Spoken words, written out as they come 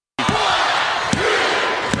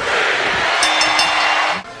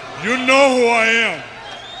You know who I am.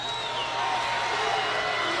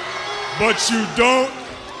 But you don't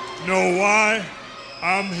know why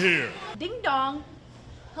I'm here. Ding dong.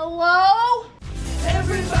 Hello?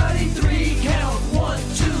 Everybody three count. 1, 2,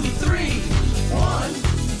 3. 1, 2,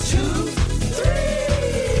 3.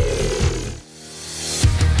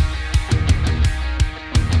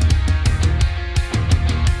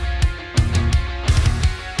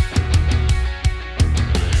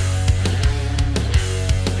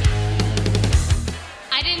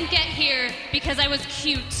 I didn't get here because I was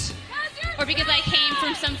cute, or because I came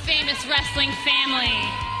from some famous wrestling family,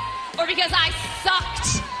 or because I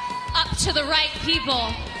sucked up to the right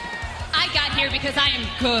people. I got here because I am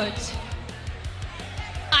good.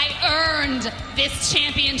 I earned this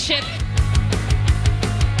championship.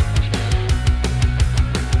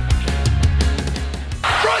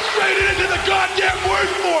 Frustrated into the goddamn word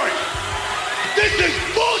for it. This is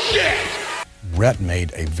bullshit. Brett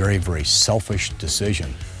made a very, very selfish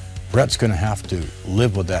decision. Brett's going to have to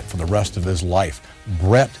live with that for the rest of his life.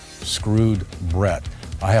 Brett screwed Brett.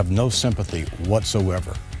 I have no sympathy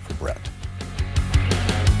whatsoever for Brett.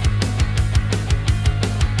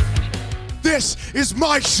 This is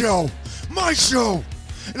my show,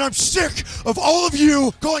 and I'm sick of all of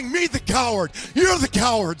you calling me the coward. You're the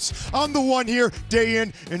cowards. I'm the one here day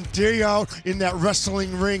in and day out in that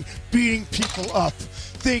wrestling ring beating people up.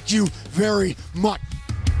 Thank you very much.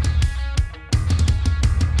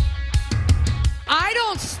 I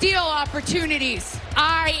don't steal opportunities.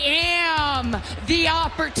 I am the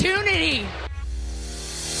opportunity.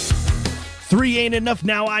 3 ain't enough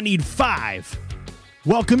now. I need 5.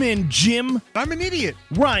 Welcome in, Jim. I'm an idiot.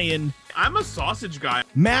 Ryan. I'm a sausage guy.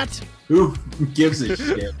 Matt. Who gives a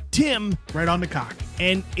shit? Tim. Right on the cock.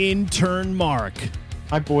 And intern Mark.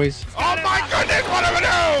 Hi, boys. Oh my goodness, what do we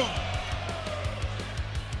do?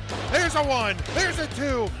 There's a 1. There's a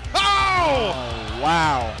 2. Oh,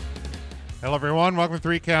 wow. Hello, everyone. Welcome to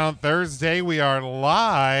 3 Count Thursday. We are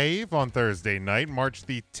live on Thursday night, March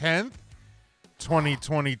the 10th,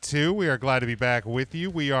 2022. We are glad to be back with you.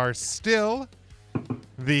 We are still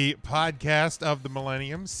the podcast of the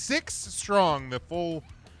millennium, 6 strong. The full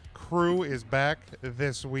crew is back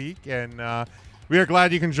this week, and we are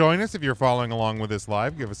glad you can join us. If you're following along with us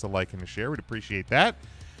live, give us a like and a share. We'd appreciate that.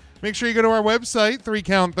 Make sure you go to our website,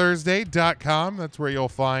 3countthursday.com. That's where you'll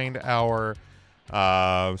find our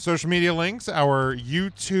social media links, our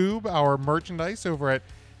YouTube, our merchandise over at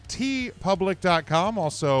tpublic.com,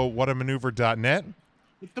 also whatamaneuver.net.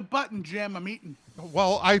 Hit the button, Jim. I'm eating.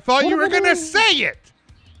 Well, I thought you were going to say it.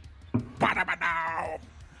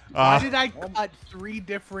 Why did I cut 3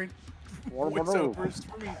 different voiceovers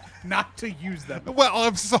for me not to use them? Well,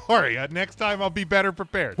 I'm sorry. Next time I'll be better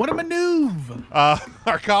prepared. What a maneuver.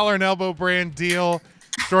 Our collar and elbow brand deal,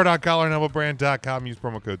 store.collarandelbowbrand.com. Use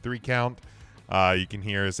promo code 3count. You can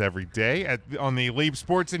hear us every day on the Leap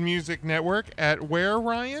Sports and Music Network at where,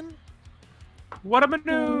 Ryan? What a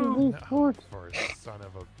maneuver. For a son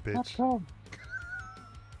of a bitch.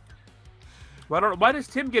 Why does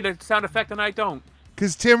Tim get a sound effect and I don't?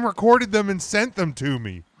 Because Tim recorded them and sent them to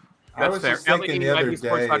me. I was just thinking the other day,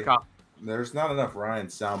 LEDIBsports.com. There's not enough Ryan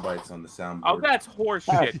sound bites on the soundboard. Oh, that's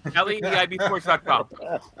horseshit. LEDIBsports.com.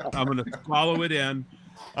 I'm going to follow it in.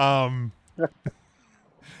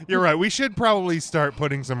 You're right. We should probably start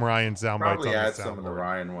putting some Ryan sound bites on Probably the add soundboard. some of the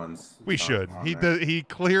Ryan ones. We should. on He there. does. He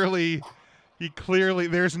clearly.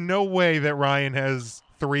 There's no way that Ryan has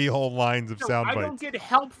 3 whole lines of sound I bites. don't get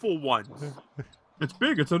helpful ones. It's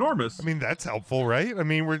big. It's enormous. I mean, that's helpful, right? I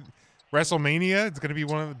mean, we're WrestleMania. It's going to be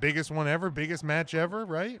one of the biggest one ever, biggest match ever,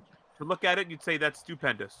 right? To look at it, you'd say that's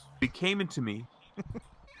stupendous. It came into me.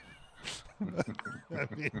 I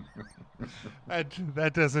mean,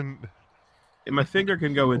 that doesn't. And my finger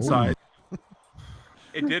can go inside.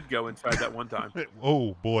 It did go inside that one time.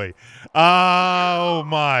 Oh boy! Oh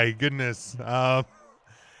my goodness! But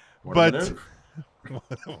what?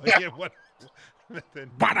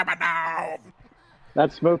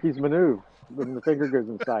 That's Smokey's maneuver when the finger goes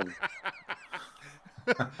inside.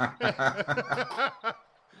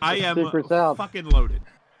 I am Secret sound. Fucking loaded.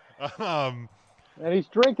 And he's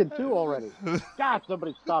drinking too already. God,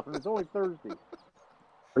 somebody's stopping. It's only Thursday.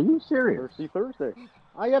 Are you serious? Thirsty Thursday.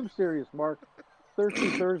 I am serious, Mark.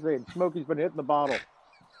 Thirsty Thursday, and Smokey's been hitting the bottle.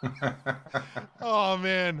 Oh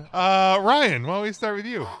man, Ryan, why don't we start with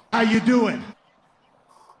you? How you doing?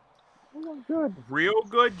 Oh, good. Real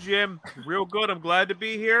good, Jim. Real good. I'm glad to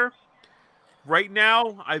be here. Right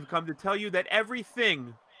now, I've come to tell you that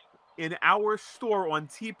everything in our store on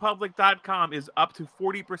tpublic.com is up to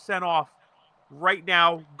 40% off right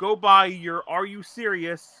now. Go buy your Are You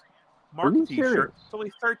Serious Mark t-shirt. It's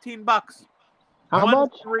only $13. How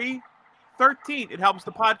much? 13. It helps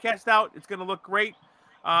the podcast out. It's going to look great.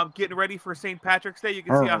 Getting ready for St. Patrick's Day. You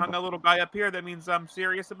can see I hung a little guy up here. That means I'm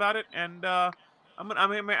serious about it, and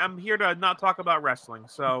I'm here to not talk about wrestling.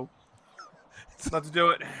 So let's do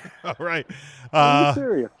it. All right. Are you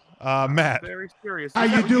serious? Matt. Very serious. How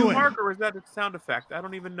Is you that you, doing? Mark, or is that a sound effect? I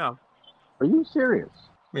don't even know. Are you serious?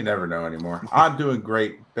 We never know anymore. I'm doing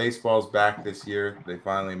great. Baseball's back this year. They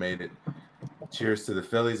finally made it. Cheers to the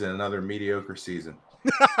Phillies and another mediocre season.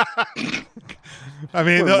 I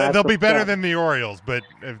mean, they'll be better than the Orioles, but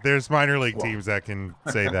if there's minor league teams that can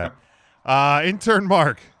say that. Intern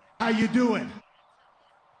Mark. How you doing?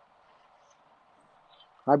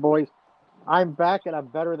 Hi, boys. I'm back, and I'm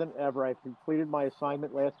better than ever. I completed my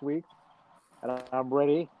assignment last week, and I'm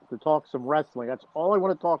ready to talk some wrestling. That's all I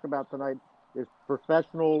want to talk about tonight is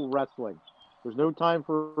professional wrestling. There's no time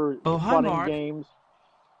for fun and games.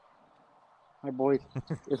 Hi, boys.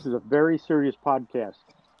 This is a very serious podcast.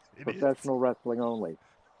 Professional wrestling only.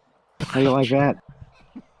 How do you like that?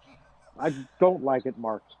 I don't like it,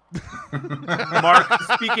 Mark. Mark,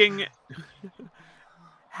 speaking.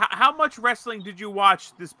 How much wrestling did you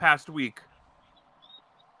watch this past week?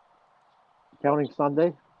 Counting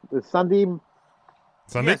Sunday? The Sunday.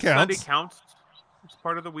 Sunday counts. Sunday counts. It's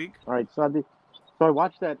part of the week. All right, Sunday. So I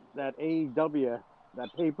watched that AEW, that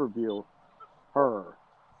pay-per-view. Oh,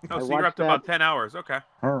 so you're up to about 10 hours. Okay.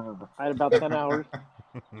 I had about 10 hours.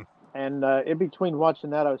 And in between watching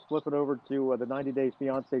that, I was flipping over to the 90 Day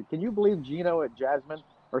Fiancé. Can you believe Gino and Jasmine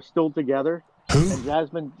are still together? And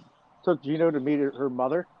Jasmine took Gino to meet her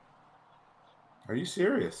mother. Are you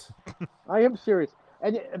serious? I am serious.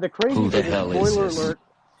 And the crazy thing is,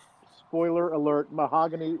 spoiler alert,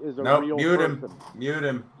 Mahogany is a real mute person. him. Mute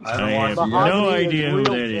him. I have no idea who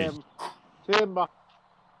that is. Tim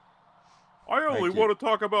I only want to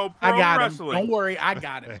talk about pro I got wrestling. him. Don't worry, I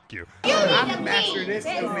got him. Thank you. I'm the master of this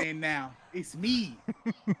domain now. It's me.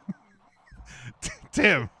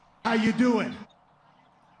 Tim. How you doing?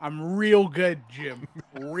 I'm real good, Jim.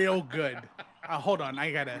 Real good. Hold on.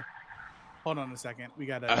 Hold on a second. We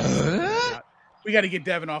gotta get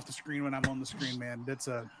Devin off the screen when I'm on the screen, man. That's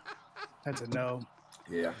a no.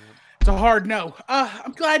 Yeah. It's a hard no.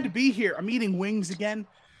 I'm glad to be here. I'm eating wings again.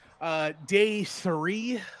 Day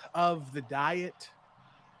 3 of the diet.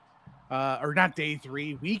 Or not day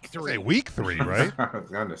 3, week 3. Say week 3, right? I was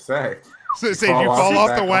going to say. So you fall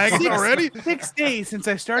off the wagon already? 6 days since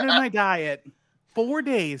I started my diet. 4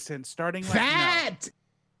 days since starting my Fat! No.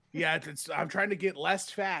 Yeah, I'm trying to get less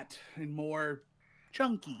fat and more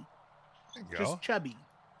chunky. Just chubby.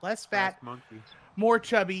 Less fat, more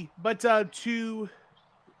chubby. But to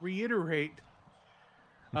reiterate,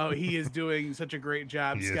 he is doing such a great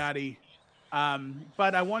job, Scotty.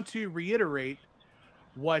 But I want to reiterate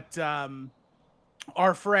what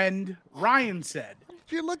our friend Ryan said.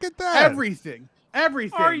 Did you look at that? Everything.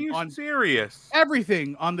 Are you serious?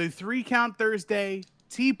 Everything on the 3 Count Thursday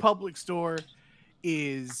TeePublic store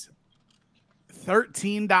is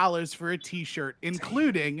 $13 for a t-shirt,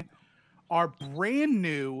 including our brand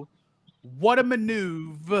new What a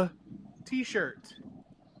Maneuver t-shirt.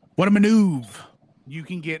 What a Maneuver. You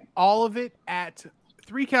can get all of it at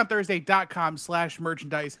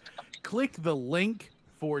 3countthursday.com/merchandise. Click the link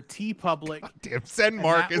for TeePublic. Damn, Send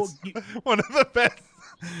Mark is one of the best.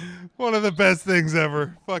 One of the best things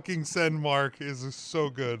ever. Fucking Send Mark is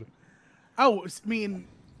so good. Oh, I mean,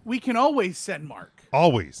 we can always send Mark.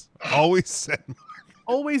 Always send Mark.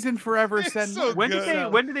 Always and forever send Mark. When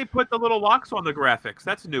did they put the little locks on the graphics?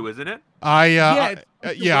 That's new, isn't it? I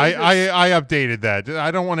updated that.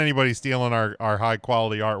 I don't want anybody stealing our high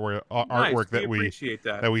quality artwork that we appreciate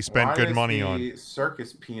that. we spent good money on. The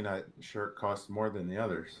Circus Peanut shirt costs more than the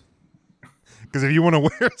others. Because if you want to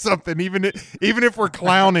wear something, even if we're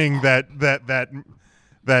clowning that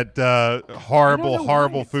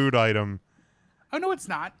horrible food item. Oh no, it's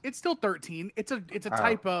not. It's still 13. It's a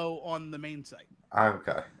typo on the main site.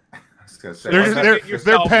 Okay. I was gonna say,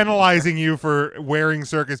 they're penalizing you for wearing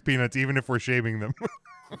Circus Peanuts, even if we're shaming them.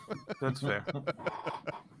 That's fair.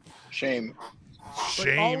 Shame.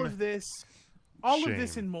 But all of this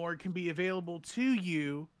and more can be available to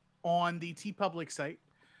you on the TeePublic site.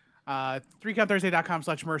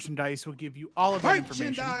 3countthursday.com/merchandise will give you all of that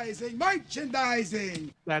information.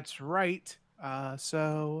 Merchandising. That's right.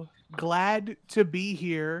 So glad to be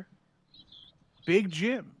here. Big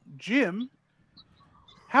Jim. Jim,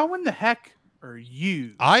 how in the heck are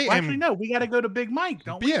you? Actually, no, we got to go to Big Mike,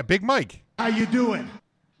 don't we? Yeah, Big Mike. How you doing?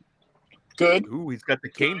 Good. Ooh, he's got the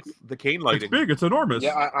cane lighting. It's big. It's enormous.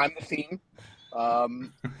 Yeah, I'm the Fiend.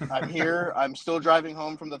 I'm here. I'm still driving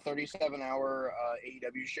home from the 37-hour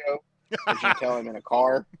AEW show. As you can tell, I'm in a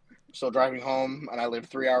car. still driving home, and I live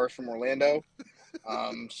 3 hours from Orlando.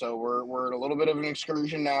 So we're at a little bit of an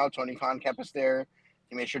excursion now. Tony Khan kept us there.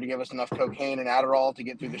 He made sure to give us enough cocaine and Adderall to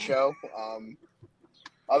get through the show.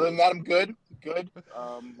 Other than that, I'm good.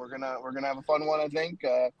 We're gonna have a fun one, I think.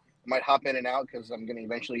 Might hop in and out because I'm gonna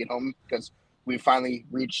eventually get home because we finally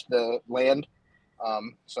reached the land.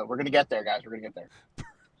 So we're gonna get there, guys. We're gonna get there.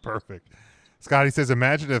 Perfect. Scotty says,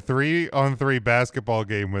 imagine a 3-on-3 basketball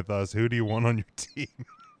game with us. Who do you want on your team?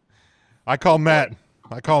 I call Matt.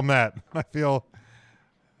 I feel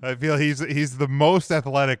he's the most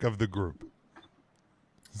athletic of the group.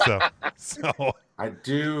 So I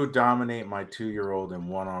do dominate my 2-year-old in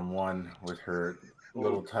one-on-one with her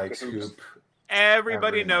little tight scoop.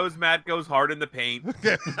 Everybody knows Matt goes hard in the paint.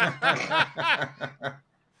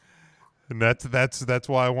 And that's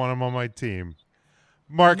why I want him on my team.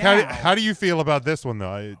 Mark, how do you feel about this one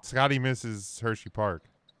though? Scotty misses Hershey Park.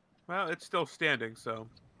 Well, it's still standing, so.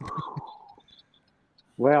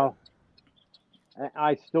 Well,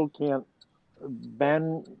 I still can't.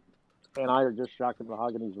 Ben and I are just shocked that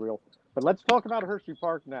Mahogany's real. But let's talk about Hershey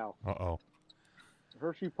Park now. Uh-oh.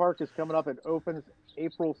 Hershey Park is coming up. It opens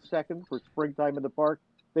April 2nd for springtime in the park.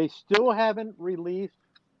 They still haven't released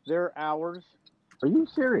their hours. Are you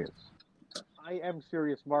serious? I am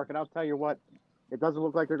serious, Mark, and I'll tell you what. It doesn't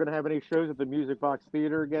look like they're going to have any shows at the Music Box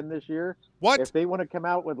Theater again this year. What? If they want to come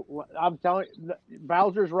out with, I'm telling you,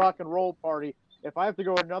 Bowser's Rock and Roll Party, if I have to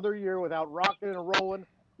go another year without rocking and rolling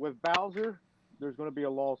with Bowser, there's going to be a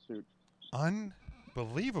lawsuit.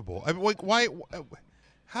 Unbelievable. I mean, why?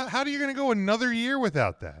 How are you going to go another year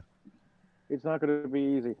without that? It's not going to be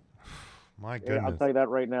easy. My goodness. I'll tell you that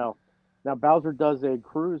right now. Now, Bowser does a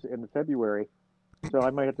cruise in February, so I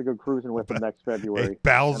might have to go cruising with him next February.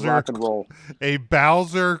 Rock and roll. A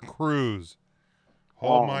Bowser cruise.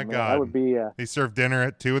 Oh my man, God. That would be. They serve dinner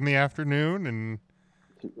at 2 PM, and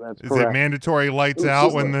that's is correct. it mandatory lights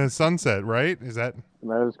out when the sunset? Right? Is that?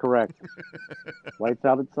 That is correct. Lights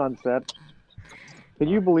out at sunset. Can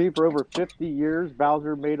you believe for over 50 years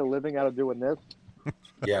Bowser made a living out of doing this?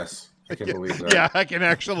 Yes, I can believe that. Yeah, I can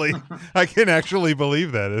actually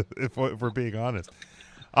believe that if we're being honest.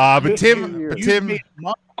 But Tim,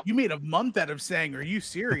 you made a month out of saying, "Are you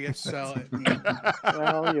serious?" So,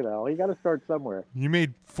 well, you got to start somewhere. You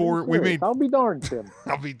made 4. We made. I'll be darned, Tim.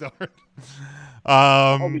 I'll be darned.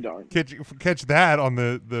 I'll be darned. Catch that on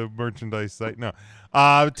the merchandise site. No,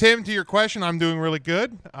 Tim, to your question, I'm doing really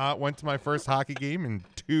good. Went to my first hockey game in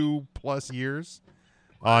 2+ years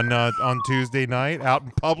on Tuesday night out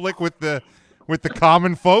in public with the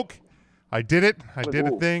common folk. I did it. I did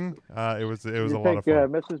a thing. It was a lot of fun.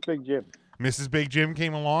 Mrs. Big Jim. Mrs. Big Jim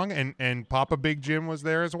came along, and Papa Big Jim was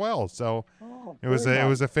there as well. So it was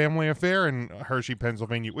a family affair in Hershey,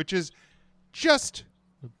 Pennsylvania, which is just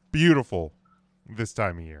beautiful this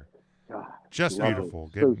time of year. God, just beautiful.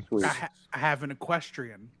 So sweet. I have an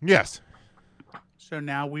equestrian. Yes. So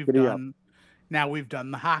now we've done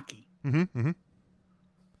the hockey. Mm-hmm.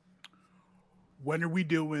 When are we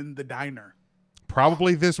doing the diner?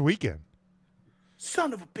 Probably this weekend.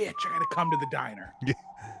 Son of a bitch! I gotta come to the diner.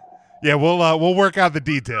 Yeah, we'll work out the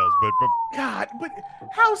details, but God, but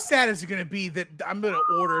how sad is it gonna be that I'm gonna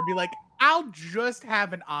order and be like, I'll just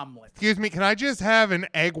have an omelet. Excuse me, can I just have an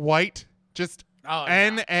egg white? Just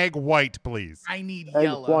egg white, please. I need egg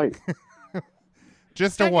yellow. White.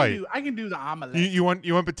 Just a white. I can do the omelet. You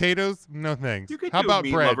want potatoes? No thanks. You could How do about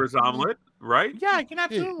meat bread? Lover's omelet, right? Yeah, I can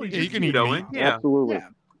absolutely. Yeah, you can eat Keto-ing. meat. Yeah. Absolutely. Yeah,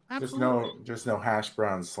 Just no hash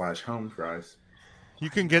browns / home fries. You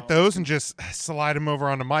can get those and just slide them over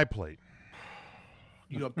onto my plate.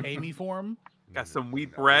 You gonna pay me for them? Got some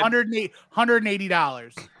wheat bread.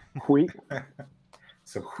 $180. Wheat.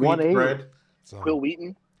 So wheat 180. bread. Will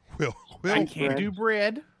Wheaton. Will. I can't do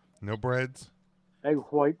bread. No breads. Egg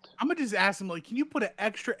whites. I'm gonna just ask him, like, can you put an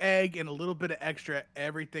extra egg and a little bit of extra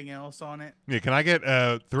everything else on it? Yeah, can I get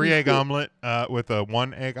a 3-egg omelet with a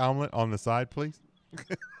 1-egg omelet on the side, please?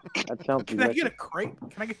 That sounds Can I get a crepe?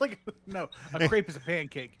 Can I get a crepe is a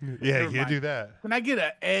pancake? Yeah, Never you mind. do that. Can I get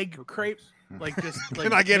an egg crepe? Like just like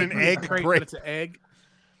Can I get an egg crepe? crepe? But it's an egg.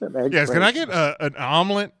 Yes, can I get an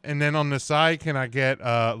omelet and then on the side can I get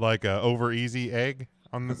like a over easy egg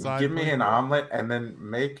on the side? Give me an omelet and then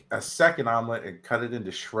make a second omelet and cut it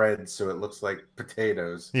into shreds so it looks like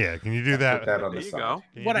potatoes. Yeah, can you do that? Put that on There the you side. go.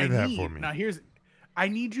 Can you What do I that need for me? now I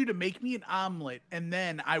need you to make me an omelet, and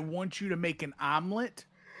then I want you to make an omelet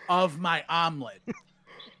of my omelet.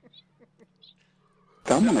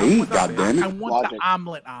 Come on, eat, goddammit. I want the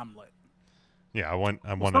omelet. Yeah, I want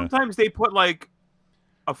Sometimes they put like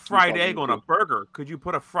a fried egg on a burger. Could you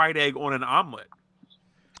put a fried egg on an omelet?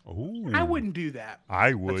 Ooh. I wouldn't do that.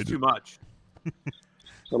 I That's would. too much.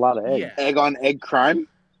 It's a lot of eggs. Yeah. Egg on egg crime.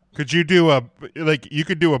 Could you do you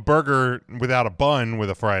could do a burger without a bun with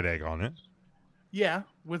a fried egg on it? Yeah,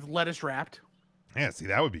 with lettuce wrapped. Yeah, see,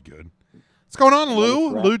 that would be good. What's going on,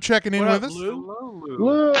 Lou? Lou checking in What with up, us. Lou?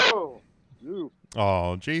 Lou. Lou.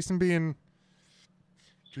 Oh, Jason getting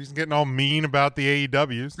all mean about the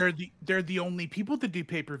AEWs. They're the only people that do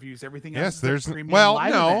pay-per-views. Everything else Yes, is there's a premium well,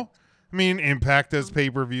 live no. event. I mean, Impact does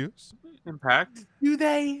pay-per-views. Impact. Do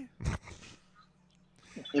they?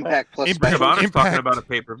 Impact plus Impact. special. Impact. Impact. talking about a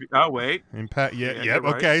pay-per-view. Oh, wait. Impact. Yeah. Yeah, you're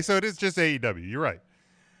right. Okay, so it is just AEW. You're right.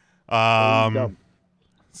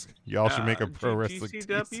 Y'all should make a pro wrestling.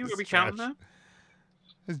 GCW. Are we counting that?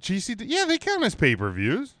 Is GCW? Yeah, they count as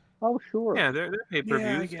pay-per-views. Oh, sure. Yeah, they're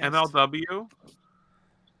pay-per-views. guess. MLW.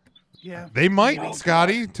 Yeah. They might,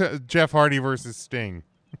 Scotty. Jeff Hardy versus Sting.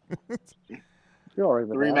 Sure.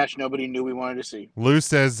 The rematch nobody knew we wanted to see. Lou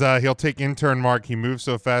says he'll take intern Mark. He moves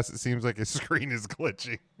so fast it seems like his screen is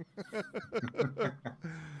glitching. That's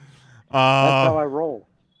how I roll.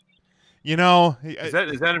 You know, Is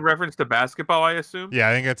that in reference to basketball, I assume? yeah,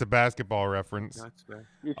 I think that's a basketball reference. That's fair.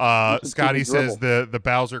 You should see Scotty me says dribble. the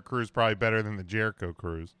Bowser crew is probably better than the Jericho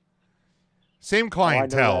crews. Same know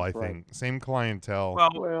clientele, that's I right. think. Same clientele. Oh.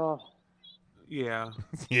 Well, yeah.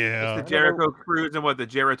 yeah. It's the Jericho Cruise and what the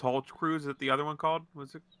Jarrett Hall Cruise? Is that the other one called?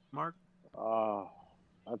 Was it Mark? Oh,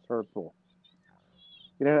 that's hurtful.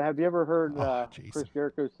 You know, have you ever heard Jason. Chris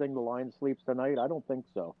Jericho sing "The Lion Sleeps Tonight"? I don't think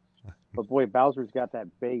so. But boy, Bowser's got that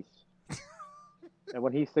bass. And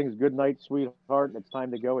when he sings "Good Night, Sweetheart" and it's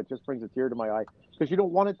time to go, it just brings a tear to my eye because you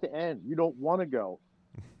don't want it to end. You don't want to go.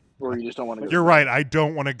 Or you just don't want to go. You're right. I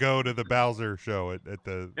don't want to go to the Bowser show at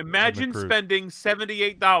the. Imagine on the cruise. spending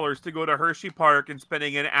 $78 to go to Hershey Park and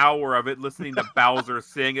spending an hour of it listening to Bowser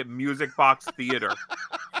sing at Music Box Theater.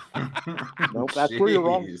 Nope, that's where you're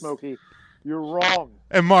wrong, Jeez. Smokey. You're wrong.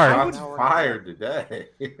 And Mark, Shots fired today.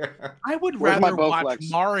 I would Where's my rather watch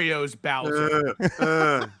Bowflex? Mario's Bowser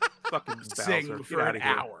Fucking sing Bowser. for an Get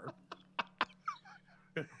outta hour.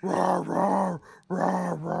 Roar, roar,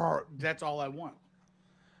 roar, roar. That's all I want.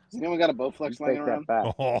 Has anyone got a Bowflex You laying take around?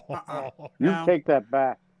 that back. You No. take that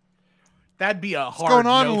back. That'd be a what's hard going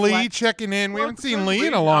on, no Lee? flex. Checking in. We haven't Mark's seen so Lee in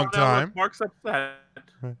sweet. a long No, time. Mark's upset.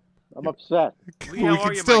 I'm upset. Lee, We how can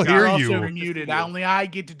are you, still my guy? hear You're you. also muted. Only I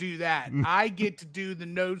get to do that. I get to do the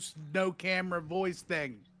no camera voice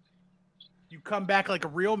thing. You come back like a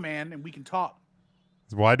real man, and we can talk.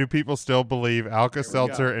 Why do people still believe Alka There we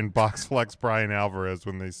Seltzer and Boxflex Brian Alvarez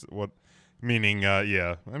when they what? Meaning,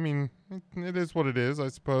 yeah. I mean, it is what it is, I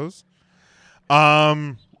suppose.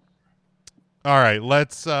 All right,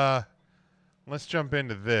 let's jump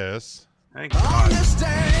into this. Thank God.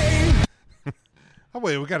 Oh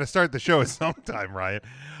wait, we got to start the show at some time, Ryan.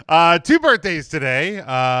 2 birthdays today.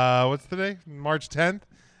 What's today? March 10th.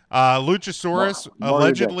 Luchasaurus Mario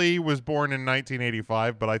allegedly was born in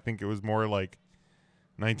 1985, but I think it was more like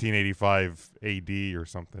 1985 AD or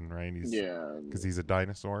something, right? Because he's a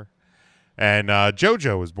dinosaur. And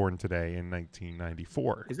JoJo was born today in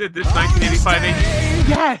 1994. Is it this 1985 AD?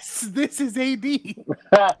 Yes, this is AD.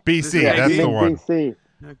 BC, Yeah, that's the Big one. BC.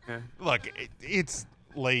 Okay. Look, it's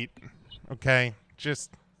late. Okay,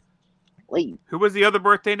 just Late. Who was the other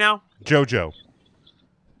birthday now? JoJo.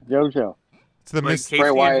 JoJo. It's the Like Miss, Casey Bray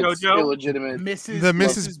and Wyatt's JoJo? illegitimate.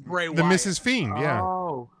 Mrs. Bray Wyatt. the Mrs. Fiend. Yeah.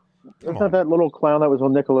 Oh. Isn't that that little clown that was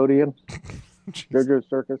on Nickelodeon? JoJo's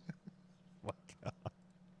Circus.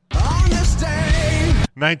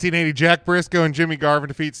 1980, Jack Briscoe and Jimmy Garvin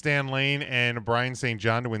defeat Stan Lane and Brian St.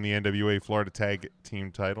 John to win the NWA Florida Tag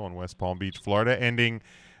Team title in West Palm Beach, Florida, ending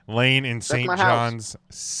Lane and St. my house. John's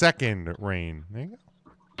second reign. There you go.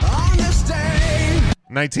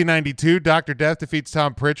 1992, Dr. Death defeats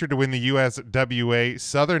Tom Pritchard to win the USWA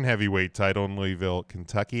Southern Heavyweight title in Louisville,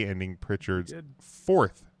 Kentucky, ending Pritchard's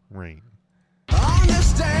fourth reign.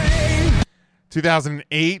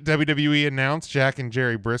 2008, WWE announced Jack and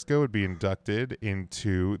Jerry Briscoe would be inducted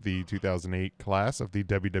into the 2008 class of the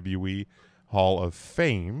WWE Hall of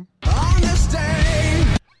Fame.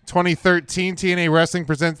 2013, TNA Wrestling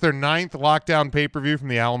presents their 9th Lockdown pay-per-view from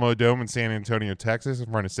the Alamo Dome in San Antonio, Texas, in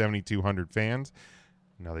front of 7,200 fans.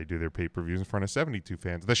 Now they do their pay-per-views in front of 72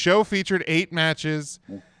 fans. The show featured 8 matches,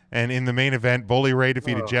 and in the main event, Bully Ray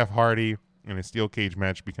defeated Jeff Hardy in a steel cage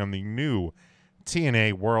match to become the new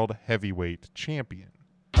TNA World Heavyweight Champion.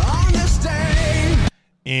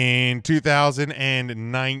 In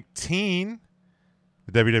 2019,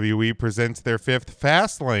 the WWE presents their 5th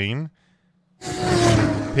Fastlane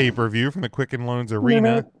pay-per-view from the Quicken Loans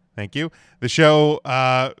Arena. Thank you. The show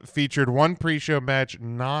featured 1 pre-show match,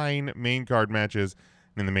 9 main card matches.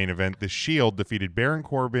 In the main event, The Shield defeated Baron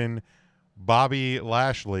Corbin, Bobby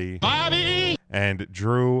Lashley, and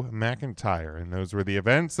Drew McIntyre. And those were the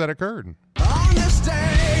events that occurred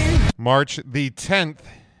March the 10th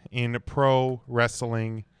in pro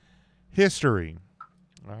wrestling history.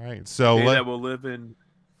 All right, so that will live in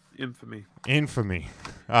infamy. Infamy.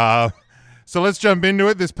 So let's jump into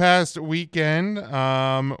it. This past weekend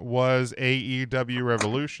was AEW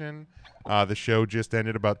Revolution. The show just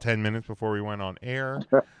ended about 10 minutes before we went on air.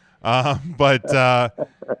 But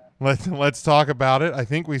let's talk about it. I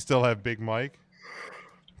think we still have Big Mike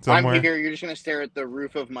somewhere. I'm here. You're just going to stare at the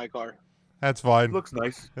roof of my car. That's fine. Looks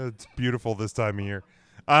nice. It's beautiful this time of year.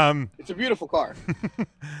 It's a beautiful car.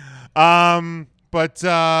 But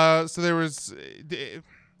so there was.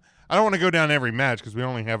 I don't want to go down every match because we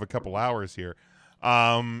only have a couple hours here.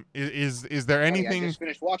 Is there anything? I just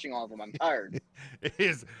finished watching all of them. I'm tired.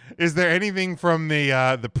 Is there anything from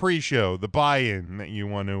the pre-show, the buy-in, that you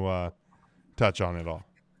want to touch on at all?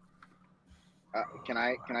 Can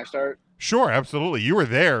I start? Sure, absolutely. You were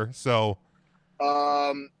there, so.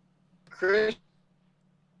 Chris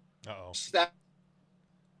Uh-oh. Statlander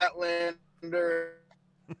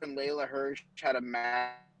and Layla Hirsch had a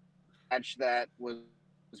match that was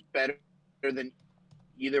better than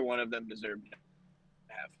either one of them deserved to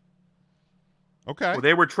have. Okay. Well,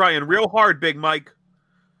 they were trying real hard, Big Mike.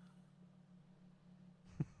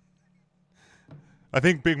 I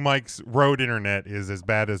think Big Mike's road internet is as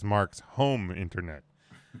bad as Mark's home internet.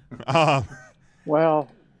 Well,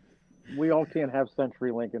 we all can't have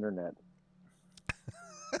CenturyLink internet.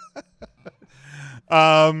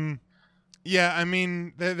 Yeah, I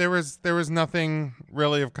mean, there was nothing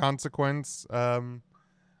really of consequence on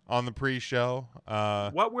the pre-show.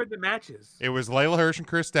 What were the matches? It was Layla Hirsch and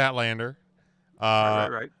Chris Statlander.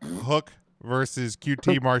 Right. Hook versus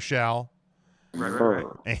QT Marshall. Right.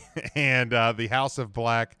 And the House of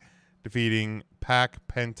Black defeating Pac,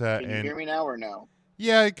 Penta, Can you and... hear me now or no?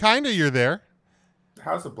 Yeah, kind of. You're there. The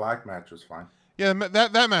House of Black match was fine. Yeah,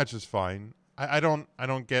 that match is fine. I don't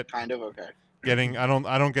get kind of okay. I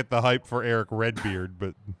don't get the hype for Eric Redbeard,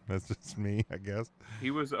 but that's just me, I guess. He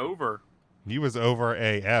was over. He was over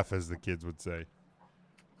AF, as the kids would say.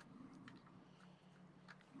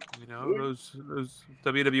 You know, those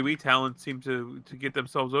WWE talents seem to get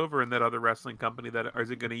themselves over in that other wrestling company that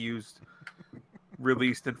isn't going to use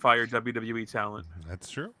released and fired WWE talent. That's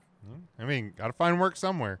true. I mean, got to find work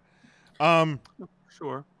somewhere.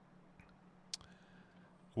 Sure.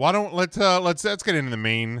 Why don't let's get into the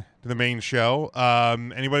main show.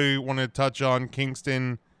 Anybody want to touch on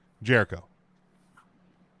Kingston Jericho?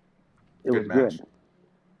 It was good.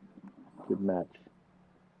 Good match.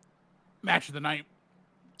 Match of the night.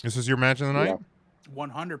 This is your match of the night?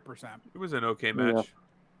 100%. It was an okay match.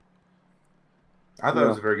 I thought it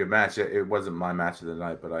was a very good match. It wasn't my match of the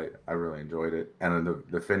night, but I really enjoyed it. And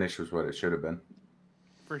the finish was what it should have been.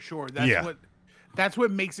 For sure. That's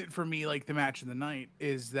what makes it for me like the match of the night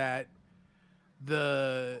is that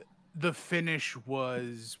the finish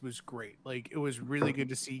was great. Like it was really good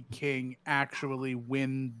to see King actually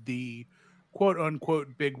win the quote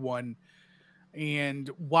unquote big one. And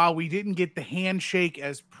while we didn't get the handshake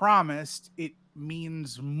as promised, it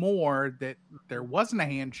means more that there wasn't a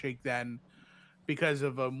handshake then because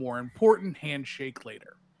of a more important handshake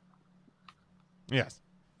later. Yes.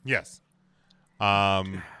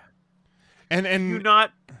 And Do you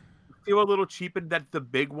not feel a little cheapened that the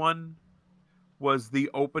big one was the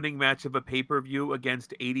opening match of a pay-per-view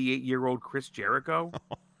against 88-year-old Chris Jericho?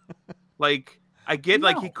 Like, I get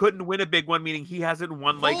like he couldn't win a big one, meaning he hasn't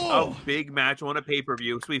won like a big match on a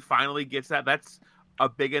pay-per-view, so he finally gets that. That's a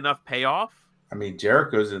big enough payoff. I mean,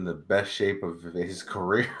 Jericho's in the best shape of his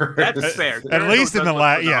career. That's fair. At least in the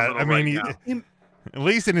last, yeah. I mean, at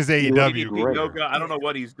least in his AEW. Yoga, I don't know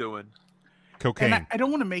what he's doing. Cocaine. And I don't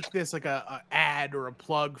want to make this like a ad or a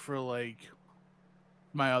plug for like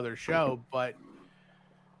my other show, but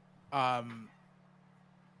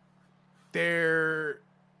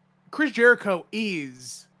Chris Jericho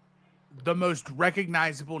is the most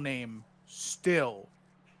recognizable name still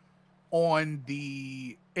on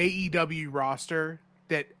the AEW roster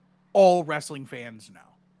that all wrestling fans know.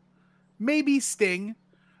 Maybe Sting,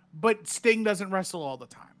 but Sting doesn't wrestle all the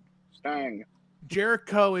time. Sting.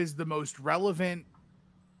 Jericho is the most relevant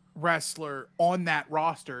wrestler on that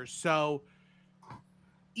roster. So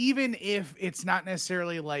even if it's not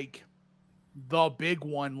necessarily like the big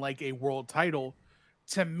one, like a world title,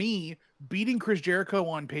 to me, beating Chris Jericho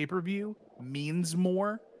on pay-per-view means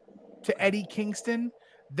more to Eddie Kingston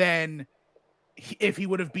than if he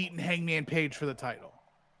would have beaten Hangman Page for the title.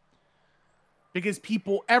 Because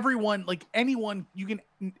everyone, like anyone, you can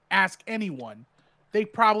ask anyone, they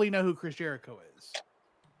probably know who Chris Jericho is.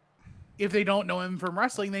 if they don't know him from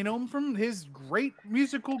wrestling, they know him from his great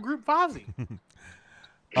musical group Fozzy.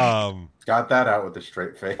 Got that out with a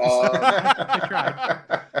straight face.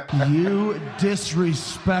 You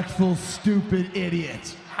disrespectful, stupid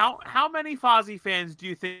idiot. How many Fozzy fans do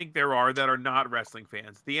you think there are that are not wrestling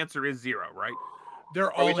fans? The answer is 0, right?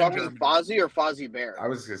 They're Are we talking Fozzy or Fozzy Bear? I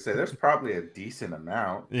was gonna say there's probably a decent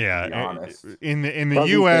amount. Yeah, to be honest. in the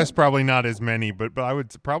U.S. probably not as many, but I would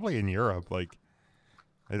probably in Europe. Like,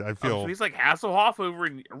 I feel So he's like Hasselhoff over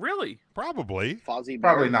in really probably Fozzy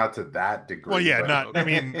Bear. Probably not to that degree. Well, yeah, but- not. I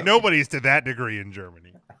mean, nobody's to that degree in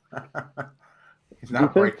Germany. He's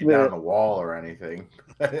not breaking down the wall or anything.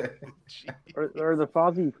 Are the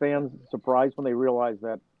Fozzy fans surprised when they realize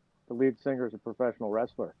that the lead singer is a professional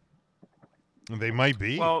wrestler? They might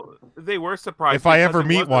be. Well, they were surprised. If I because ever it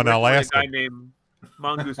meet was one, I'll originally ask a guy him. named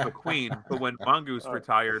Mongoose McQueen, but when Mongoose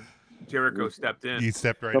retired, Jericho stepped in. He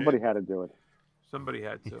stepped right Somebody in. had to do it. Somebody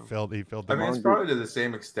had to. He filled I the mean, it's mongoose. probably to the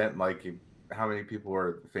same extent like how many people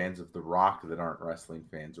are fans of The Rock that aren't wrestling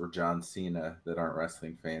fans, or John Cena that aren't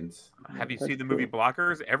wrestling fans. Have you seen the movie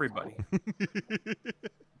Blockers? Everybody.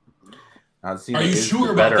 John Cena Are you is sure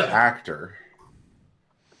the about better that? actor.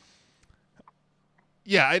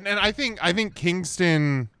 Yeah, and I think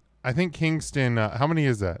Kingston. How many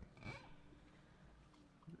is that?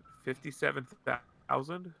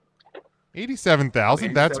 57,000.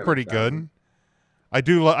 87,000. That's pretty good. I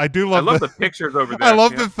do love. I love the pictures over there. I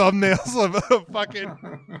love yeah. the thumbnails of fucking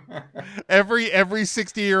every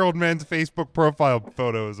 60-year-old man's Facebook profile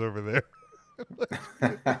photos over there.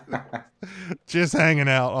 Just hanging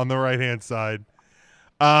out on the right-hand side.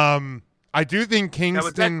 I do think Now,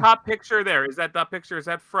 was that Kingston. top picture there? Is that top picture? Is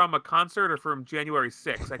that from a concert or from January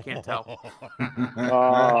 6th? I can't tell.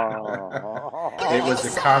 It was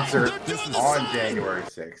a concert on January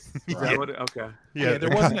 6th. Is that right? what it- okay. Yeah, there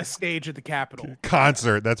wasn't a stage at the Capitol.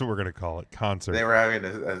 Concert. That's what we're gonna call it. Concert. They were having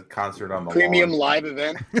a concert on the Premium lawn. live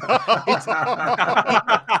event.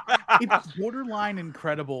 It's borderline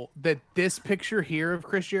incredible that this picture here of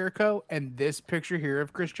Chris Jericho and this picture here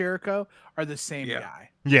of Chris Jericho are the same guy.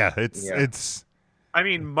 Yeah, it's. I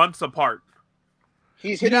mean, months apart.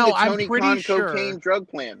 He's hitting No, the I'm Tony pretty Khan sure- cocaine drug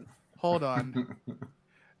plan. Hold on.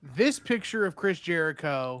 This picture of Chris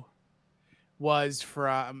Jericho was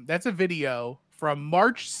from, that's a video from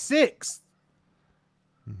March 6th.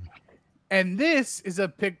 And this is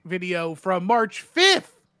a video from March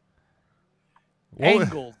 5th. What-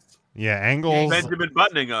 Angles. Yeah, angles. Benjamin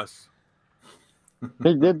buttoning us.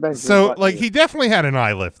 He did mention So, button like, it. he definitely had an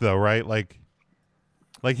eye lift, though, right? Like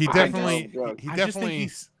he I definitely, know. he I just think definitely.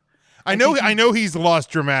 he's. I know he's lost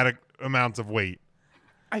dramatic amounts of weight.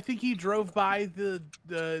 I think he drove by the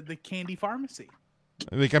candy pharmacy.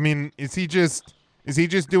 Like, I mean, is he just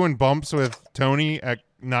doing bumps with Tony at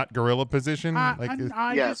not gorilla position? Like,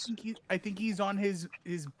 Just think I think he's on his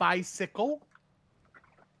bicycle.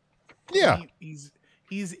 yeah. He's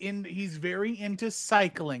very into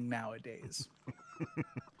cycling nowadays.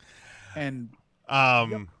 And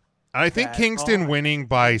I think That's Kingston all. winning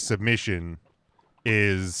by submission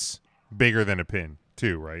is bigger than a pin,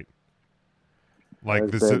 too, right? Like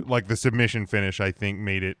That's big. like the submission finish, I think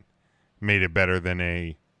made it better than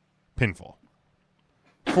a pinfall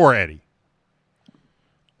for Eddie.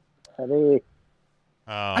 Eddie.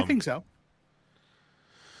 I think so.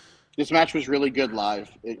 This match was really good live.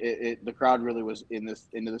 The crowd really was into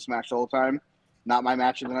this match the whole time. Not my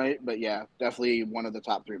match of the night, but yeah, definitely one of the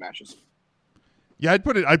top 3 matches. Yeah, I'd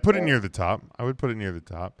put it near the top. I would put it near the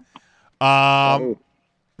top.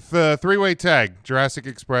 The 3-way tag, Jurassic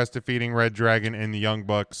Express defeating Red Dragon and the Young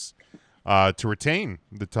Bucks to retain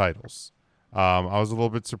the titles. I was a little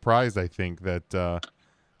bit surprised, I think, that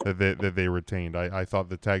they retained. I thought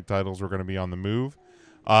the tag titles were going to be on the move.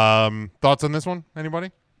 Thoughts on this one?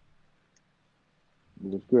 Anybody?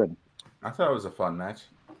 It was good. I thought it was a fun match.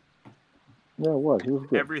 Yeah, it was. It was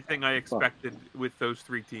good. Everything I expected with those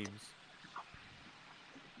 3 teams.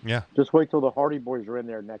 Yeah. Just wait till the Hardy Boys are in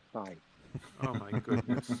there next time. Oh my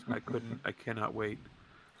goodness. I cannot wait.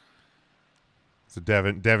 So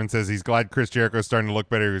Devin says he's glad Chris Jericho's starting to look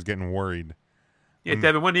better. He was getting worried. Yeah,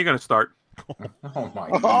 Devin, when are you going to start? Oh my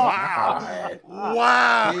god!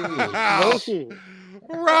 Wow! Smokey.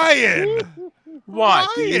 Ryan! What?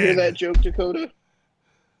 Did you hear that joke, Dakota?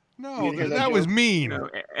 No, You hear that that was joke? mean. No,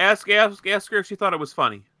 ask her if she thought it was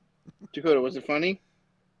funny. Dakota, was it funny?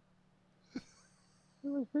 It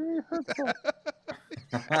was very hurtful.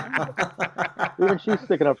 Even she's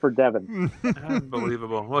sticking up for Devin.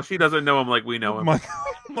 Unbelievable. Well, she doesn't know him like we know him. My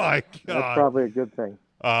God. That's probably a good thing.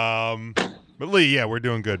 But Lee, yeah, we're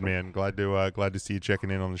doing good, man. Glad to see you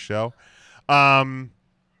checking in on the show.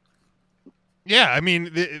 Yeah, I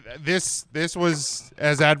mean, this was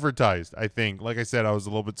as advertised. I think, like I said, I was a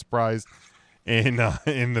little bit surprised in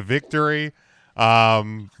the victory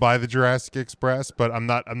by the Jurassic Express, but I'm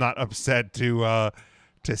not upset to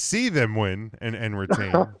see them win and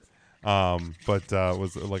retain. But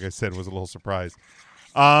was, like I said, was a little surprised.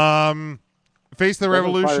 Face the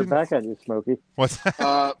Revolution. Back at you, Smokey. What's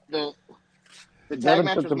that? The tag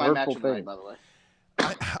match was my match of the night, by the way.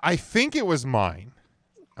 I think it was mine.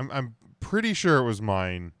 I'm pretty sure it was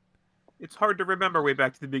mine. It's hard to remember way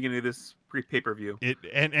back to the beginning of this pay-per-view.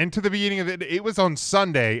 And to the beginning of it, it was on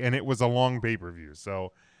Sunday, and it was a long pay-per-view,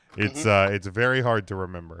 so it's very hard to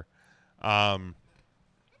remember.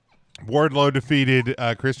 Wardlow defeated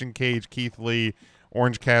Christian Cage, Keith Lee,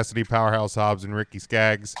 Orange Cassidy, Powerhouse Hobbs, and Ricky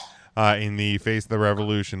Skaggs in the Face of the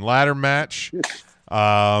Revolution ladder match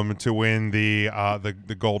to win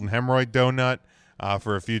the Golden Hemorrhoid Donut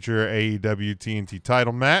for a future AEW TNT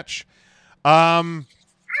title match.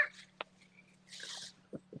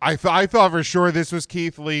 I thought for sure this was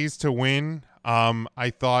Keith Lee's to win. I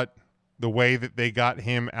thought the way that they got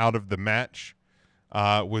him out of the match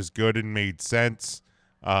was good and made sense.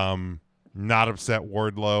 Not upset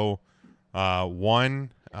Wardlow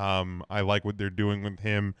won. I like what they're doing with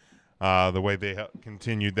him, the way they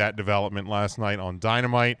continued that development last night on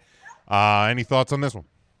Dynamite. Any thoughts on this one?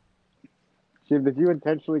 Jim, did you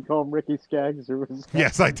intentionally call him Ricky Skaggs? Or was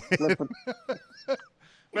Yes, I did.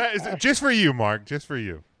 Just for you, Mark. Just for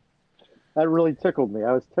you. That really tickled me.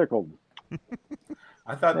 I was tickled.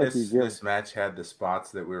 I thought Thank you, Jim. this match had the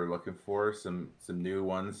spots that we were looking for, some new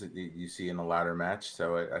ones that you see in a ladder match.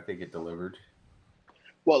 So I think it delivered.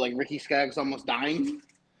 What, like Ricky Skaggs almost dying?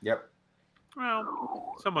 Yep.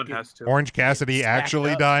 Well, someone has to. Orange Cassidy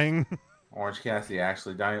actually dying. Orange Cassidy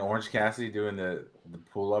actually dying. Orange Cassidy doing the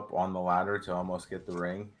pull up on the ladder to almost get the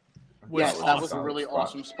ring. Yes, that was a really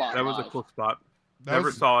awesome spot. That was a cool spot. That Never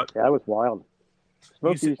was- saw it. Yeah, that was wild.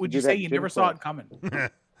 Smokey used to Would do you that say in you gym never saw class. it coming?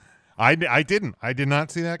 I didn't. I did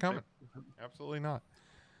not see that coming. Absolutely not.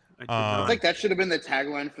 I think that should have been the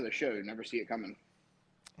tagline for the show. You never see it coming.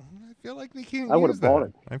 I feel like they can't. I would use have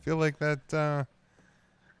bought that. I feel like that.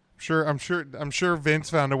 I'm sure Vince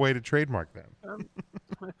found a way to trademark that.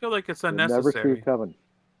 I feel like it's You'll never see unnecessary. it coming.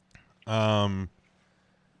 But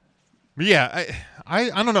yeah, I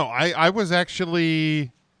don't know. I was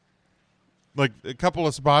actually like a couple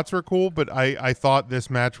of spots were cool, but I thought this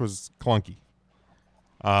match was clunky.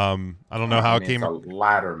 I don't know how it came. It's a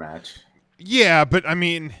ladder match. Yeah, but I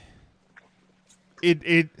mean,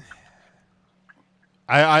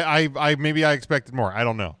 I maybe I expected more. I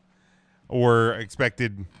don't know, or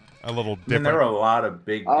expected a little I mean, different. there were a lot of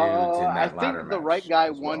big dudes in I that ladder think match. the right guy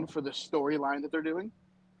won for the storyline that they're doing.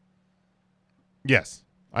 Yes,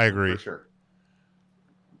 I agree. For sure.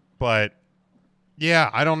 But yeah,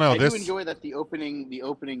 I don't know. I This do enjoy that the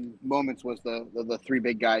opening moments was the three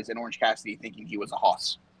big guys and Orange Cassidy thinking he was a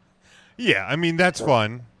hoss. Yeah, I mean that's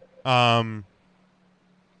fun. But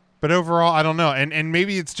overall, I don't know. And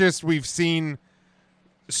maybe it's just we've seen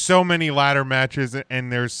so many ladder matches, and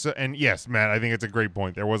and yes, Matt, I think it's a great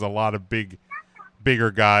point. There was a lot of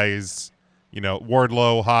bigger guys,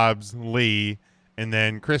 Wardlow, Hobbs, Lee, and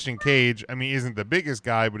then Christian Cage. I mean, isn't the biggest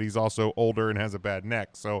guy, but he's also older and has a bad neck.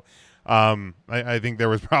 So I think there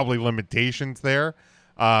was probably limitations there.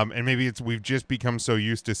 And maybe we've just become so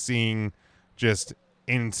used to seeing just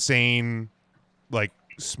insane, like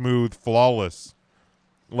smooth, flawless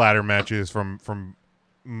ladder matches from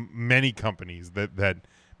many companies that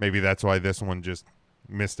maybe that's why this one just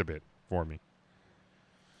missed a bit for me.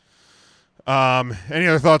 Any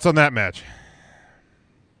other thoughts on that match?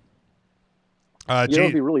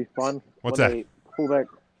 It'd be really fun. What's when that? They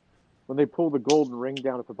when they pull the golden ring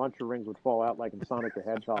down, if a bunch of rings would fall out like in Sonic the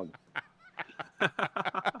Hedgehog.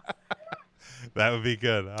 That would be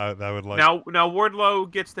good. That would like. Now Wardlow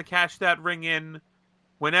gets to cash that ring in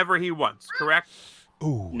whenever he wants, correct?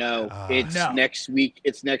 Ooh. No, it's No. next week.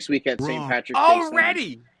 It's next week at St. Wrong. Patrick's Day.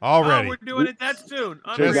 Already? Already. Oh, we're doing it that soon.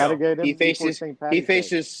 They Unreal. gotta get him He before faces. St. He Patrick's Day.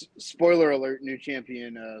 faces. Spoiler alert: new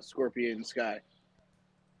champion, Scorpion Sky.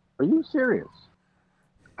 Are you serious?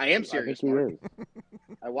 I am I serious. think he Mark. is.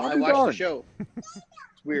 I Oh watched my the God. show. It's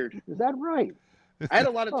weird. Is that right? I had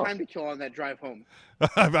a lot of Oh. time to kill on that drive home.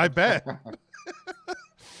 I bet. That's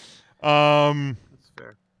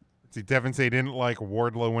fair. Let's see, Devin said he didn't like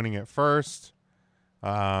Wardlow winning at first.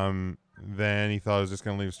 Then he thought it was just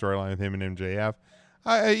going to leave a storyline with him and MJF.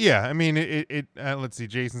 Yeah, I mean, let's see.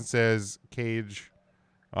 Jason says Cage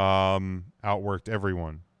outworked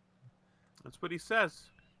everyone. That's what he says.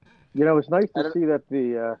 You know, it's nice to see that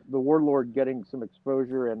the Warlord getting some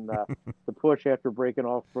exposure and the push after breaking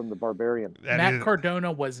off from the Barbarian. Matt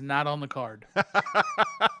Cardona was not on the card.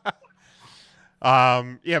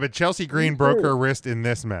 Yeah, but Chelsea Green broke her wrist in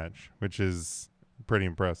this match, which is pretty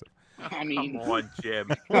impressive. I mean, come on, Jim.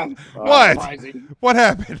 What? What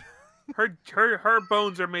happened? Her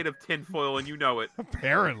bones are made of tinfoil, and you know it.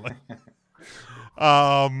 Apparently.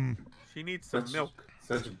 She needs some milk.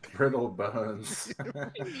 Such brittle bones.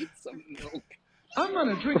 Need some milk. I'm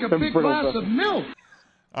gonna drink a big glass of milk.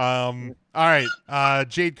 All right.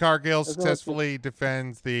 Jade Cargill successfully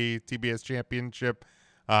defends the TBS championship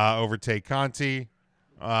over Tay Conti.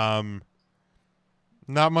 Not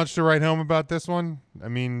much to write home about this one. I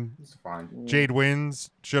mean, it's fine. Jade wins.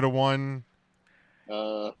 Should have won.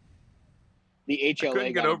 The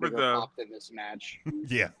HLA got over the pop in this match.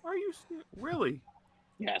 Yeah. Are you really?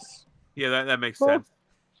 Yes. Yeah, that makes sense.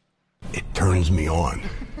 It turns me on.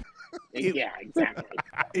 Yeah, exactly.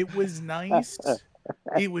 It was nice.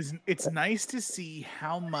 It's nice to see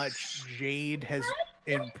how much Jade has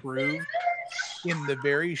improved in the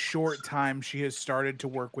very short time she has started to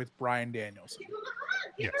work with Bryan Danielson.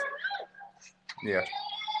 Yes. Yeah.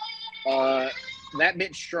 That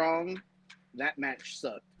bitch strong. That match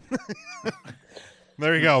sucked.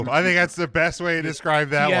 There you go. I think that's the best way to describe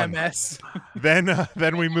that TMS. one.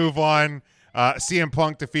 Then we move on. CM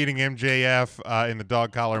Punk defeating MJF in the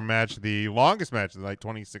dog collar match, the longest match of the night,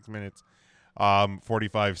 26 minutes,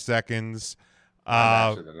 45 seconds.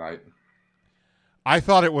 Match of the night. I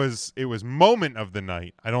thought it was moment of the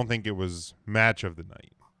night. I don't think it was match of the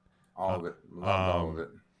night. All of it. Loved all of it.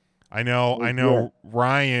 I know.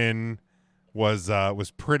 Ryan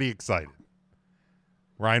was pretty excited.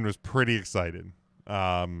 Ryan was pretty excited.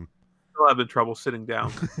 Still having trouble sitting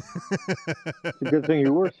down. It's a good thing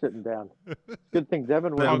you were sitting down. Good thing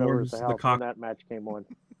Devin wasn't over at the house when that match came on.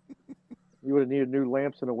 You would have needed new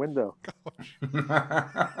lamps and a window.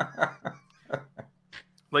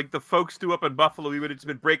 Like the folks do up in Buffalo, we would have just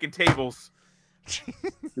been breaking tables.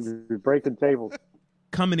 Breaking tables.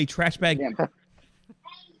 Come in a trash bag. Yeah.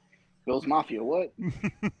 Bill's Mafia, what?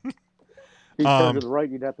 He turned to the right,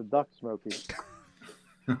 you'd have to duck Smokey.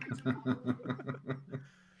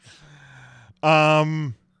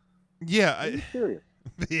 Yeah.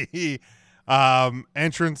 The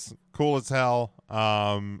entrance, cool as hell.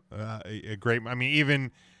 A great. I mean,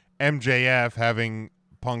 even MJF having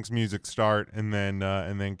Punk's music start and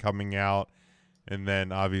then coming out, and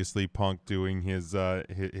then obviously Punk doing his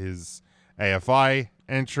AFI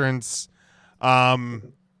entrance.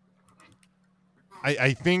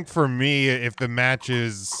 I think for me, if the match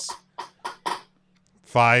is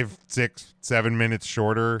 5, 6, 7 minutes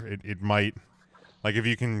shorter, it might, like, if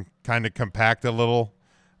you can kind of compact a little.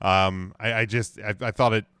 I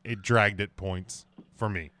thought it dragged at points for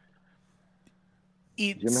me.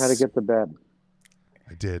 Jim had to get to bed.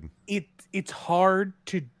 I did. It's hard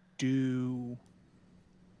to do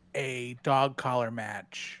a dog collar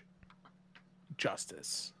match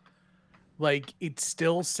justice. Like, it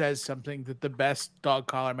still says something that the best dog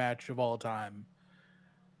collar match of all time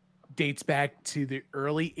dates back to the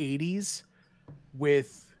early 80s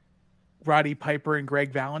with Roddy Piper and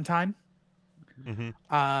Greg Valentine.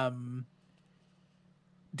 Mm-hmm.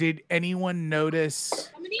 Did anyone notice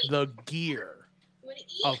the gear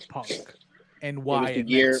of Punk and why it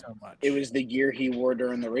meant so much? It was the gear he wore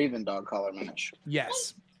during the Raven dog collar match.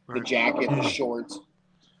 Yes. The jacket, the shorts.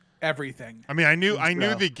 Everything. I mean, I knew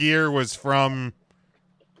the gear was from,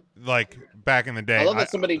 like, back in the day. I love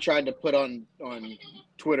that somebody tried to put on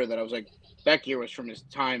Twitter that I was like, that gear was from his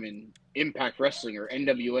time in Impact Wrestling or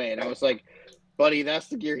NWA, and I was like, buddy, that's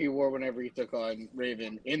the gear he wore whenever he took on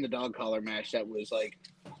Raven in the dog collar match. That was like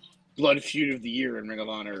Blood Feud of the Year in Ring of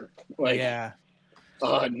Honor. Like, yeah.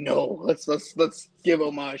 No, let's give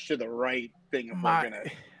homage to the right thing if we're gonna.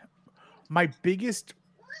 My biggest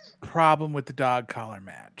problem with the dog collar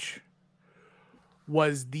match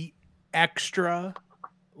was the extra,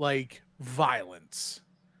 like, violence.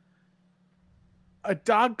 A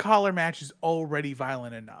dog collar match is already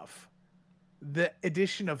violent enough. The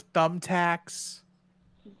addition of thumbtacks,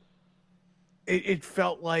 it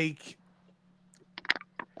felt like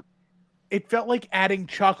adding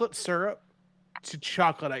chocolate syrup to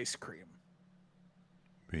chocolate ice cream.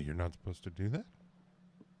 Wait, you're not supposed to do that?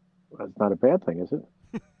 That's not a bad thing, is it?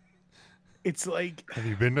 It's like, have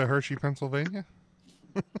you been to Hershey, Pennsylvania?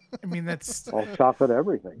 I mean, that's all chocolate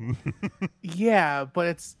everything. Yeah,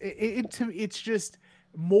 but it's just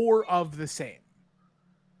more of the same.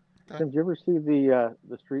 Did you ever see the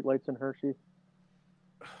street lights in Hershey?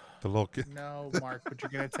 The little kid. No, Mark, but you're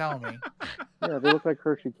gonna tell me. Yeah, they look like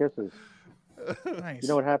Hershey Kisses. Nice. You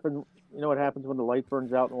know what happens? You know what happens when the light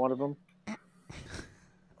burns out in one of them?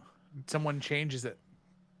 Someone changes it.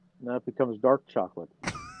 Now it becomes dark chocolate.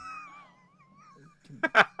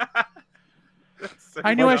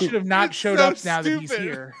 I knew I should have not showed so up now that he's stupid.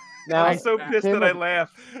 here. Now, I'm so pissed Tim, that I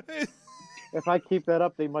laughed. If I keep that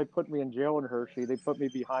up, they might put me in jail in Hershey. They put me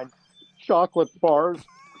behind chocolate bars.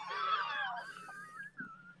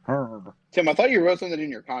 Tim, I thought you wrote something in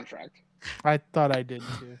your contract. I thought I did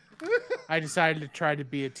too. I decided to try to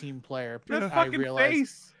be a team player. That I fucking realized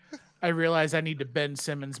face. I realized I need to Ben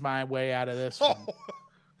Simmons my way out of this one.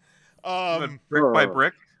 Brick by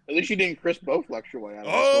brick. At least you didn't Chris Bowflex your way out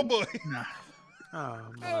of Oh this one. boy. No, Oh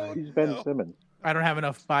my. He's Ben Simmons. I don't have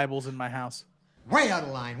enough Bibles in my house. Way out of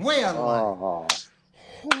line. Way out of line.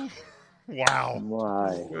 Oh, Wow. my.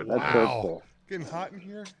 That's Wow. hurtful. Getting hot in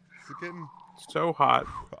here. Is it getting? So hot.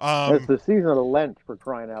 It's the season of Lent, for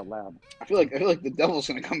crying out loud. I feel like the devil's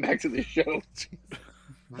gonna come back to this show.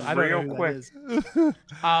 I don't Real know who quick. that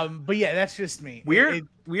is. But yeah, that's just me. Weird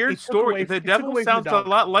it took story. away- The it took devil away from sounds the a dog.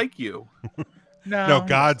 lot like you. No,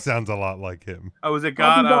 God sounds a lot like him. Oh, is it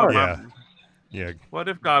God? darn. Yeah. Yeah. What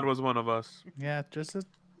if God was one of us? Yeah,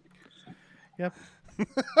 yep.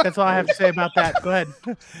 That's all I have to say about that. Go ahead.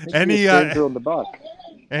 Any on the bus.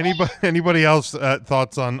 anybody else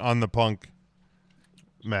thoughts on the Punk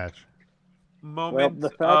match? Moment the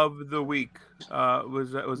fact- of the week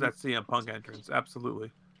was that CM Punk entrance. Absolutely.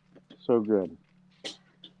 So good.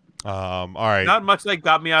 All right. Not much that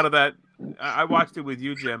got me out of that. I watched it with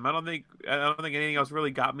you, Jim. I don't think anything else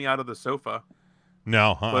really got me out of the sofa.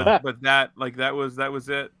 No, But that was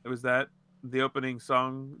it. It was that the opening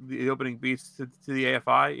song, the opening beats to the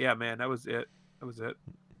AFI. Yeah, man, that was it. That was it.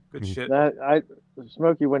 Good shit.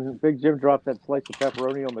 Smokey, when Big Jim dropped that slice of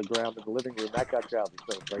pepperoni on the ground in the living room, that got you out of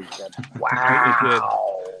the celebration.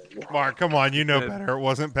 Wow. Mark, come on, you know better. It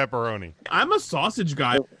wasn't pepperoni. I'm a sausage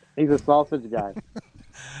guy. He's a sausage guy.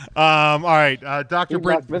 All right, Dr. He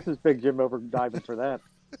Britt. knocked Mrs. Big Jim over diving for that.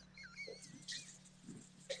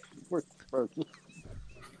 Where's Smokey?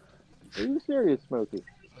 Are you serious, Smokey?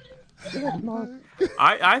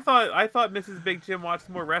 I thought Mrs. Big Jim watched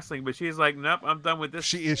more wrestling, but she's like, nope, I'm done with this.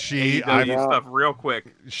 She AEW stuff real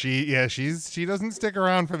quick. She doesn't stick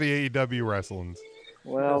around for the AEW wrestlings.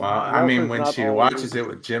 Well, I mean, when not she always- watches it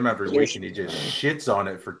with Jim every week, and he just shits on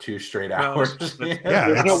it for 2 straight hours.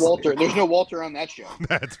 There's no Walter. There's no Walter on that show.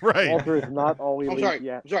 That's right. Walter is not always. I'm sorry.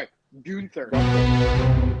 Yeah. I'm sorry. Gunther.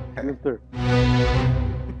 Gunther.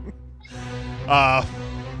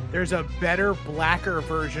 There's a better, blacker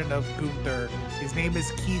version of Gunther. His name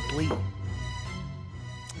is Keith Lee.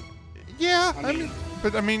 Yeah,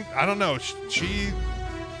 I mean, I don't know. She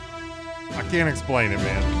I can't explain it,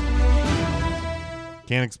 man.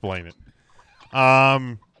 Can't explain it.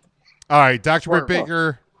 All right, Dr. Britt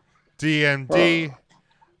Baker, DMD,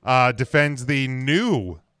 defends the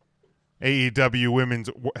new AEW Women's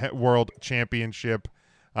World Championship,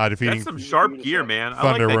 defeating That's some sharp gear, man. I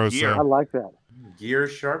Thunder like that Rosa. gear. I like that. Gear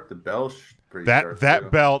sharp, the bell's pretty sharp. That too.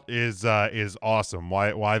 belt is awesome.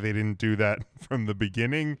 Why they didn't do that from the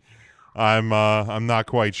beginning, I'm not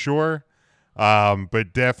quite sure.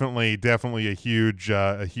 But definitely a huge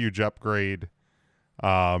upgrade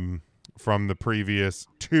from the previous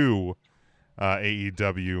 2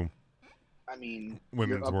 AEW. I mean,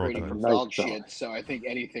 Women's you're World upgrading from title. dog shit, so I think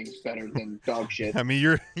anything's better than dog shit. I mean,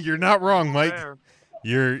 you're not wrong, Mike.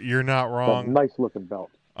 You're not wrong. Nice looking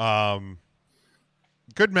belt.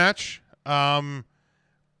 Good match. I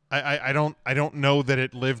don't know that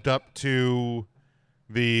it lived up to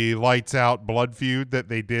the lights out blood feud that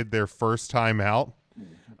they did their first time out.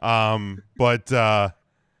 But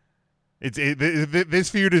this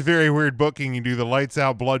feud is very weird booking. You do the lights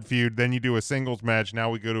out blood feud, then you do a singles match. Now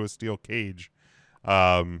we go to a steel cage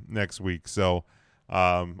next week. So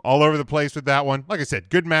all over the place with that one. Like I said,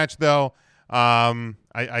 good match though.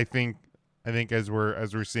 I think as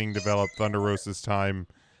we're seeing develop, Thunder Rosa's time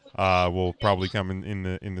will probably come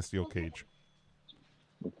in the steel cage.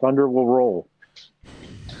 The Thunder will roll.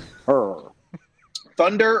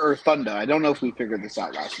 Thunder or Thunder? I don't know if we figured this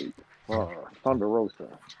out last week. Thunder Rosa.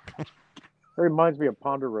 It reminds me of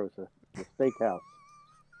Ponderosa, the steakhouse.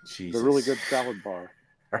 Jesus. The really good salad bar.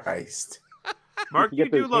 Christ. Mark, you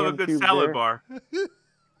get do those love a ham good cubes salad there. bar.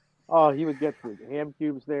 Oh, he would get the ham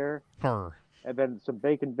cubes there, and then some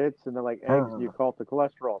bacon bits, and then like eggs. And you call it the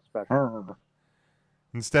cholesterol special.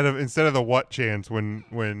 Instead of the what chance when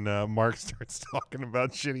Mark starts talking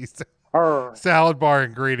about shitty salad bar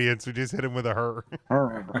ingredients, we just hit him with a her.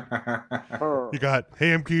 You got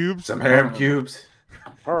ham cubes, Some ham cubes.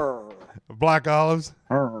 black olives.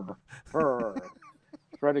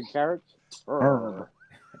 Shredded carrots.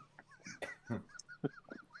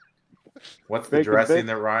 What's the dressing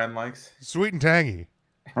that Ryan likes? Sweet and tangy.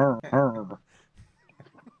 Her.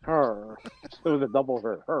 It was a double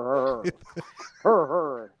her.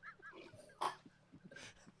 Her.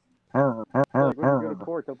 Like when you go to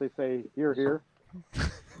court, don't they say here?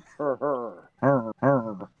 Her.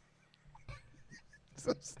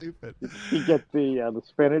 So stupid. You get the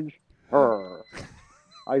spinach. Her.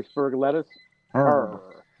 Iceberg lettuce. Her.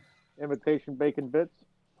 Imitation bacon bits.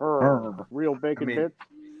 Her. Real bacon bits.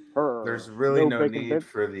 Her. There's really no bacon need bits.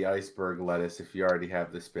 for the iceberg lettuce if you already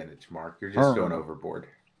have the spinach, Mark. You're just going overboard.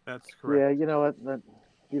 That's correct. Yeah, you know what?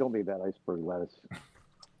 You don't need that iceberg lettuce.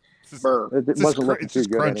 It's It wasn't looking too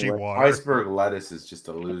good crunchy anyway. water. Iceberg lettuce is just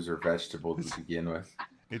a loser vegetable to begin with.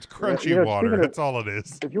 It's crunchy You know, water. speaking of- That's all it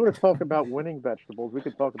is. If you want to talk about winning vegetables, we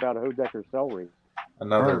could talk about Hodecker celery.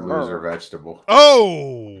 Another loser vegetable.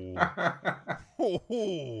 Oh!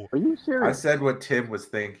 Are you I serious? said what Tim was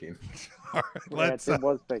thinking. All right, Tim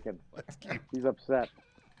was thinking. He's upset.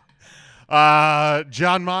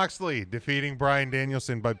 John Moxley defeating Bryan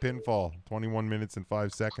Danielson by pinfall, 21 minutes and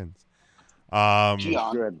 5 seconds.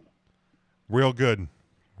 Good. Real good.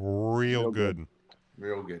 Real good.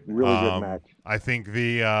 Real good. Really good match. I think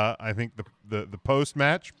the post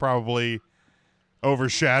match probably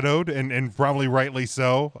overshadowed and probably rightly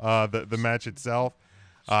so the match itself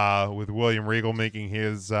with William Regal making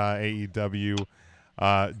his AEW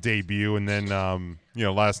debut, and then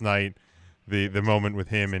last night the moment with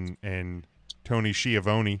him and Tony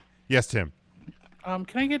Schiavone. Yes, Tim. Can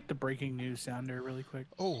I get the breaking news sounder really quick?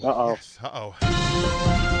 Oh, Uh-oh. yes.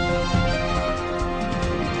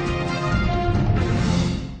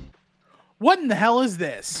 What in the hell is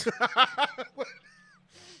this?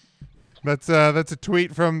 That's a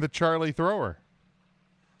tweet from the Charlie Thrower.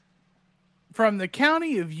 From the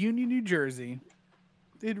county of Union, New Jersey,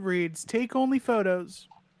 it reads, take only photos,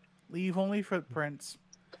 leave only footprints,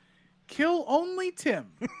 kill only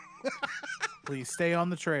Tim. Please stay on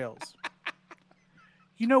the trails.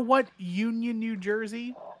 You know what, Union, New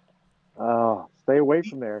Jersey? Stay away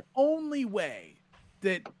from there. Only way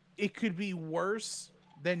that it could be worse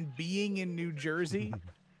than being in New Jersey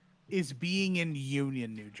is being in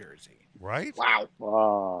Union, New Jersey. Right?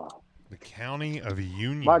 Wow. The county of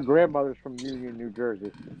Union. My grandmother's from Union, New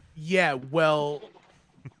Jersey. Yeah, well,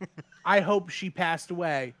 I hope she passed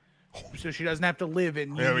away so she doesn't have to live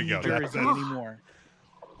in There we Union, go. New That's Jersey it. anymore.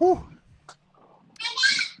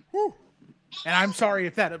 And I'm sorry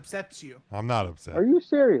if that upsets you. I'm not upset. Are you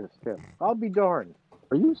serious, Tim? I'll be darned.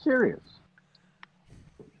 Are you serious?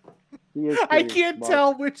 He is I serious, can't Mark.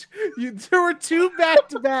 tell which. There were two back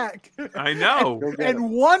to back. I know.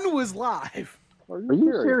 And one was live. Are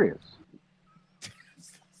you serious?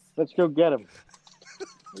 Let's go get him.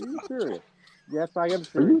 Are you serious? Yes, I am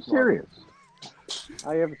serious. Are you serious?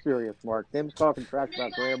 I am serious, Mark. Tim's talking trash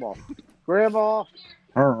about Grandma. Grandma.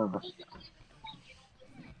 Herb.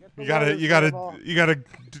 You gotta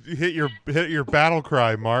hit your battle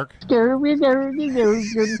cry, Mark.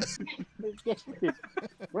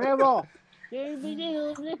 Grandma.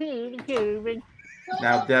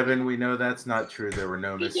 Now, Devin, we know that's not true. There were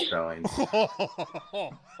no misspellings.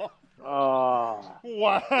 Oh.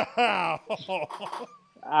 Wow.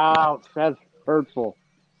 Ouch. That's hurtful.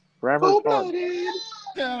 Grammar's hard.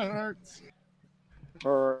 That hurts.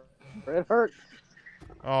 It hurts.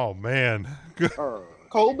 Oh man.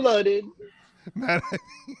 Cold-blooded. Matt, I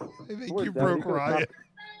think you broke Ryan.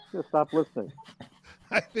 Just stop listening.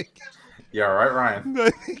 I think. Yeah, all right, Ryan. I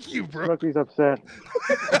think you broke. Rookie's upset.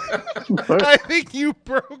 I think you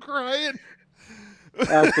broke Ryan.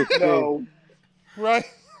 No. Right.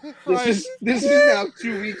 This is now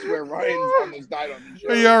 2 weeks where Ryan's almost died on the show.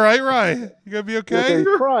 Are you all right, Ryan? You gonna be okay? He's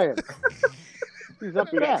crying. He's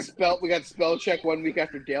upset. We got spell check 1 week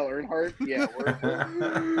after Dale Earnhardt. Yeah,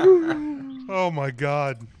 Oh my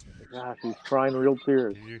God. Gosh, he's crying real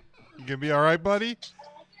tears. You gonna be all right, buddy?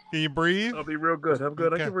 Can you breathe? I'll be real good. I'm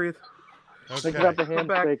good. Okay. I can breathe. Think about the ham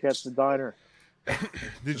steak at the diner.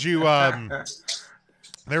 Did you?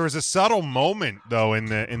 There was a subtle moment though in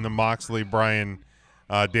the Moxley Bryan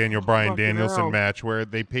Danielson hell. match where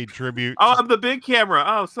they paid tribute. Oh, I'm the big camera.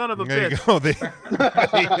 Oh, son of a There you bitch.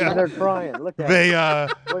 go. They're crying. Look at They them.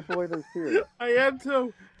 Wipe away those tears. I am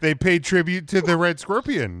too. they paid tribute to the Red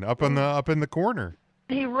Scorpion up in the corner.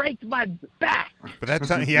 He raked my back. But that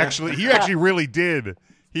time he actually really did.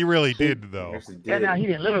 He really did though. Yeah, now he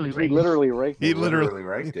didn't literally He rake literally raked He it. literally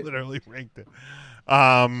raked it. raked it.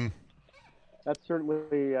 That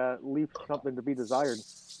certainly leaves something to be desired.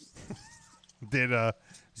 Did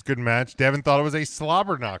it's a good match. Devin thought it was a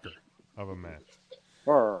slobber knocker of a match.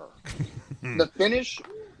 the finish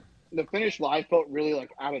live felt really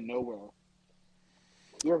like out of nowhere.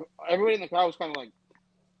 Everybody in the crowd was kind of like,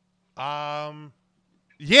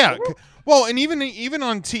 yeah. Well, and even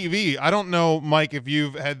on TV, I don't know, Mike, if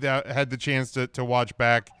you've had the chance to watch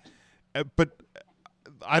back, but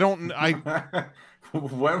I don't.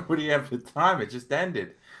 When would he have the time? It just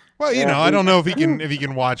ended. Well, you know, I don't know if he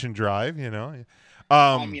can watch and drive. You know.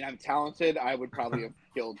 I mean, I'm talented. I would probably have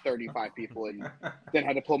killed 35 people and then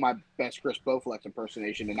had to pull my best Chris Bowflex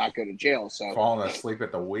impersonation and not go to jail. So falling asleep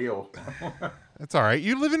at the wheel. That's all right.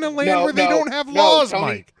 You live in a land where they don't have laws, Tony,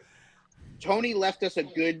 Mike. Tony left us a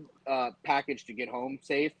good package to get home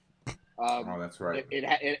safe. Oh, that's right.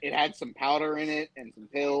 It had some powder in it and some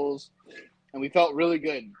pills, and we felt really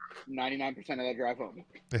good 99% of that drive home.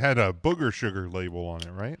 It had a booger sugar label on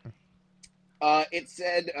it, right? It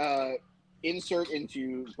said insert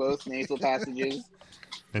into both nasal passages.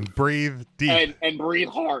 And breathe deep. And breathe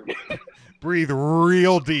hard. Breathe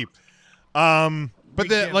real deep. But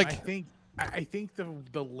then, like, I think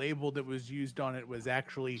the label that was used on it was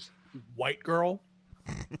actually white girl.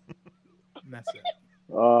 And that's it.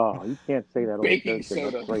 Oh, you can't say that. Baking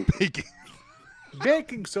soda.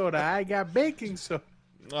 Baking soda. I got baking soda.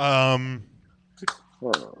 And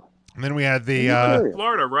then we had the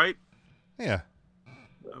Florida, right? Yeah.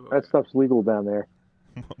 That stuff's legal down there.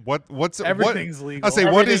 What's everything's legal? I say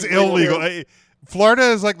what is illegal? Florida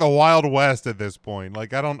is like the Wild West at this point.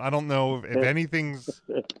 Like I don't know if anything's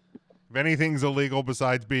illegal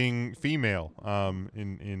besides being female.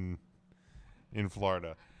 In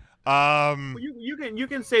Florida. You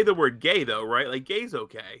can say the word gay though, right? Like gay's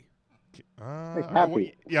okay.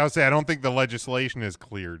 Yeah, I'll say I don't think the legislation is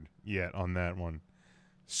cleared yet on that one.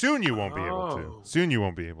 Soon you won't be able to. Soon you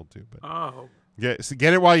won't be able to. But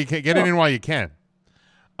get it while you can. Get it in while you can.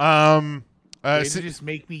 Just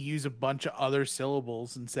make me use a bunch of other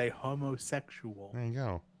syllables and say homosexual. There you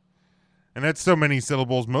go. And that's so many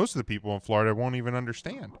syllables. Most of the people in Florida won't even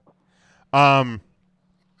understand.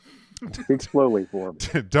 Speak slowly for him.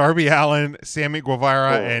 Darby Allin, Sammy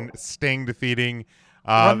Guevara, and Sting defeating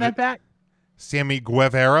Run that back. Sammy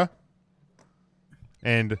Guevara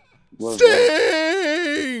and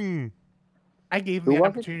Sting. I gave him the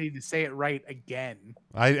opportunity to say it right again.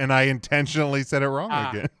 I intentionally said it wrong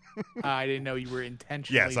again. I didn't know you were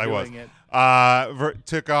intentionally doing it.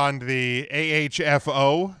 Took on the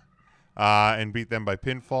AHFO and beat them by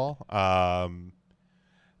pinfall.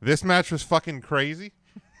 This match was fucking crazy.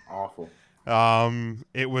 Awful.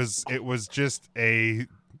 It was just a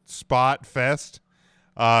spot fest.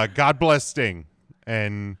 God bless Sting,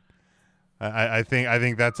 and I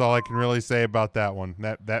think that's all I can really say about that one.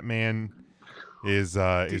 That man is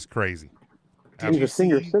crazy. He's a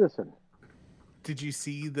senior citizen. Did you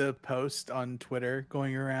see the post on Twitter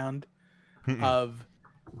going around of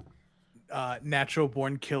Natural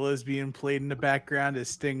Born Killers being played in the background as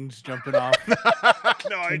Sting's jumping off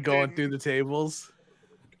and going through the tables?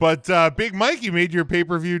 But Big Mike, you made your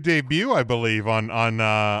pay-per-view debut, I believe, on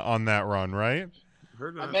that run, right?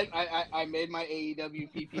 I made my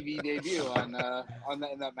AEW PPV debut in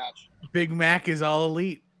that match. Big Mac is all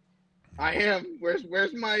elite. I am.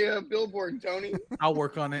 Where's my billboard, Tony? I'll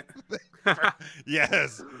work on it.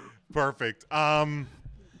 Yes, perfect.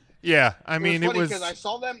 Yeah, I mean it was because I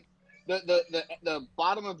saw them. The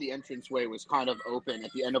bottom of the entranceway was kind of open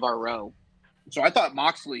at the end of our row, so I thought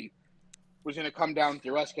Moxley was going to come down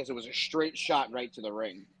through us because it was a straight shot right to the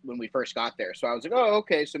ring when we first got there. So I was like, oh,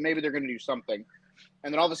 okay, so maybe they're going to do something.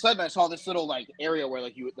 And then all of a sudden, I saw this little area where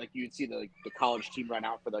you would see the college team run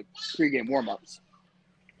out for the pregame warm-ups.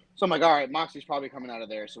 So I'm like, all right, Moxley's probably coming out of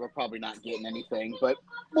there, so we're probably not getting anything. But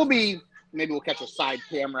maybe we'll catch a side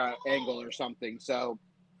camera angle or something. So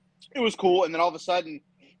it was cool. And then all of a sudden,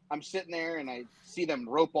 I'm sitting there and I see them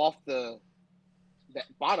rope off that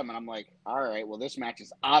bottom, and I'm like, all right, well, this match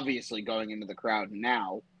is obviously going into the crowd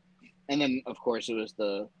now. And then, of course, it was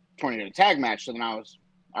the Tornado Tag match. So then I was,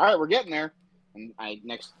 all right, we're getting there. And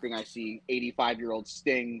next thing I see, 85-year-old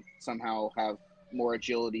Sting somehow have more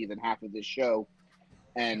agility than half of this show.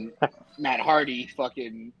 And Matt Hardy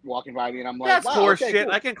fucking walking by me, and I'm like, that's wow, horseshit. okay,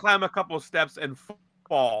 cool. I can climb a couple of steps and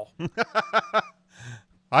fall.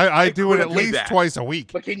 I do it at least twice a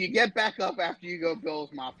week. But can you get back up after you go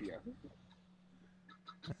Bill's Mafia?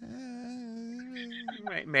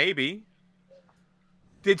 Maybe.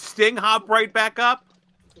 Did Sting hop right back up?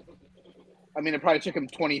 I mean, it probably took him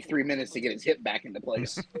 23 minutes to get his hip back into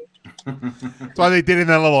place. That's why they did in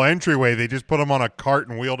that little entryway. They just put him on a cart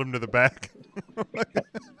and wheeled him to the back.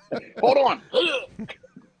 Hold on.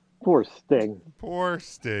 Poor Sting. Poor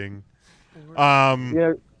Sting.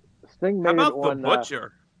 Yeah, Sting made How it about on the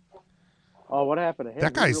Butcher? Oh, what happened to him?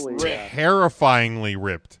 That guy's He really, terrifyingly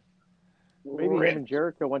ripped. maybe him and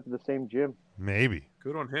Jericho went to the same gym. Maybe.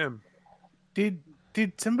 Good on him. Did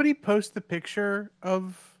somebody post the picture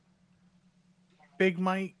of Big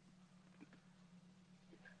Mike?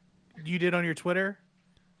 You did on your Twitter?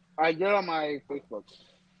 I did on my Facebook.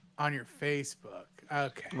 On your Facebook.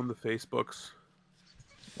 Okay. On the Facebooks.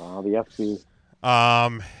 Oh, the FB.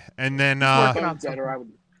 And then My phone's dead, or I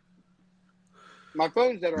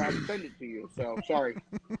would send it to you. So sorry.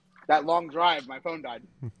 That long drive, my phone died.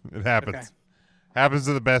 It happens. Okay. Happens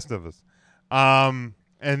to the best of us. And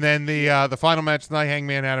then the final match tonight,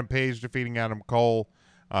 Hangman Adam Page defeating Adam Cole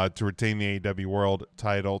to retain the AEW World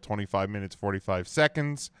title. 25 minutes, 45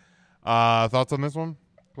 seconds. Thoughts on this one?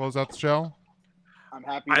 Close out the show. I'm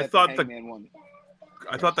happy that Hangman won.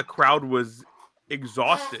 I thought the crowd was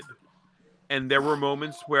exhausted. And there were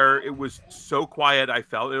moments where it was so quiet, I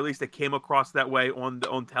felt, at least it came across that way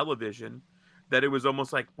on television, that it was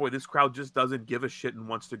almost like, boy, this crowd just doesn't give a shit and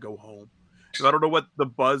wants to go home. So I don't know what the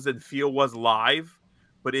buzz and feel was live,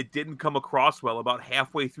 but it didn't come across well about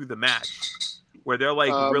halfway through the match, where they're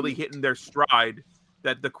like really hitting their stride,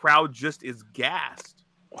 that the crowd just is gassed.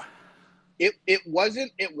 It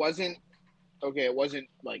wasn't okay. It wasn't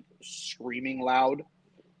like screaming loud.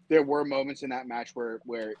 There were moments in that match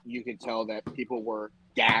where you could tell that people were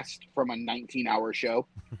gassed from a 19-hour show.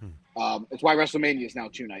 It's why WrestleMania is now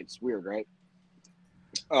 2 nights. Weird, right?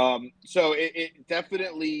 So it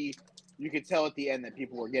definitely, you could tell at the end that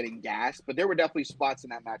people were getting gassed, but there were definitely spots in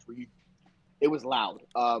that match where it was loud.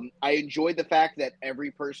 I enjoyed the fact that every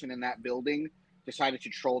person in that building decided to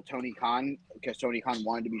troll Tony Khan, because Tony Khan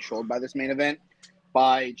wanted to be trolled by this main event,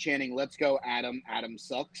 by chanting, "Let's go, Adam. Adam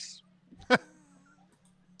sucks."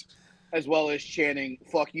 As well as chanting,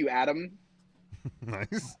 "Fuck you, Adam."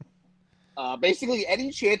 Nice. Basically,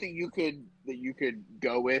 any chant that you could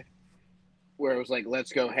go with, where it was like,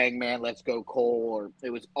 "Let's go, Hangman. Let's go, Cole," or it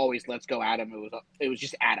was always "Let's go, Adam." It was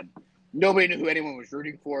just Adam. Nobody knew who anyone was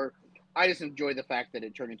rooting for. I just enjoyed the fact that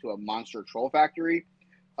it turned into a monster troll factory.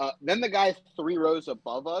 Then the guy 3 rows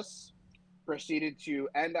above us proceeded to,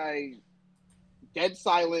 and I, dead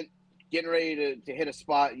silent, getting ready to hit a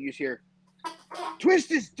spot. You hear, "Twist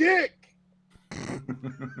his dick."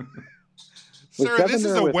 Sir, this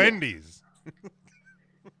is a Wendy's.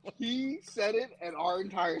 He said it, and our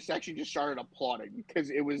entire section just started applauding because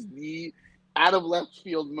it was the out of left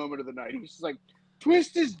field moment of the night. He was just like,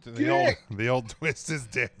 "Twist his dick." The old twist his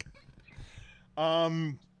dick.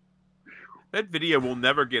 That video will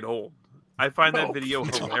never get old. I find that video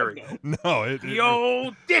hilarious. No, the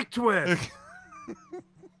old dick twist.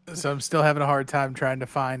 So I'm still having a hard time trying to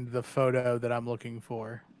find the photo that I'm looking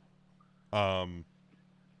for. Hold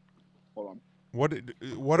on. What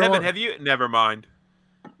Devin, have you? Never mind.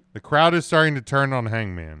 The crowd is starting to turn on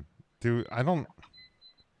Hangman. Do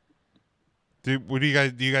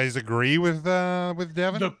you guys agree with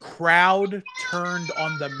Devin? The crowd turned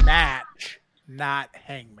on the match, not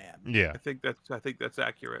Hangman. Yeah, I think that's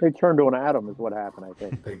accurate. They turned on Adam is what happened, I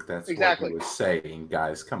think. I think that's exactly what he was saying,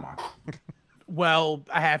 guys. Come on. Well,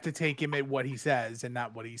 I have to take him at what he says and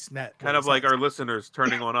not what he's meant. Kind of like our listeners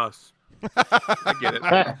turning on us. I get it.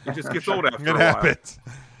 It just gets old after a while. Happens.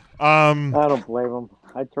 I don't blame him.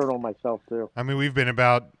 I turn on myself too. I mean, we've been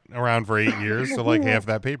around for 8 years, so like half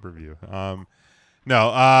that pay-per-view. Do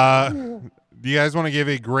you guys want to give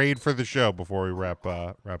a grade for the show before we wrap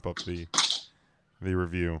up the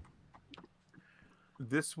review?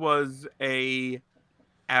 This was a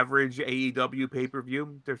average AEW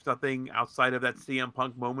pay-per-view. There's nothing outside of that CM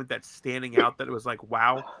Punk moment that's standing out that it was like,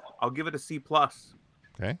 wow. I'll give it a C+.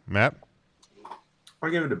 Okay, Matt? I'll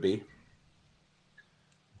give it a B.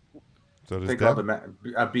 So does I think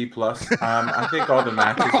a B+. I think all the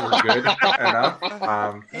matches were good enough.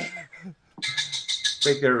 I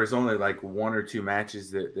think there was only like 1 or 2 matches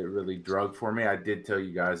that really drug for me. I did tell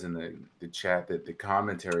you guys in the chat that the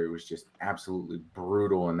commentary was just absolutely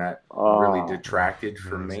brutal, and that really detracted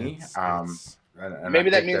from me. Maybe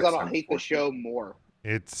that means I don't hate the show more.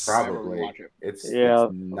 It's probably it's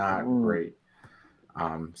not great.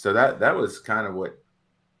 So that was kind of what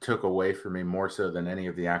took away from me more so than any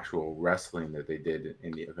of the actual wrestling that they did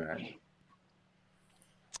in the event.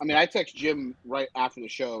 I mean, I text Jim right after the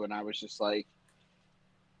show, and I was just like,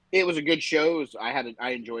 it was a good show. I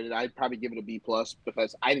enjoyed it. I'd probably give it a B+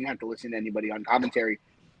 because I didn't have to listen to anybody on commentary.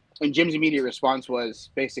 And Jim's immediate response was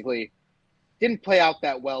basically, didn't play out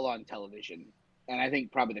that well on television. And I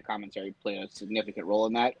think probably the commentary played a significant role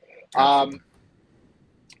in that. I'll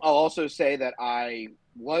also say that I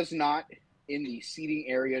was not in the seating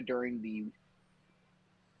area during the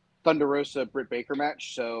Thunder Rosa Britt Baker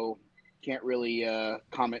match, so can't really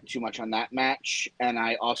comment too much on that match. And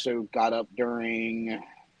I also got up during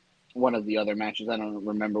one of the other matches. I don't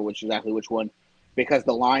remember exactly which one, because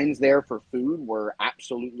the lines there for food were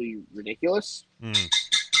absolutely ridiculous.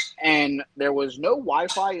 And there was no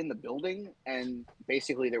Wi-Fi in the building, and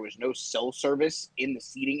basically there was no cell service in the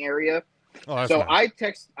seating area. Oh, so nice.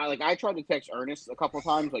 I tried to text Ernest a couple of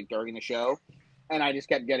times, like during the show, and I just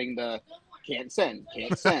kept getting the can't send,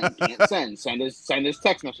 send his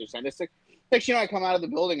text message, send his text. Next, I come out of the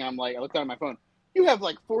building, and I'm like, I looked down at my phone. You have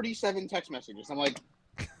like 47 text messages. I'm like,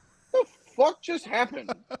 the fuck just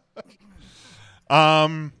happened?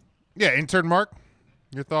 Yeah, intern Mark,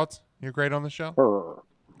 your thoughts? You're great on the show.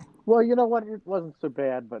 Well, you know what? It wasn't so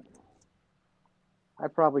bad, but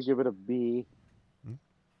I'd probably give it a B. It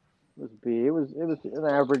was B. It was an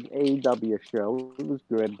average AEW show. It was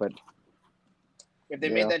good, but If they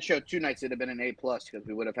made that show 2 nights, it'd have been an A+ because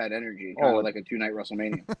we would have had energy, kind of like a 2-night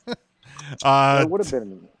WrestleMania. It would have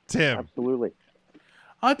been. Tim, absolutely.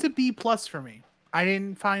 It's a B+ for me. I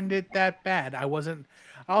didn't find it that bad. I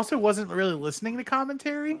also wasn't really listening to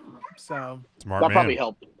commentary, so Smart that man. probably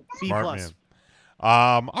helped. B+. Smart man.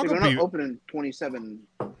 I'll They're go not B. opening 27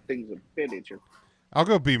 things of nature. I'll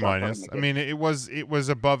go B-. Stop I fighting mean, it was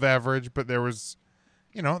above average, but there was,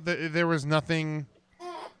 there was nothing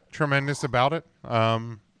tremendous about it.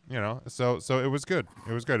 So it was good.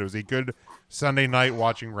 It was good. It was a good Sunday night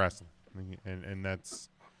watching wrestling, and that's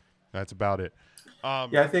about it.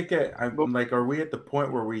 Yeah, I think I'm like, are we at the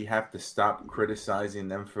point where we have to stop criticizing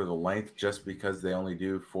them for the length just because they only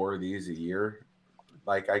do 4 of these a year?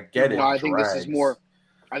 Like, I get it. No, I think this is more.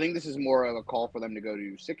 I think this is more of a call for them to go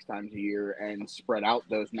to 6 times a year and spread out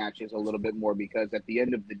those matches a little bit more, because at the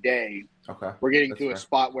end of the day, we're getting to a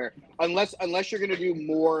spot where unless you're going to do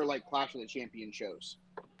more like Clash of the Champions shows,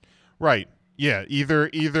 right? Yeah,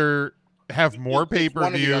 either have more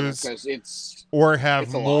pay-per-views or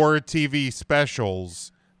have more TV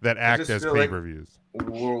specials that act as pay-per-views. Like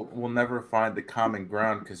we'll never find the common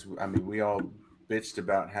ground, because I mean, we all bitched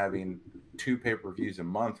about having 2 pay-per-views a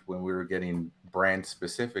month when we were getting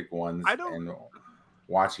brand-specific ones and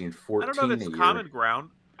watching 14 I don't know if a it's year. common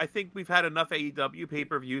ground. I think we've had enough AEW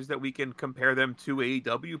pay-per-views that we can compare them to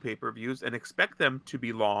AEW pay-per-views and expect them to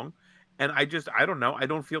be long. And I don't know. I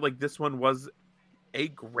don't feel like this one was a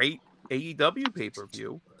great AEW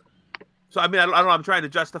pay-per-view. So, I mean, I don't know. I'm trying to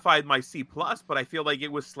justify my C+, but I feel like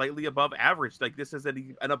it was slightly above average. Like, this is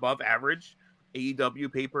an above average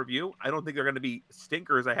AEW pay-per-view. I don't think they're going to be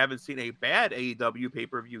stinkers. I haven't seen a bad AEW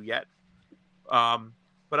pay-per-view yet.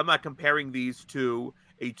 But I'm not comparing these to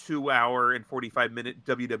a 2-hour and 45-minute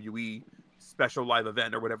WWE special live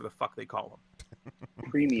event or whatever the fuck they call them.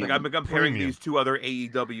 Premium. Like, I'm comparing these 2 other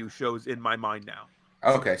AEW shows in my mind now.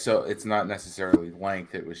 Okay, so it's not necessarily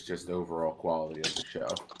length; it was just overall quality of the show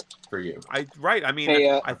for you. I mean,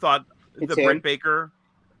 Hey, I thought the Tim. Britt Baker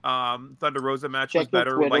Thunder Rosa match was Check your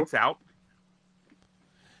better. Twitter. Lights out.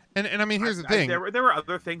 And I mean, here's the thing. There were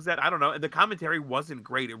other things that I don't know. And the commentary wasn't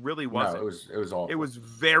great. It really wasn't. No, it was awful. It was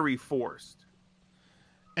very forced.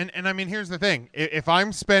 And I mean, here's the thing. If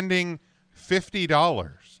I'm spending $50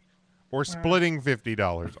 or splitting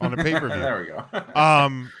 $50 on a pay-per-view, there we go.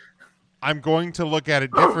 I'm going to look at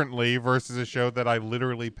it differently versus a show that I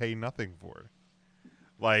literally pay nothing for.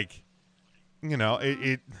 Like, and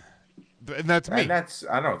that's me. And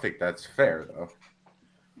I don't think that's fair,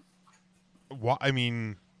 though. I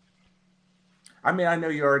mean, I know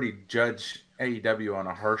you already judge AEW on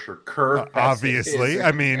a harsher curve. Obviously.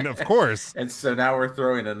 I mean, of course. And so now we're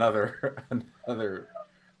throwing another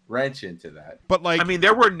wrench into that. But like, I mean,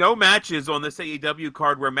 there were no matches on this AEW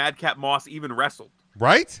card where Madcap Moss even wrestled.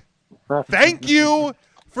 Right? Thank you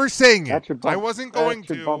for saying it. I wasn't going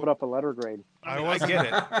to bump it up a letter grade. I get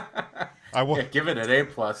it. Give it an A+.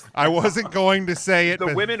 I wasn't going to say it. The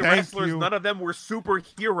but women thank wrestlers, you. none of them were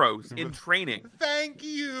superheroes in training. Thank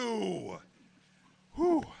you.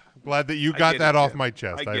 Whew. Glad that you I got get that it, off Tim. my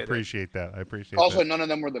chest. I I get it. appreciate that. I appreciate Also, that. none of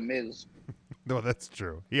them were the Miz. No, that's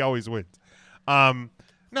true. He always wins. No,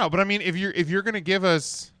 but I mean, if you're gonna give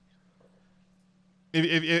us,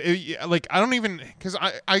 if like, I don't even, because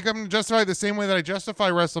I can justify the same way that I justify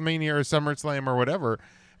WrestleMania or SummerSlam or whatever.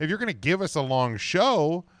 If you're gonna give us a long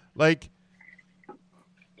show, like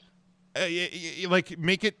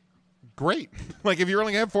make it great. Like, if you're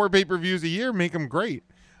only gonna have 4 pay-per-views a year, make them great.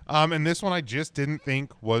 And this one I just didn't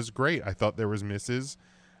think was great. I thought there was misses.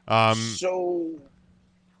 So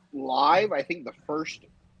live, I think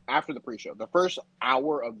after the pre-show, the first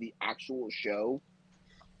hour of the actual show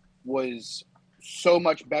was so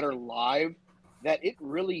much better live that it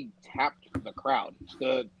really tapped the crowd.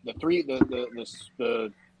 The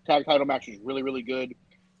tag title match was really, really good.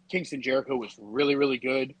 Kingston Jericho was really, really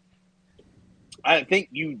good. I think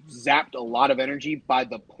you zapped a lot of energy by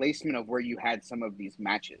the placement of where you had some of these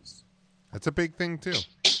matches. That's a big thing too.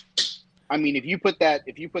 I mean, if you put that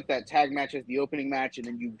tag match as the opening match, and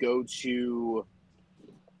then you go to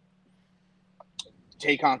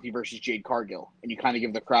Tay Conti versus Jade Cargill, and you kind of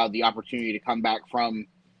give the crowd the opportunity to come back from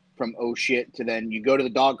oh shit to then you go to the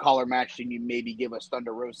dog collar match, and you maybe give us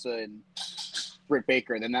Thunder Rosa and Britt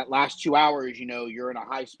Baker. And then that last 2 hours, you're in a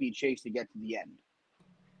high speed chase to get to the end.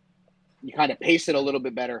 You kind of pace it a little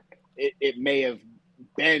bit better. It may have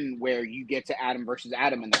been where you get to Adam versus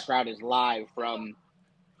Adam, and the crowd is live from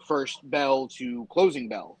first bell to closing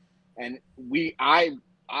bell. And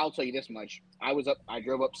I'll tell you this much. I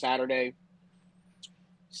drove up Saturday,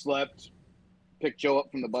 slept, picked Joe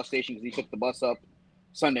up from the bus station because he took the bus up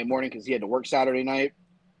Sunday morning because he had to work Saturday night.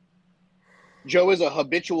 Joe is a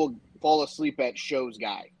habitual fall asleep at shows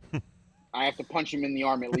guy. I have to punch him in the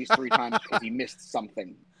arm at least 3 times because he missed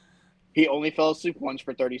something. He only fell asleep once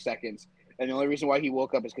for 30 seconds. And the only reason why he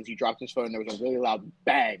woke up is because he dropped his phone and there was a really loud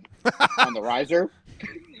bang on the riser.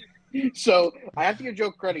 So I have to give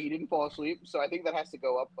Joe credit. He didn't fall asleep. So I think that has to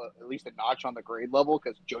go up at least a notch on the grade level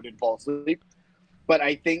because Joe didn't fall asleep. But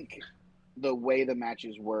I think the way the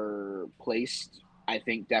matches were placed, I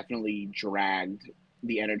think definitely dragged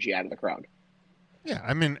the energy out of the crowd. Yeah,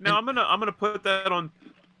 I mean, now I'm gonna put that on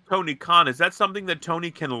Tony Khan. Is that something that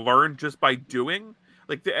Tony can learn just by doing?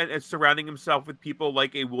 Like and surrounding himself with people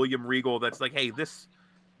like a William Regal that's like, hey, this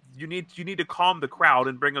you need to calm the crowd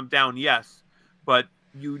and bring them down, yes, but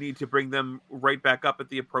you need to bring them right back up at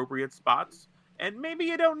the appropriate spots. And maybe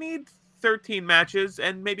you don't need 13 matches,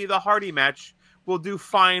 and maybe the Hardy match will do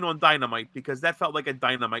fine on Dynamite because that felt like a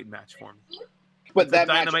Dynamite match for me. But that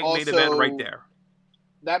Dynamite main event right there.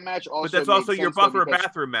 That match also, but that's also your buffer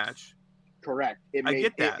bathroom match. Correct. I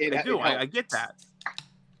get that. I get that.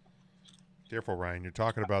 Careful, Ryan. You're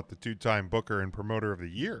talking about the 2-time Booker and Promoter of the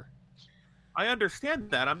Year. I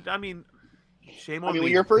understand that. I mean, shame on me.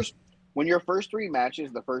 When your first 3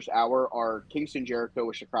 matches, the first hour are Kingston Jericho,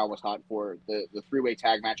 which the crowd was hot for, the 3-way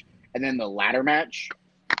tag match, and then the ladder match.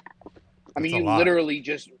 I mean, you literally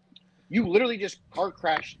just car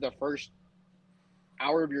crashed the first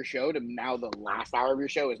hour of your show to now the last hour of your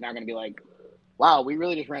show is now going to be like, wow, we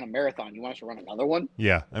really just ran a marathon. You want us to run another one?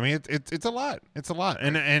 Yeah, I mean it's a lot. It's a lot,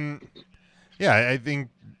 and yeah, I think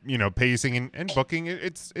pacing and booking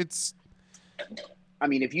it's. I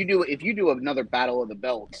mean, if you do another Battle of the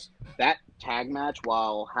Belts, that tag match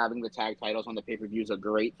while having the tag titles on the pay-per-view is a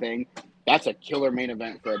great thing. That's a killer main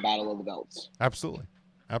event for a Battle of the Belts. Absolutely.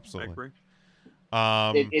 I agree.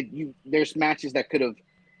 There's matches that could have,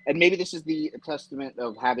 and maybe this is the testament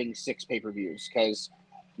of having 6 pay-per-views because,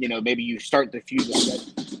 maybe you start the feud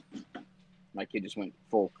with my kid just went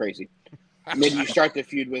full crazy. Maybe you start the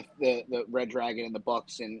feud with the Red Dragon and the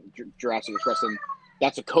Bucks and Jurassic Express, and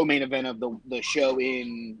that's a co-main event of the show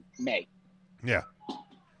in May. Yeah.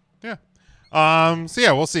 Yeah. So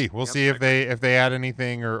yeah, we'll see. We'll see if they add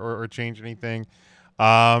anything or change anything.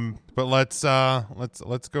 But let's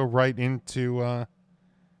go right into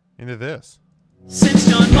this. Since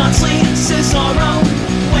John Moxley, Cesaro,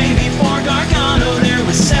 way before Gargano, there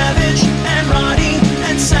was Savage and Roddy,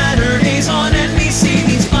 and Saturdays on NBC.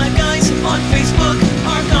 These 5 guys on Facebook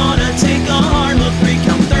are gonna take a hard look. 3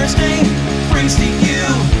 Count Thursday brings to you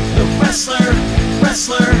the wrestler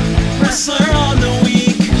on the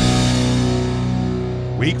week.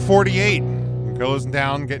 Week 48 goes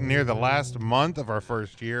down, getting near the last month of our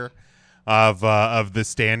first year of the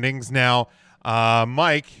standings. Now,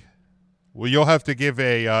 Mike. Well, you'll have to give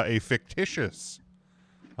a fictitious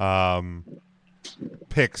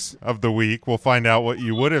picks of the week. We'll find out what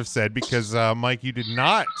you would have said because, Mike, you did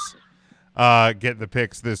not get the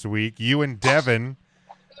picks this week. You and Devin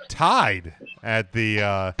tied at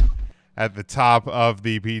the top of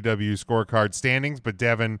the PW scorecard standings, but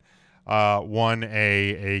Devin won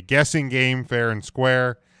a guessing game fair and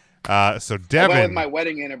square. So Devin, I went with my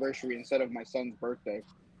wedding anniversary instead of my son's birthday.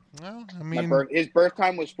 Well, I mean, his birth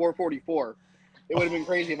time was 4:44. It would have been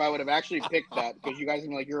crazy if I would have actually picked that because you guys would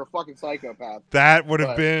be like, "You're a fucking psychopath." That would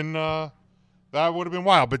have been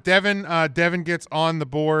wild. But Devin gets on the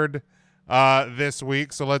board this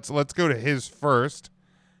week, so let's go to his first,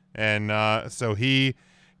 and so he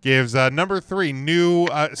gives number 3, new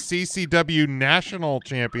CCW national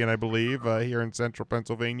champion, I believe, here in Central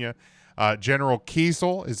Pennsylvania. General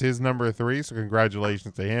Kiesel is his number 3, so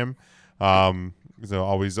congratulations to him. So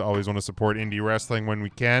always want to support indie wrestling when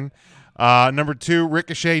we can. Number 2,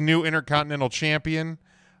 Ricochet, new Intercontinental Champion.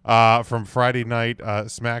 from Friday night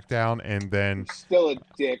SmackDown, and then Still a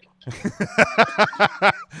dick.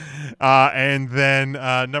 and then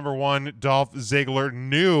number 1, Dolph Ziggler,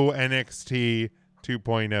 new NXT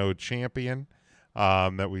 2.0 champion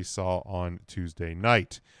that we saw on Tuesday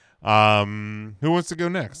night. Who wants to go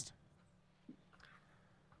next?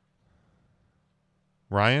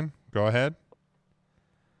 Ryan, go ahead.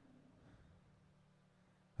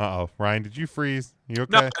 Uh-oh. Ryan, did you freeze? You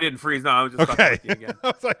okay? No, I didn't freeze. No, I was just okay. talking again. I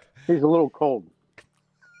was like, he's a little cold.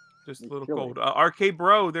 Just a little cold. RK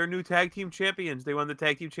Bro, they're new tag team champions. They won the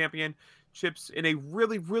tag team championships in a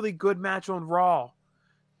really, really good match on Raw.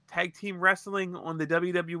 Tag team wrestling on the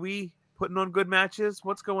WWE, putting on good matches.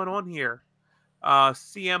 What's going on here?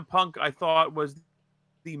 CM Punk, I thought, was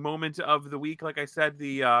the moment of the week. Like I said,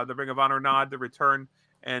 the Ring of Honor nod, the return,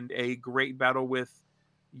 and a great battle with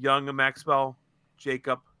young Maxwell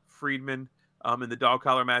Jacob Friedman in the dog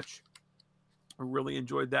collar match. I really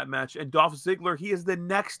enjoyed that match. And Dolph Ziggler, he is the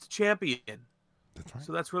next champion. That's right.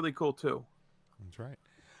 So that's really cool too. That's right.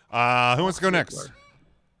 Who wants to go next?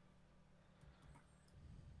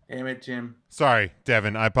 Damn it, Jim. Sorry,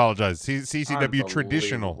 Devin. I apologize. CCW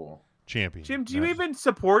traditional champion. Jim, do you even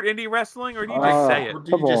support indie wrestling, or do you just say it?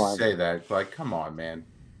 Do you just say that? Like, come on, man.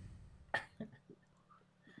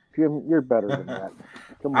 Jim, you're better than that.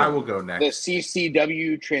 Come on. I will go next. The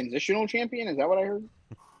CCW transitional champion? Is that what I heard?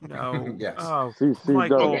 No. Yes. Oh, CCW.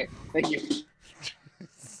 Michael. Okay, thank you.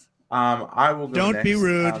 I will go Don't next. be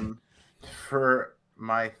rude. For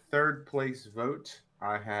my third place vote,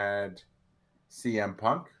 I had CM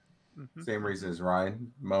Punk. Same reason as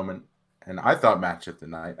Ryan. Moment. And I thought match of the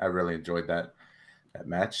night. I really enjoyed that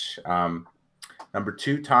match. Number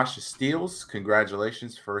 2, Tasha Steelz.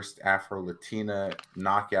 Congratulations. First Afro-Latina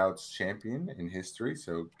Knockouts champion in history.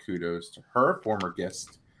 So kudos to her, former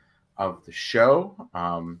guest of the show.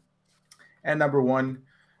 And number 1,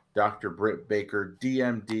 Dr. Britt Baker,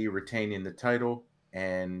 DMD, retaining the title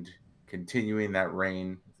and continuing that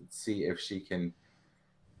reign. Let's see if she can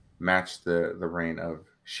match the reign of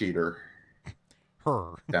Sheeter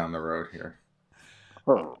Her down the road here.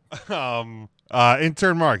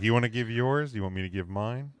 Intern Mark, you want to give yours? You want me to give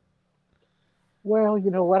mine? Well,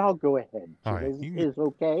 you know what? I'll go ahead. All right, Is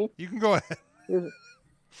okay. You can go ahead. Is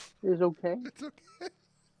okay. It's okay.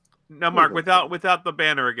 No, Mark, without the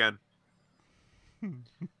banner again.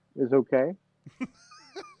 Is okay.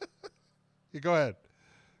 You go ahead.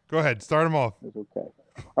 Go ahead. Start them off. Is okay.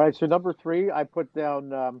 All right. So number 3, I put down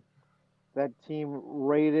that team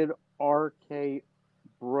rated RK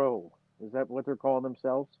Bro. Is that what they're calling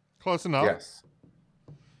themselves? Close enough. Yes.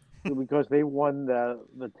 Because they won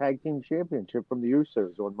the tag team championship from the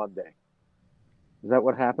Usos on Monday. Is that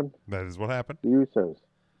what happened? That is what happened. The Usos.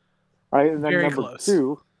 All right, and then Very number close.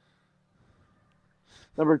 2.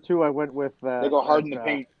 Number 2, I went with. They go hard in the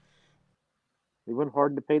paint. They went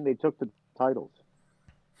hard in the paint. They took the titles.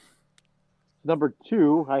 Number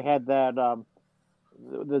 2, I had that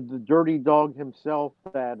the dirty dog himself,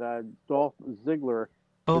 that Dolph Ziggler.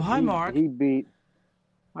 Oh, hi, Mark. He beat.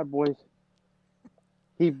 Hi, boys.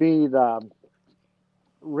 He beat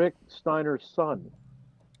Rick Steiner's son.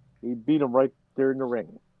 He beat him right there in the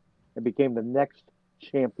ring and became the next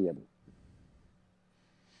champion.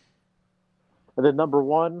 And then number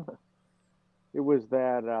 1, it was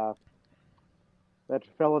that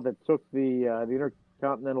fella that took the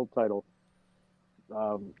Intercontinental title.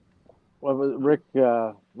 What was it? Rick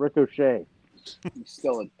O'Shea. He's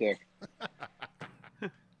still a dick.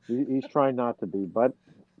 He's trying not to be, but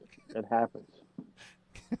it happens.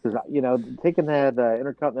 Because taking that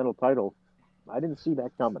Intercontinental title, I didn't see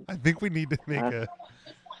that coming. I think we need to make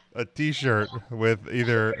a T-shirt with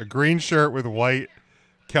either a green shirt with white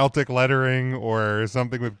Celtic lettering or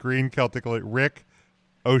something with green Celtic Rick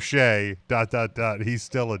O'Shea ... He's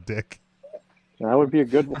still a dick. That would be a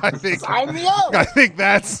good one. I think Sign me up.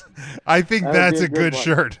 that's a good one.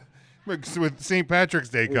 shirt. With St. Patrick's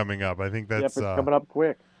Day coming up, I think that's Yep, it's coming up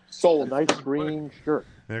quick. Sold. A nice green shirt.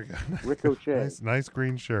 There you go. Rick O'Shea. nice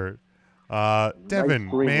green shirt. Devin,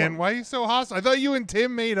 green man, one. why are you so hostile? I thought you and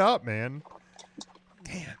Tim made up, man.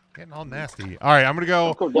 Damn, getting all nasty. All right, I'm gonna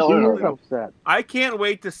go. He is upset. I can't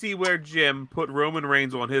wait to see where Jim put Roman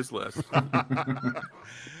Reigns on his list.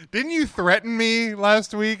 Didn't you threaten me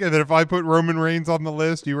last week that if I put Roman Reigns on the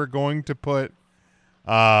list, you were going to put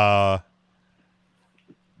Killer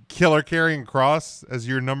Karrion Kross as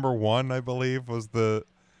your number 1? I believe was the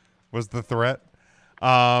threat.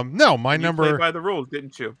 No, my You number. played by the rules,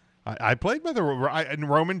 didn't you? I played by the rules, and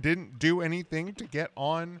Roman didn't do anything to get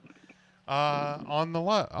on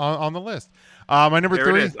the list. My number There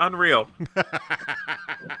 3. it is. Unreal.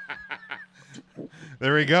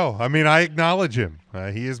 There we go. I mean, I acknowledge him.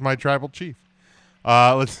 He is my tribal chief.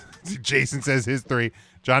 Let's see. Jason says his 3: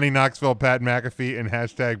 Johnny Knoxville, Pat McAfee, and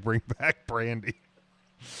hashtag bring back Brandy.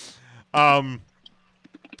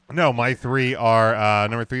 No, my 3 are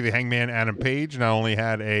number 3, the Hangman Adam Page. Not only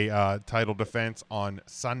had a title defense on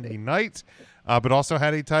Sunday night, but also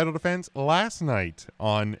had a title defense last night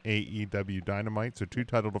on AEW Dynamite. So 2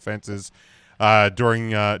 title defenses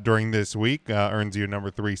during this week earns you a number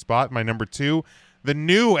 3 spot. My number 2, the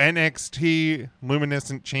new NXT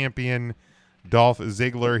Luminescent Champion Dolph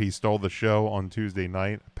Ziggler. He stole the show on Tuesday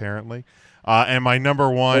night, apparently. And my number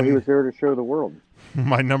 1, well, he was there to show the world.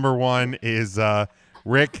 My number 1 is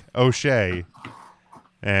Rick O'Shea,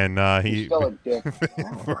 and he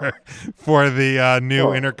for the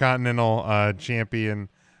new Intercontinental Champion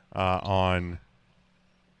on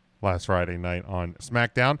last Friday night on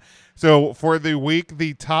SmackDown. So for the week,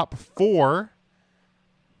 the top 4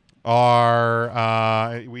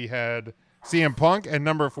 are we had CM Punk at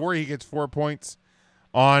number 4. He gets 4 points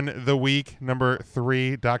on the week. Number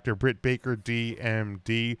 3, Dr. Britt Baker,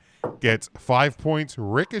 DMD, gets 5 points.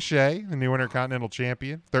 Ricochet, the new Intercontinental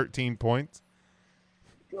Champion, 13 points.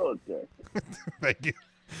 Good. Thank you.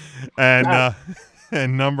 And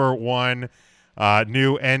and number 1,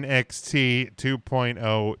 new NXT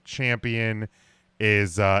 2.0 champion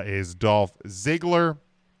is Dolph Ziggler.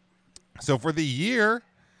 So for the year,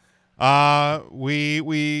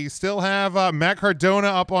 we still have Matt Cardona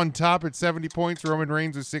up on top at 70 points. Roman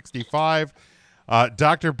Reigns with 65.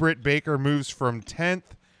 Dr. Britt Baker moves from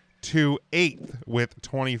 10th to 8th with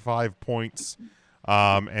 25 points.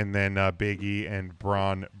 And then Big E and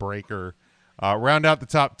Braun Breaker round out the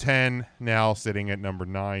top 10, now sitting at number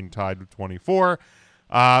 9, tied with 24.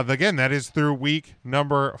 Again, that is through week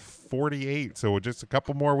number 48. So just a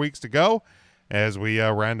couple more weeks to go as we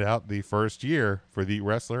round out the first year for the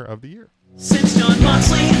Wrestler of the Year. Since John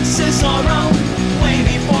Moxley and Cesaro, way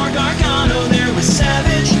before Gargano, there was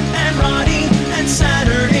Savage and Roddy, and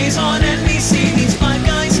Saturdays on NBC. These 5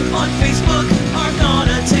 guys on Facebook are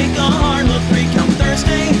gonna take a hard look. 3 Count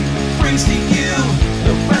Thursday brings to you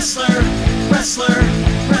the Wrestler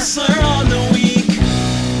on the Week.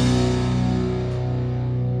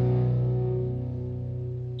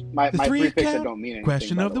 My 3 picks that don't mean anything.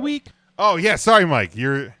 Question of the week. Oh yeah, sorry, Mike.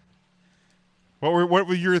 What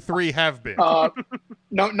would your 3 have been?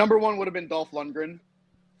 No, number 1 would have been Dolph Lundgren,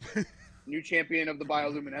 new champion of the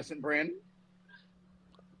bioluminescent brand.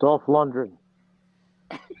 Dolph Lundgren.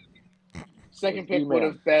 Second pick would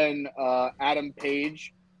have been Adam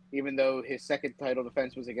Page, even though his second title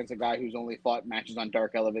defense was against a guy who's only fought matches on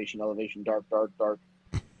Dark Elevation,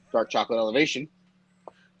 Dark Chocolate Elevation.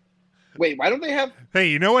 Wait, why don't they have? Hey,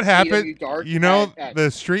 you know what happened? Dark You know at the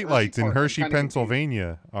streetlights in Park. I'm Hershey, kinda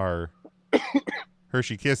Pennsylvania are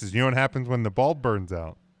Hershey Kisses. You know what happens when the bulb burns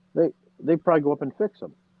out? They probably go up and fix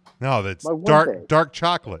them. No, that's Why wouldn't they? dark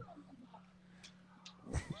chocolate.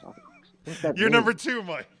 What's that You're mean? number 2,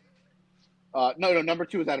 Mike. No, number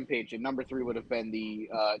 2 is Adam Page, and number 3 would have been the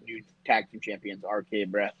new tag team champions, RK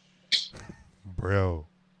Bret. Bro.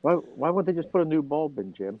 Why would they just put a new bulb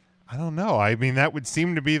in, Jim? I don't know. I mean, that would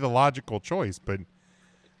seem to be the logical choice, but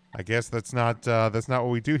I guess that's not what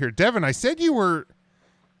we do here. Devin, I said you were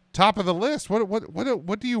top of the list.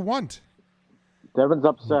 What do you want? Devin's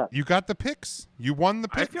upset. You got the picks. You won the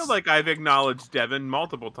picks. I feel like I've acknowledged Devin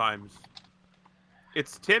multiple times.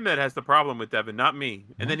 It's Tim that has the problem with Devin, not me.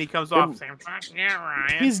 And then he comes off saying, "Yeah,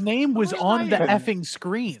 Ryan." His name was on the effing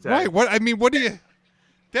screen. Right. What do you,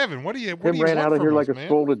 Devin? What do you? Tim ran out of here like a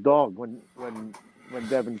scolded dog when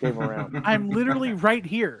Devin came around. I'm literally right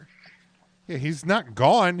here. Yeah, he's not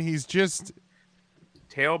gone. He's just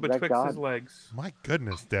tail betwixt his legs. My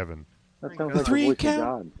goodness, Devin. That sounds The like 3 the voice of count.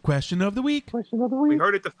 God. Question of the week. Question of the We week.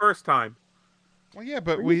 heard it the first time. Well, yeah,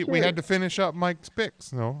 but Are we you had serious? to finish up Mike's picks.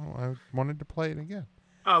 So I wanted to play it again.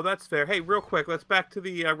 Oh, that's fair. Hey, real quick, let's back to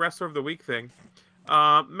the Wrestler of the Week thing.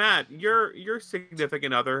 Matt, your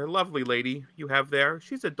significant other, lovely lady you have there,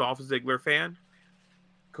 she's a Dolph Ziggler fan,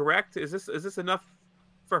 correct? Is this enough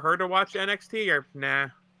for her to watch NXT or nah?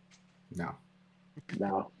 No.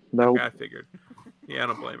 No. Okay, I figured. Yeah, I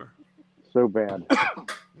don't blame her. So bad.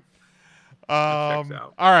 All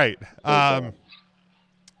out. right.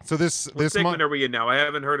 So What this segment month. are we in now? I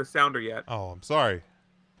haven't heard a sounder yet. Oh, I'm sorry.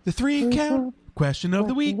 The 3 count. Question of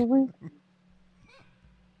the week.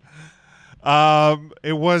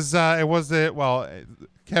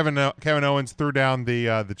 Kevin Owens threw down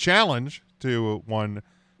the challenge to one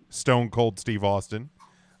Stone Cold Steve Austin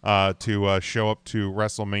to show up to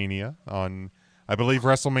WrestleMania on, I believe,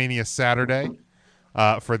 WrestleMania Saturday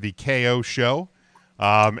for the KO show.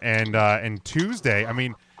 And Tuesday, I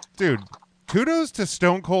mean, dude, kudos to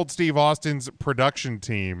Stone Cold Steve Austin's production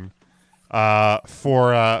team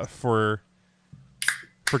for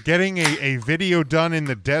getting a video done in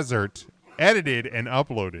the desert, edited and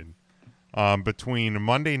uploaded between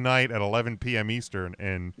Monday night at 11 p.m. Eastern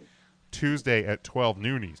and Tuesday at 12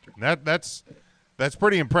 noon Eastern. That's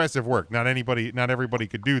pretty impressive work. Not everybody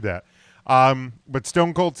could do that. But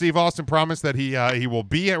Stone Cold Steve Austin promised that he will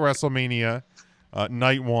be at WrestleMania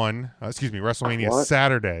night one. WrestleMania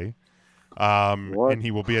Saturday. And he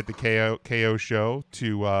will be at the KO show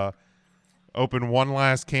to open one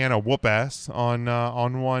last can of whoop ass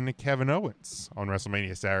on one Kevin Owens on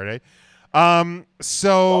WrestleMania Saturday.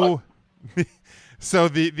 So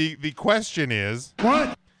the question is,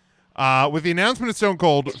 what? With the announcement of Stone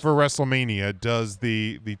Cold for WrestleMania, does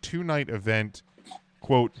the 2-night event,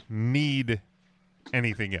 quote, need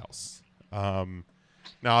anything else?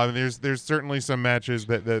 Now, there's certainly some matches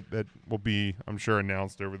that will be, I'm sure,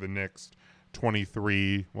 announced over the next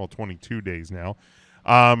 22 days now.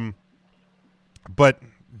 But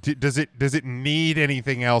does it need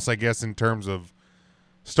anything else, I guess, in terms of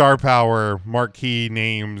star power, marquee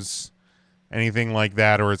names, anything like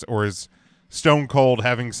that, or is Stone Cold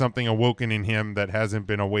having something awoken in him that hasn't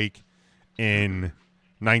been awake in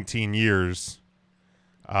 19 years?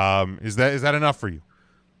 Is that enough for you?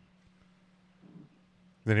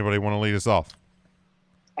 Does anybody want to lead us off?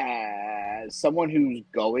 Someone who's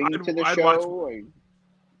going to the show, I don't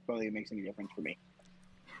think it makes any difference for me.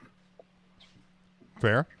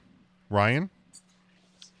 Fair. Ryan?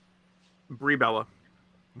 Brie Bella.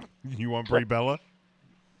 You want Brie Bella?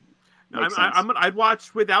 I'd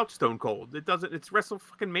watch without Stone Cold. It's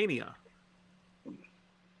WrestleMania.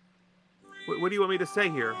 What do you want me to say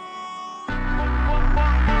here?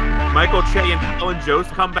 Michael Che and Helen Jost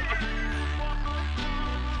come back.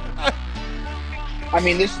 I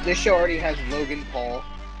mean, this show already has Logan Paul,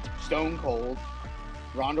 Stone Cold,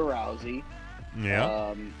 Ronda Rousey.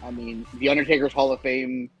 Yeah. I mean, The Undertaker's Hall of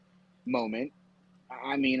Fame moment.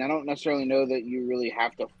 I mean, I don't necessarily know that you really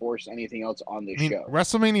have to force anything else on this show.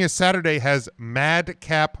 WrestleMania Saturday has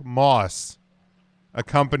Madcap Moss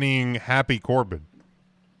accompanying Happy Corbin.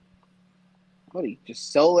 Buddy,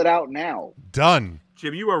 just sell it out now. Done.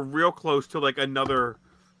 Jim, you are real close to like another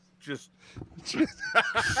just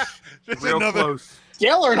real another close.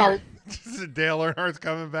 Dale Earnhardt. Dale Earnhardt's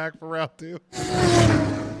coming back for round 2.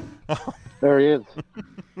 There he is.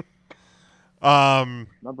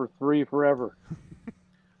 Number 3 forever.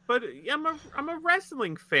 But I'm a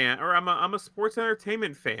wrestling fan, or I'm a sports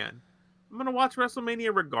entertainment fan. I'm gonna watch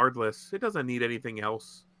WrestleMania regardless. It doesn't need anything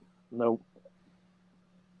else. Nope.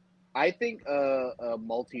 I think a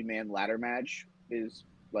multi-man ladder match is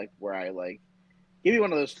like where I like give me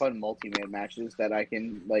one of those fun multi-man matches that I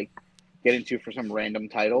can like get into for some random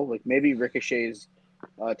title, like maybe Ricochet's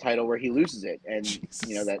title where he loses it, and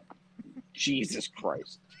you know that. Jesus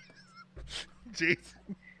Christ.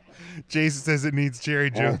 Jason says it needs Jerry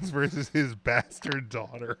Jones versus his bastard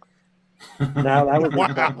daughter. Now that was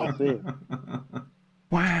wow.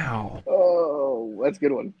 Wow. Oh, that's a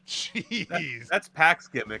good one. Jeez. That's Pac's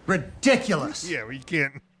gimmick. Ridiculous. Yeah, well, you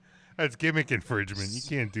can't. That's gimmick infringement. You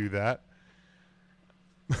can't do that.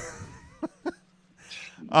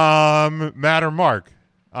 Matt or Mark,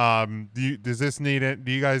 do you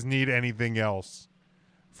guys need anything else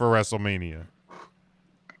for WrestleMania?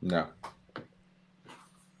 No.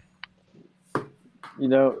 You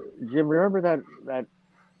know, Jim, remember that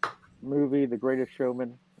movie, The Greatest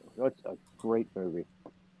Showman? That's a great movie.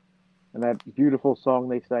 And that beautiful song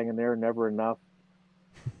they sang in there, Never Enough.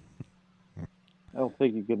 I don't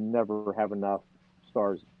think you can never have enough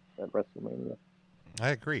stars at WrestleMania. I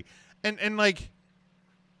agree. And like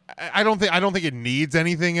I don't think it needs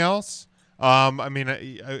anything else. I mean,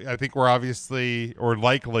 I think we're obviously or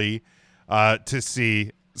likely to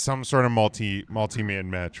see some sort of multi-man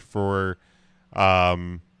match for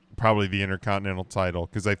probably the Intercontinental title,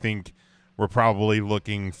 because I think we're probably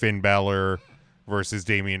looking Finn Balor versus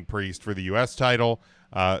Damian Priest for the U.S. title.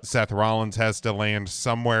 Seth Rollins has to land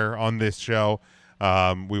somewhere on this show.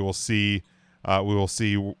 We will see. We will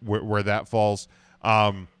see where that falls.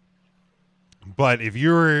 But if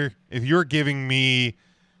you're giving me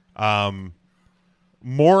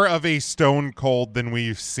more of a Stone Cold than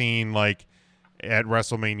we've seen like at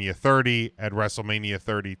WrestleMania 30, at WrestleMania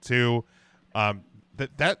 32,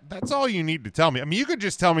 that's all you need to tell me. I mean, you could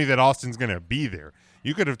just tell me that Austin's going to be there.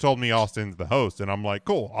 You could have told me Austin's the host, and I'm like,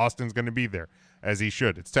 cool, Austin's going to be there, as he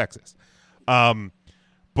should. It's Texas.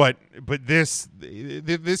 But this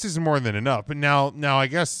is more than enough. But now I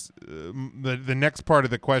guess the next part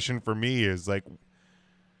of the question for me is like,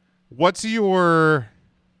 what's your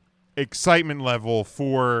excitement level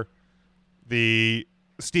for the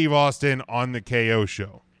Steve Austin on the KO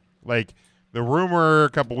show. Like, the rumor a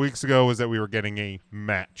couple weeks ago was that we were getting a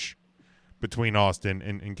match between Austin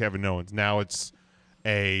and Kevin Owens. Now it's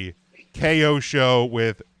a KO show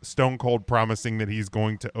with Stone Cold promising that he's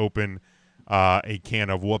going to open a can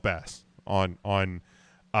of whoop ass on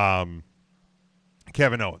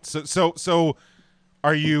Kevin Owens. So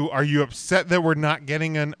are you upset that we're not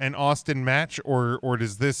getting an Austin match, or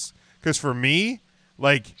does this? Because for me,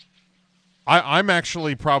 like, I'm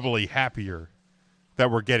actually probably happier that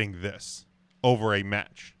we're getting this over a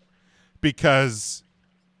match, because,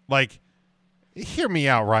 like, hear me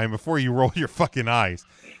out, Ryan, before you roll your fucking eyes.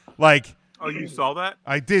 Like, oh, you saw that?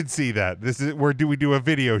 I did see that. This is where we do a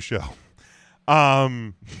video show.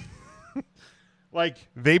 Like,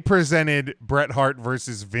 they presented Bret Hart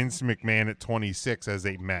versus Vince McMahon at 26 as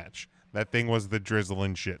a match. That thing was the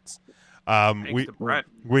drizzling shits.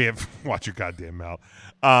 We have watch your goddamn mouth.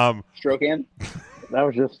 Stroke in. That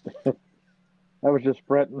was just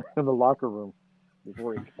Bret in the locker room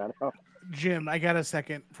before he got out. Jim, I got a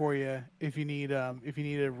second for you. If you need a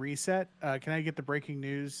reset, can I get the breaking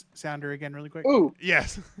news sounder again, really quick? Ooh,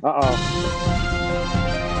 yes.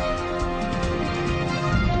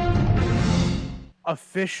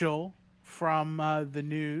 Official from the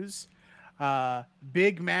news.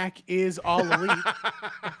 Big Mac is all elite.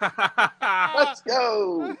 Let's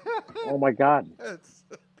go. Oh my God.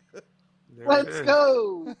 Let's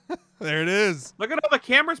go. There it is. Look at all the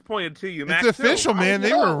cameras pointed to you, Mac. It's official, man.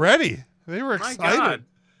 They were ready. They were My excited. God.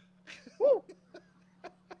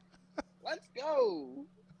 Let's go.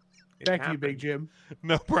 Thank you, Big Jim.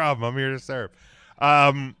 No problem. I'm here to serve.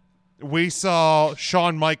 We saw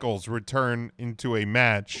Shawn Michaels return into a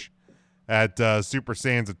match at Super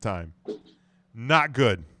Sansa time. Not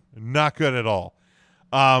good. Not good at all.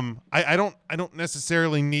 I don't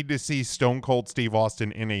necessarily need to see Stone Cold Steve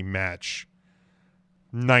Austin in a match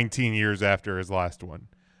 19 years after his last one.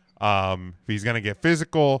 If he's going to get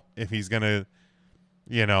physical, if he's going to,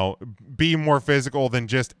 be more physical than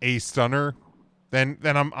just a stunner, then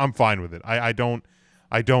I'm fine with it. I don't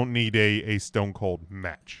need a Stone Cold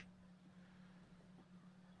match.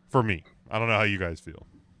 For me. I don't know how you guys feel.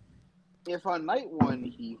 If on night one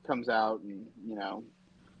he comes out and,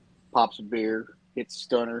 pops a beer, hits a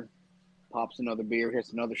stunner, pops another beer,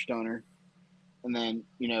 hits another stunner, and then,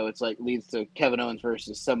 it's like leads to Kevin Owens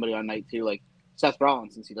versus somebody on night two, like Seth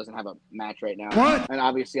Rollins, since he doesn't have a match right now. What? And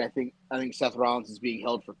obviously I think Seth Rollins is being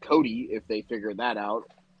held for Cody if they figure that out.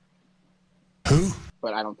 Who?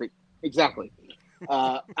 But I don't think exactly.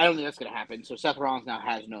 I don't think that's gonna happen. So Seth Rollins now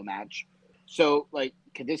has no match. So, like,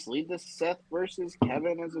 could this lead to Seth versus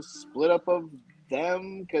Kevin as a split up of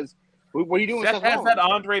them? Because what are you doing Seth with has Seth that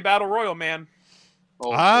Rollins? Andre Battle Royal, man.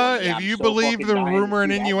 Oh, yeah, if you so believe fucking the dying rumor to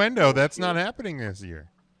and see that. innuendo, that's not happening this year.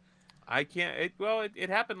 I can't. It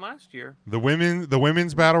happened last year. The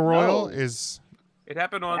women's battle royal No. is. It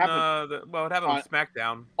happened on It happened- it happened on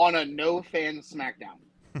SmackDown. On a no-fan SmackDown.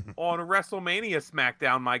 On a WrestleMania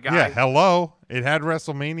SmackDown, my guy. Yeah, hello. It had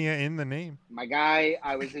WrestleMania in the name. My guy,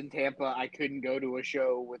 I was in Tampa. I couldn't go to a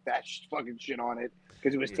show with that fucking shit on it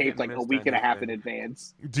because it was taped like a week and a half in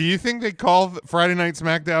advance. Do you think they call Friday Night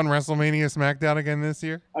SmackDown WrestleMania SmackDown again this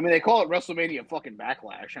year? I mean, they call it WrestleMania fucking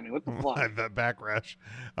Backlash. I mean, what the fuck? That backrash.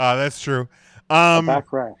 That's true.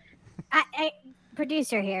 Backrash. I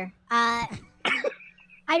producer here. I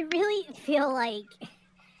really feel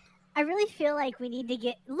like we need to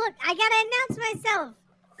get. Look, I gotta announce myself.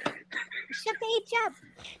 Shut the H up.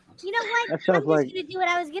 You know what? That I'm sounds just like- gonna do what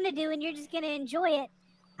I was gonna do, and you're just gonna enjoy it.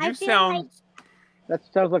 I feel sound- That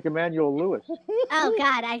sounds like Emmanuel Lewis. like. Oh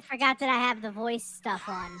God, I forgot that I have the voice stuff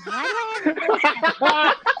on. Why do I have the voice stuff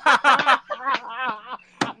on?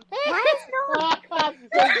 Why is no one?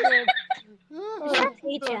 Shut the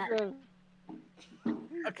H up.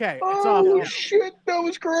 Okay, it's Oh off. shit, that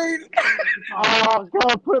was great. Oh,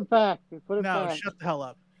 God, put it back. Put it No, back. shut the hell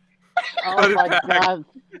up. Oh, my God.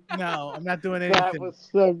 No, I'm not doing That anything. was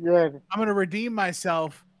so good. I'm gonna redeem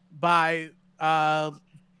myself by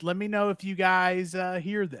let me know if you guys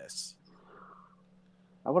hear this.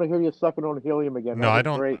 I want to hear you sucking on helium again. No, That I was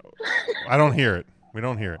don't. Great. I don't hear it. We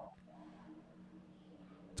don't hear it.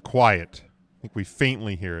 It's quiet. I think we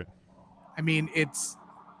faintly hear it. I mean, it's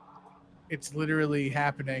literally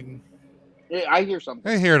happening. Yeah, I hear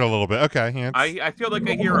something. I hear it a little bit. Okay. Yeah, it's- I feel like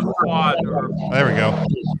I hear a quad. Or, there we go.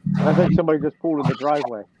 I think somebody just pulled in the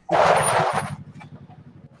driveway.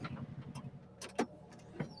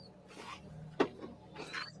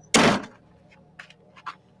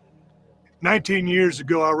 "19 years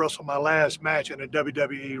ago, I wrestled my last match in a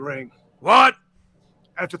WWE ring. What?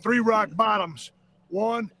 After 3 rock bottoms,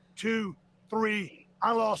 1, 2, 3,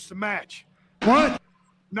 I lost the match. What?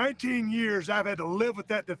 19 years I've had to live with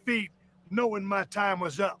that defeat, knowing my time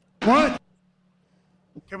was up. What?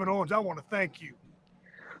 Kevin Owens, I want to thank you.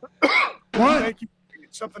 What? Thank you for bringing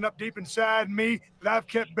something up deep inside me that I've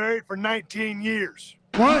kept buried for 19 years.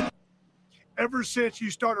 What? Ever since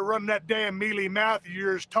you started running that damn mealy mouth of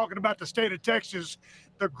yours talking about the state of Texas,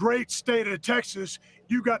 the great state of Texas,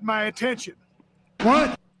 you got my attention.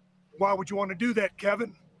 What? Why would you want to do that,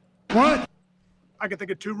 Kevin? What? I can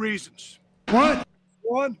think of two reasons. What?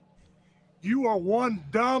 One, you are one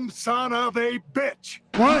dumb son of a bitch.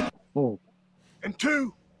 What? And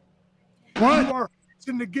two, what? You are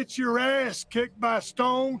fixing to get your ass kicked by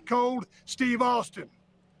Stone Cold Steve Austin.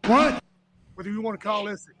 What? Whether you want to call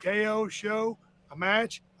this a KO show, a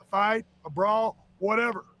match, a fight, a brawl,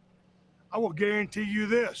 whatever, I will guarantee you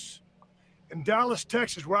this. In Dallas,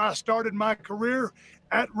 Texas, where I started my career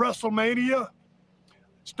at WrestleMania,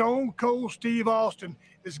 Stone Cold Steve Austin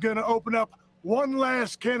is going to open up one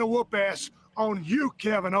last can of whoop ass on you,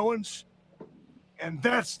 Kevin Owens. And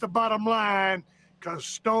that's the bottom line, because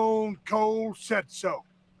Stone Cold said so.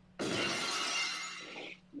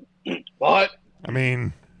 What? I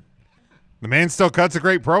mean, the man still cuts a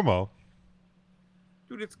great promo.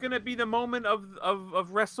 Dude, it's gonna be the moment of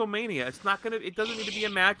WrestleMania. It's not gonna. It doesn't need to be a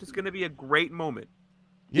match. It's gonna be a great moment.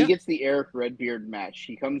 He gets the Eric Redbeard match.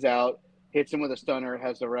 He comes out, hits him with a stunner,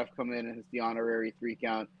 has the ref come in and hits the honorary 3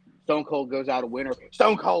 count. Stone Cold goes out a winner.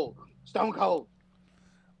 Stone Cold. Stone Cold.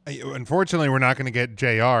 Unfortunately, we're not going to get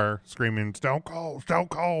JR screaming Stone Cold, Stone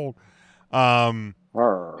Cold. Will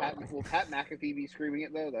Pat McAfee be screaming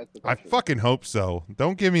it though? That's the I question. fucking hope so.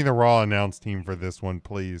 Don't give me the Raw announce team for this one,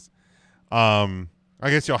 please. I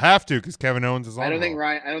guess you'll have to because Kevin Owens is on. I don't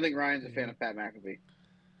Raw. think Ryan's a fan of Pat McAfee.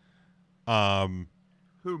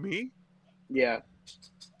 Who, me? Yeah.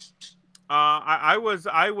 I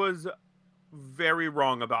was very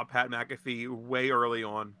wrong about Pat McAfee way early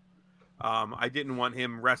on. I didn't want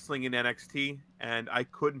him wrestling in NXT, and I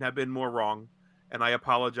couldn't have been more wrong. And I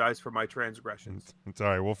apologize for my transgressions. It's all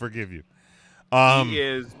right. We'll forgive you. He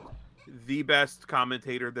is the best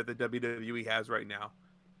commentator that the WWE has right now.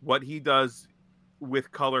 What he does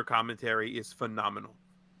with color commentary is phenomenal.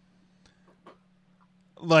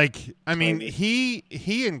 Like, I mean, he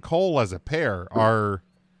and Cole as a pair are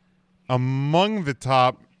among the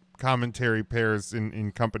top commentary pairs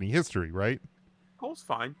in company history, right? Cole's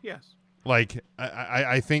fine, yes. Like,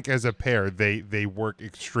 I think as a pair, they work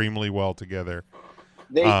extremely well together.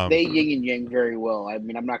 They yin and yang very well. I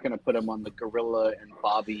mean, I'm not going to put them on the Gorilla and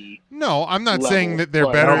Bobby. No, I'm not level, saying that they're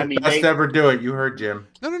but, better. I mean, Best ever do it. You heard Jim.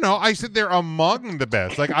 No. I said they're among the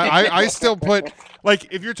best. Like I still put,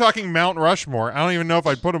 like, if you're talking Mount Rushmore, I don't even know if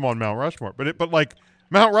I'd put them on Mount Rushmore. But like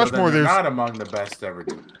Mount Rushmore, so they're there's not among the best ever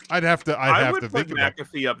do. I'd have to I would think put about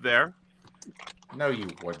McAfee up there. No, you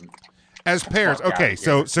wouldn't. as pairs. Fuck Okay,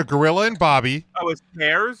 outta so Gorilla and Bobby Oh, as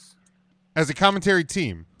pairs? as a commentary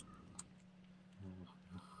team.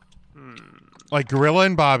 Like Gorilla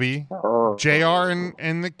and Bobby, JR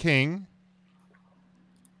and the King.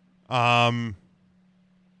 I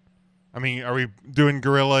mean, are we doing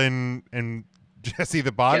Gorilla and Jesse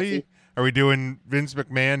the Body? Jesse. Are we doing Vince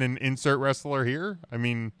McMahon and insert wrestler here? I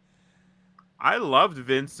mean, I loved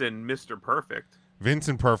Vince and Mr. Perfect. Vince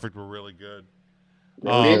and Perfect were really good.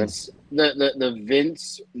 Vince, the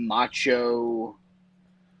Vince Macho.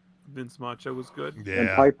 Vince Macho was good.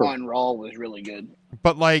 Yeah. On Raw was really good.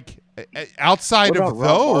 But like outside What of about Rob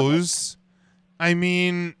those, I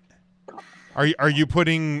mean, are you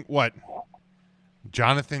putting what?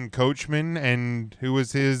 Jonathan Coachman and who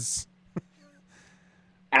was his?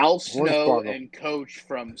 Al Snow and Coach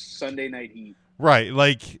from Sunday Night Heat. Right,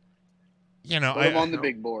 like, you know, Put him on the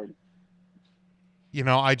big board. You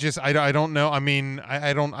know, I don't know. I mean,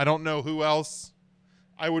 I don't know who else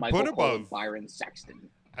I would Michael put Cole above and Byron Sexton.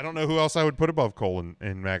 I don't know who else I would put above Cole and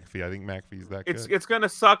McAfee. I think McAfee's that good. It's gonna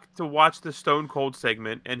suck to watch the Stone Cold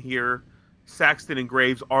segment and hear Saxton and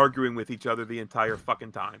Graves arguing with each other the entire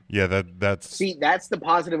fucking time. Yeah, that's that's the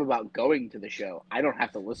positive about going to the show. I don't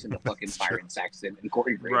have to listen to fucking Byron Sexton and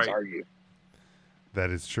Corey Graves argue. That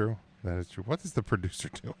is true. That is true. What does the producer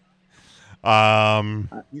do? I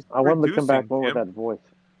want him to come back more with that voice.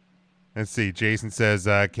 Let's see. Jason says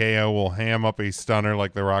KO will ham up a stunner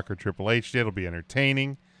like The Rock or Triple H did. It'll be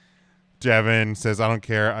entertaining. Devin says, I don't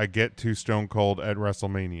care. I get to Stone Cold at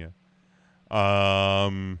WrestleMania.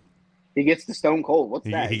 He gets the Stone Cold. What's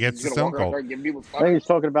that? He gets the gonna Stone walk around Cold. there and give people I think he's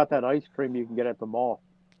talking about that ice cream you can get at the mall.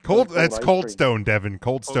 That's ice Cold cream. Stone, Devin.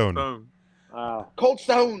 Cold Stone. Cold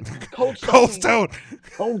Stone. Cold Stone. Cold Stone.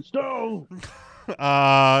 Cold Stone.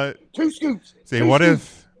 2 scoops. See, 2 what scoops.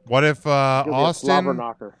 if You'll be a slobber Austin?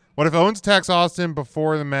 knocker. What if Owens attacks Austin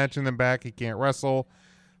before the match and then back? He can't wrestle.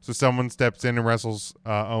 So someone steps in and wrestles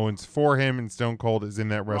Owens for him, and Stone Cold is in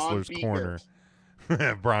that wrestler's corner.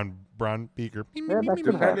 Braun Beaker.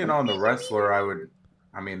 Depending on the wrestler,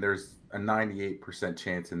 there's a 98%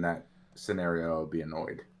 chance in that scenario I'll be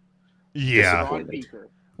annoyed. Yeah. Disappointed.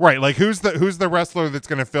 Right, like who's the wrestler that's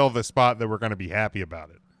going to fill the spot that we're going to be happy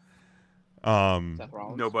about it?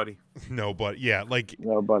 Nobody. Yeah, like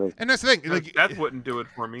nobody. And that's the thing. Like Seth wouldn't do it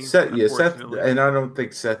for me. Seth, unfortunately. and I don't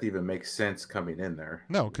think Seth even makes sense coming in there.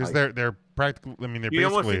 No, because they're practically. I mean, they're You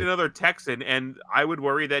almost basically need another Texan, and I would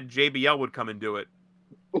worry that JBL would come and do it.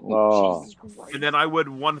 Oh. And then I would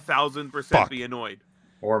 1,000% be annoyed.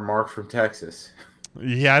 Or Mark from Texas.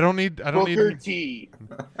 Yeah, I don't need. Booker T.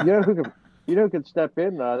 You know who could step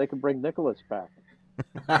in? They can bring Nicholas back.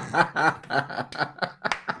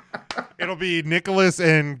 It'll be Nicholas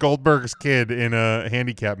and Goldberg's kid in a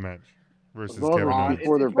handicap match versus Kevin Owens.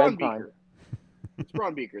 Before their It's Braun bedtime. Beaker. It's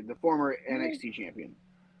Braun Beaker, the former NXT champion.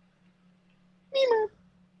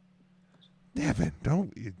 Devin,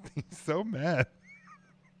 don't. He's so mad.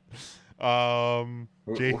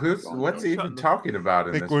 What's he even talking about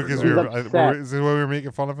in I think this? because regard? is this why we were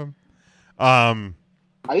making fun of him? I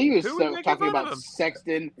think he was Who was making talking fun of about him?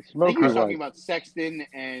 Sexton. I Smoky think he was White. talking about Sexton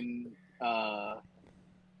and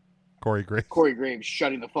Corey Graves. Corey Graves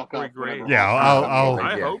shutting the fuck Corey up. Graves. Yeah, I'll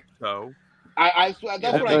I hope so. That's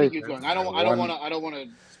what I think he's going. I don't want to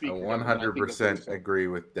speak. I for him, but I think that's what 100% he's saying. agree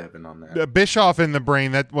with Devin on that. Bischoff in the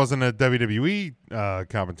brain. That wasn't a WWE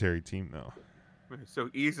commentary team, though. So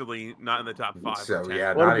easily not in the top 5. So or 10.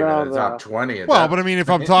 yeah, What not even in the about, top 20. at Well, that but I mean, if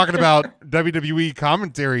I'm point. talking about WWE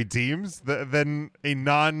commentary teams, then a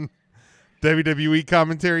non-WWE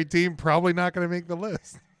commentary team probably not going to make the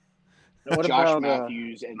list. What Josh about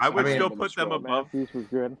Matthews and I would Simon still in the put them scroll. above. Matthews was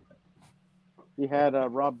good. He had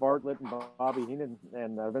Rob Bartlett and Bobby Heenan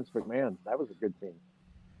and Vince McMahon. That was a good team.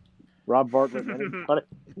 Rob Bartlett and anybody.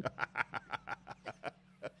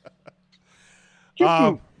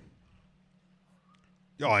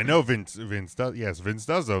 I know Vince does. Yes, Vince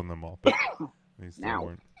does own them all. But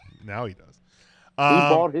now he does. He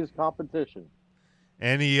bought his competition.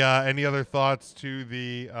 Any other thoughts to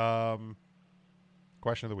the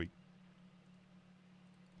question of the week?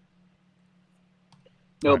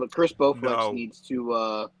 No, but Chris Bowflex No. needs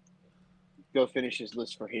to go finish his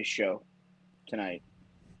list for his show tonight.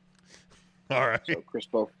 All right. So Chris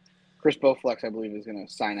Bowflex, I believe, is going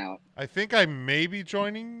to sign out. I think I may be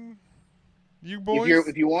joining you boys.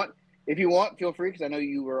 If you want, feel free, because I know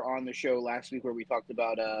you were on the show last week where we talked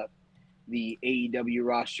about the AEW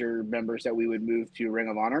roster members that we would move to Ring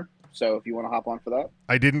of Honor. So if you want to hop on for that,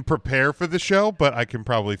 I didn't prepare for the show, but I can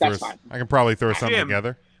probably throw. That's fine. I can probably throw something Jim.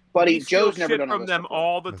 together. buddy, We steal Joe's never shit done a from list them before.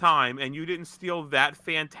 all the time, and you didn't steal that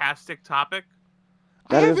fantastic topic.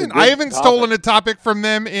 I haven't stolen a topic from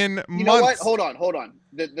them in months. You know what? Hold on.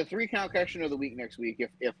 The 3 count question of the week next week,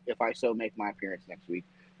 if I so make my appearance next week,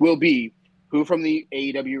 will be who from the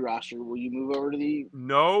AEW roster will you move over to the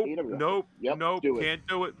Nope, AEW? nope, Yep, nope. do it. Can't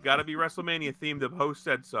do it. Got to be WrestleMania themed. The host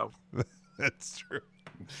said so. That's true.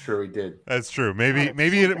 Sure, he did. That's true. Maybe God,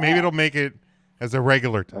 maybe so bad. it'll make it as a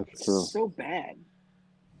regular time. That's true. So bad.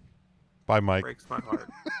 Bye, Mike. Breaks my heart.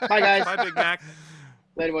 Bye, guys. Bye, Big Mac.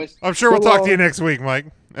 Later, boys. I'm sure we'll talk to you next week, Mike,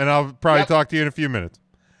 and I'll probably talk to you in a few minutes.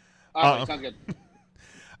 All right, sounds good.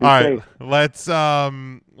 All right, let's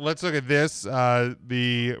look at this.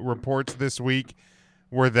 The reports this week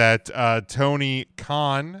were that Tony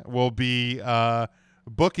Khan will be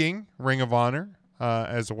booking Ring of Honor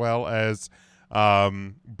as well as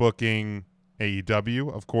booking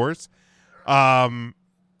AEW, of course. Do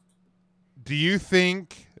you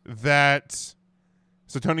think that?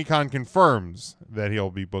 So Tony Khan confirms that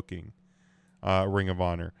he'll be booking Ring of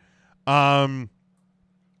Honor.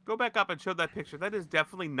 Go back up and show that picture. That is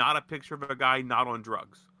definitely not a picture of a guy not on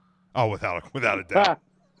drugs. Oh, without a doubt.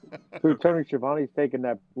 Who Tony Schiavone's taking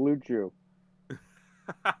that blue chew.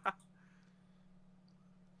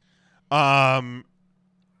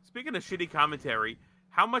 Speaking of shitty commentary,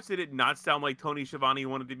 how much did it not sound like Tony Schiavone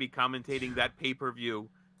wanted to be commentating that pay-per-view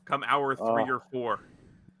come hour 3 or 4?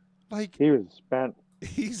 Like he was spent.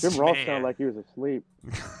 He's Jim Ross man. sounded like he was asleep.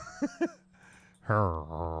 I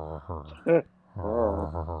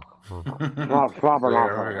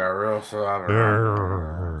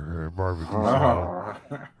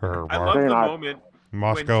love the moment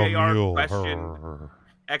Moscow when JR Mule. questioned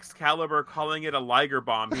Excalibur calling it a Liger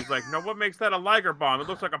bomb. He's like, no, what makes that a Liger bomb? It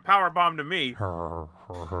looks like a power bomb to me.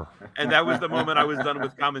 And that was the moment I was done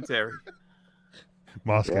with commentary.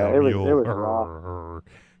 Moscow Yeah, it was Mule. raw.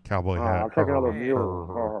 Cowboy hat. I'll take another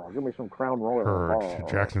mule. Give me some Crown Royal.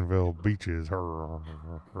 Jacksonville Beaches.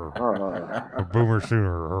 Boomer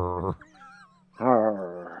Sooner.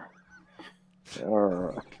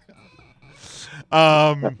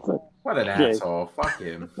 What an asshole. Fuck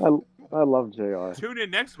him. I love JR. Tune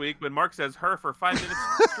in next week when Mark says her for 5 minutes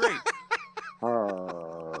straight.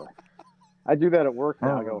 I do that at work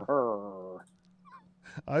now. I go, her.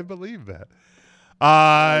 I believe that.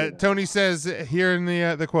 Tony says here in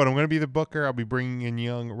the quote, I'm going to be the booker. I'll be bringing in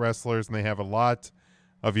young wrestlers, and they have a lot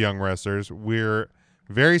of young wrestlers. We're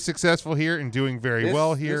very successful here and doing very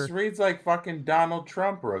well here. This reads like fucking Donald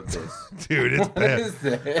Trump wrote this. Dude, it's What bad. is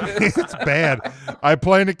this? It's bad. I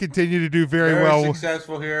plan to continue to do very well.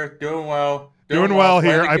 Successful here, doing well. Doing well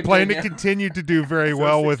here. Plan I plan to continue. continue to do very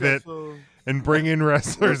well with it and bring in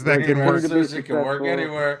wrestlers that can work. Wrestlers that can work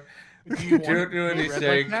anywhere. Do you Don't do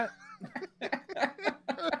anything.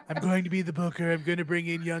 I'm going to be the booker. I'm going to bring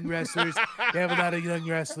in young wrestlers. We have a lot of young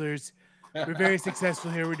wrestlers. We're very successful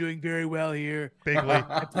here. We're doing very well here. Bigly.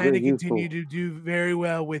 I plan to continue to do very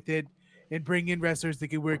well with it and bring in wrestlers that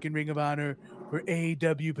can work in Ring of Honor or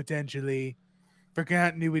AEW potentially. For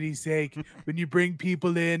continuity's sake, when you bring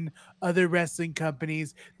people in, other wrestling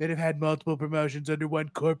companies that have had multiple promotions under one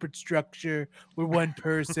corporate structure or one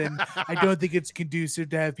person, I don't think it's conducive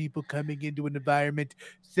to have people coming into an environment,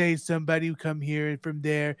 say somebody who come here and from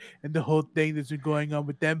there, and the whole thing that's been going on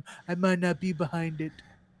with them, I might not be behind it.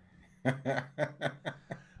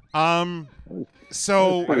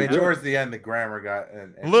 So I mean, towards the end, the grammar got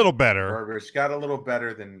a little better. Verbiage got a little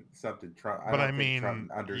better than something Trump. But don't think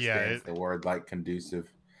Trump understands the word like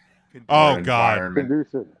conducive. Oh or God,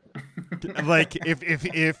 environment. like if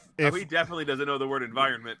he definitely doesn't know the word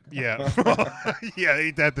environment. Yeah, yeah,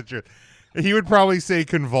 ain't that the truth? He would probably say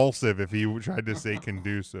convulsive if he tried to say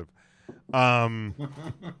conducive.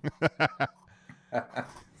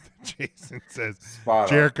 Jason says Spot on.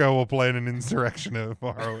 Jericho will plan an insurrection of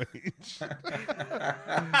ROH.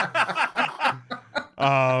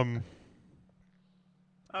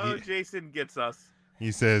 Jason gets us.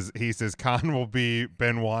 He says Khan will be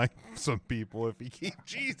Benoit. Some people if he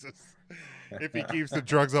keeps if he keeps the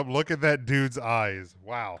drugs up. Look at that dude's eyes.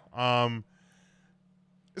 Wow.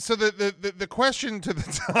 So the question to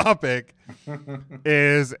the topic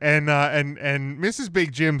is, and Mrs.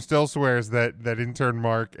 Big Jim still swears that intern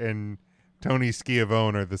Mark and Tony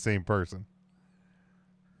Schiavone are the same person.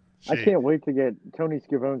 I can't wait to get Tony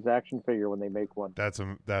Schiavone's action figure when they make one. That's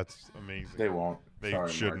amazing. They won't. They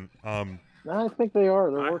Sorry, shouldn't. I think they are.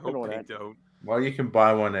 They're working on it. Don't. Well, you can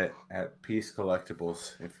buy one at Peace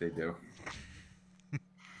Collectibles if they do.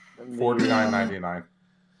 $49.99.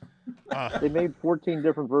 They made 14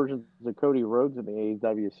 different versions of Cody Rhodes in the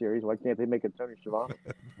AEW series. Why can't they make a Tony Schiavone?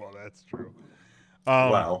 Well, that's true.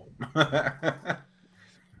 Well,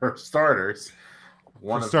 for starters,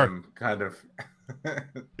 one of them kind of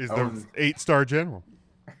is the 8-star general.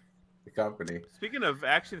 The company. Speaking of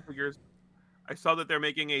action figures, I saw that they're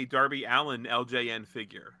making a Darby Allin LJN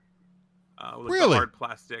figure. With Really? a hard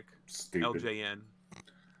plastic Stupid. LJN.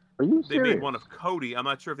 Are you They serious? made one of Cody. I'm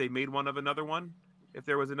not sure if they made one of another one. If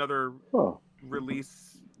there was another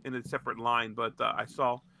release in a separate line, but I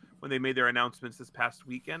saw when they made their announcements this past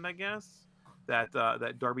weekend, I guess, that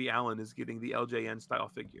Darby Allin is getting the LJN style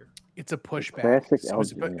figure. It's a pushback. Classic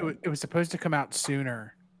It was supposed to come out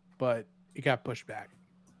sooner, but it got pushed back.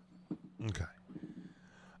 Okay.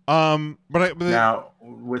 But Now,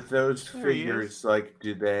 with those There he figures, is. like,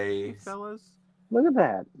 do they Fellas, Look at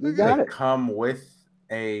that. You got it. come with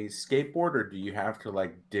a skateboard, or do you have to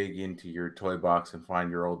like dig into your toy box and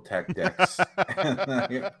find your old tech decks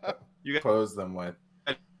and you got close them with?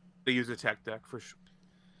 to use a tech deck for sure.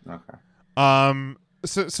 Okay.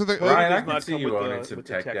 So the Ryan, I does can not see come you with owning the- some with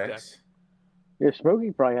the tech tech decks. Yeah,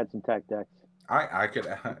 Smokey probably had some tech decks. I could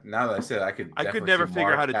now that I said I could. I could definitely never see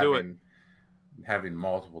figure Mark how to do it. Having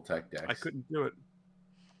multiple tech decks. I couldn't do it.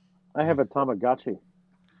 I have a Tamagotchi.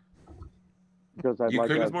 Because I You like couldn't-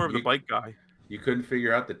 He that. was more of the bike guy. You couldn't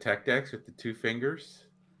figure out the tech decks with the two fingers.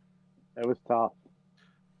 It was tough.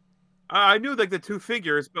 I knew like the two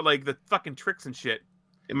figures, but like the fucking tricks and shit.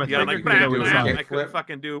 In my Yeah, finger like can go do a inside. I couldn't kickflip?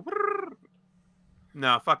 fucking do.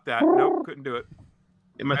 No, fuck that. Nope, couldn't do it.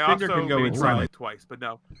 And my I finger also can go maybe tried inside. it twice, but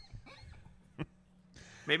no.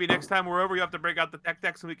 Maybe next time we're over, you have to break out the tech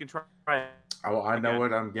decks and we can try it. Oh, I know Again.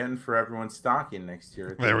 what I'm getting for everyone's stocking next year.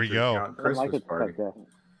 at the There we Ultra go. Count I like Christmas a party. tech deck.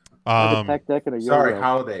 I have a tech deck and a Sorry,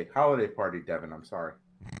 yo-yo. holiday party, Devin. I'm sorry.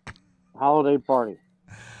 Holiday party.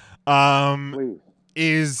 Please.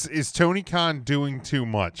 Is Tony Khan doing too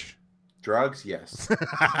much? Drugs, yes.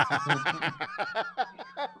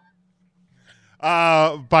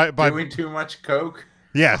 By Doing too much coke.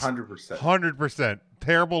 Yes, 100%. 100%.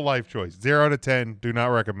 Terrible life choice. 0 out of 10. Do not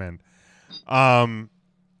recommend.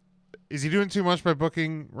 Is he doing too much by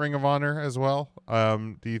booking Ring of Honor as well?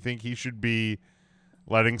 Do you think he should be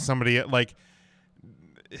letting somebody like?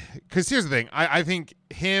 Because here's the thing. I think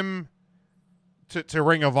him to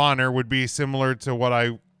Ring of Honor would be similar to what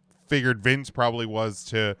I figured Vince probably was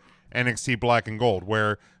to NXT Black and Gold,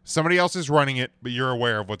 where somebody else is running it, but you're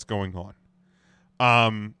aware of what's going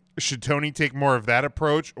on. Should Tony take more of that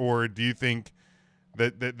approach, or do you think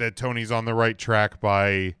that Tony's on the right track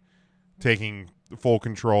by taking full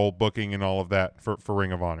control, booking, and all of that for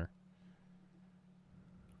Ring of Honor?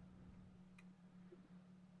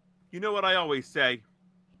 You know what I always say?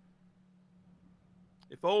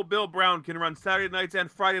 If old Bill Brown can run Saturday nights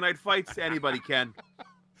and Friday night fights, anybody can.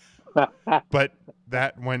 But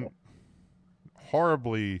that went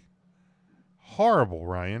horribly horrible,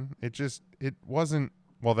 Ryan. It wasn't.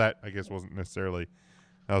 Well, that I guess wasn't necessarily.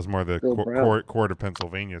 That was more the court of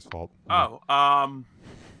Pennsylvania's fault. Oh,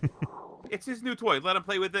 it's his new toy. Let him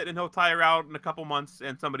play with it, and he'll tire out in a couple months,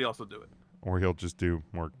 and somebody else will do it. Or he'll just do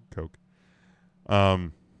more coke.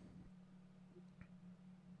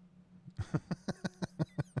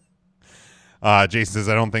 Jason says,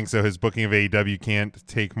 I don't think so. His booking of AEW can't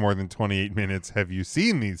take more than 28 minutes. Have you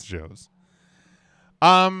seen these shows?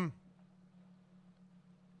 Man,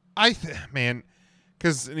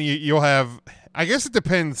 because you'll have, I guess it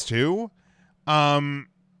depends too, what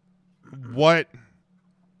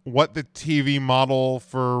the TV model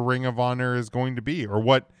for Ring of Honor is going to be, or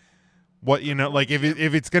what like if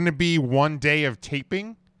it's going to be one day of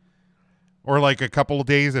taping, or like a couple of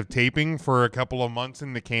days of taping for a couple of months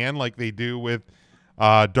in the can, like they do with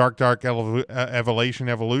Dark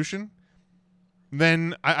Evolution,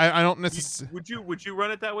 then I don't necessarily. Would you run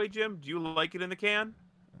it that way, Jim? Do you like it in the can?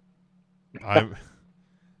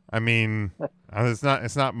 I mean, it's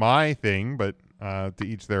not my thing, but to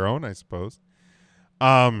each their own, I suppose.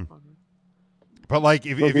 But like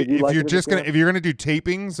if you're gonna do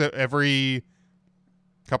tapings every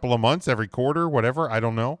couple of months, every quarter, whatever, I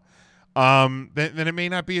don't know. Then it may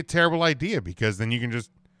not be a terrible idea, because then you can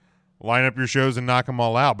just line up your shows and knock them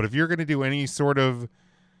all out. But if you're going to do any sort of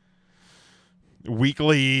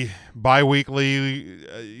weekly,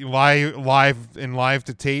 bi-weekly, live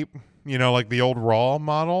to tape, like the old Raw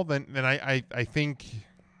model, then I think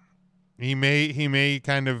he may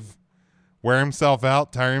kind of wear himself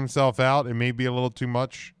out, tire himself out. It may be a little too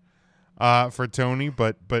much for Tony,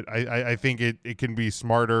 but I think it can be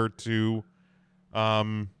smarter to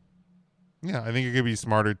I think it could be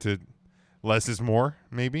smarter to less is more,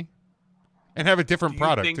 maybe, and have a different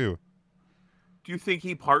product too. Do you think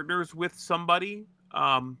he partners with somebody,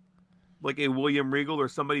 like a William Regal or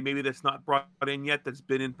somebody maybe that's not brought in yet, that's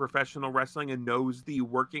been in professional wrestling and knows the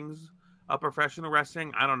workings of professional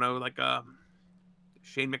wrestling? I don't know, like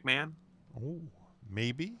Shane McMahon? Oh,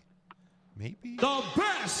 maybe. The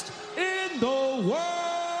best in the world.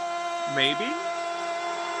 Maybe.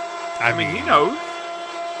 I mean, he knows.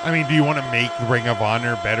 I mean, do you want to make Ring of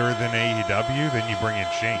Honor better than AEW? Then you bring in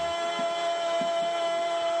Shane.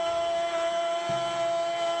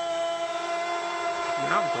 You're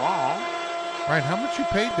not wrong. Ryan, how much you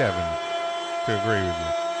paid Devin to agree with you?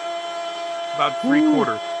 About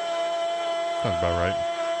 $3/4. Sounds about right.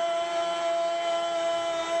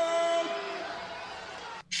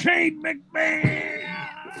 Shane McMahon.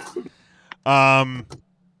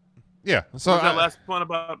 Yeah. So what was that last one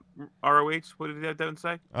about ROH? What did Devin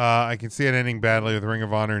say? I can see it ending badly with Ring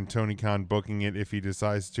of Honor and Tony Khan booking it if he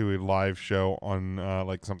decides to do a live show on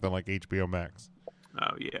like something like HBO Max.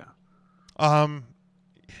 Oh yeah.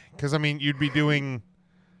 Because I mean, you'd be doing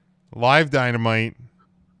live Dynamite,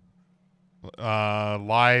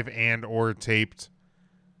 live and or taped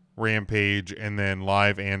Rampage, and then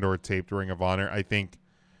live and or taped Ring of Honor. I think.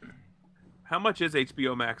 How much is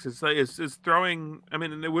HBO Max? Is throwing? I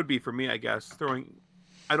mean, it would be for me, I guess. Throwing.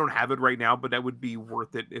 I don't have it right now, but that would be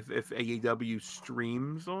worth it if AEW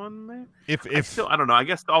streams on there. I don't know. I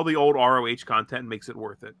guess all the old ROH content makes it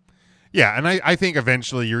worth it. Yeah, and I think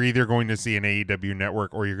eventually you're either going to see an AEW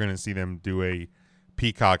network or you're going to see them do a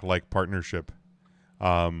Peacock-like partnership,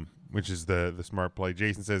 which is the smart play.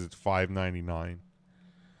 Jason says it's $5.99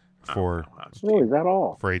 for is that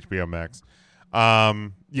all for HBO Max?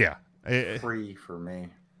 Yeah. Free for me.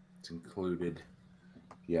 It's included.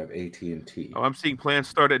 You have AT&T. Oh, I'm seeing plans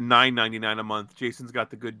start at $9.99 a month. Jason's got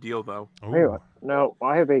the good deal though. Hey, no,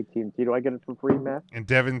 I have AT&T. Do I get it for free, Matt? And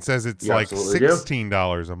Devin says it's like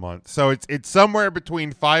 $16 a month. So it's somewhere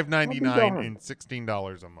between $5.99 and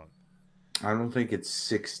 $16 a month. I don't think it's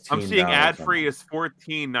 $16. I'm seeing ad free is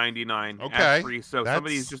 $14.99. Okay, ad free. So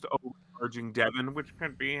somebody's just Urging Devin, which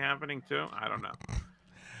could be happening too. I don't know.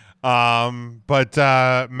 But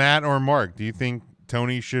Matt or Mark, do you think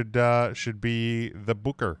Tony should be the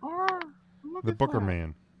booker? The booker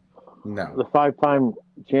man. No. The 5-time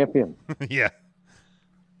champion. Yeah.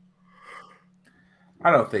 I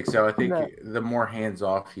don't think so. I think the more hands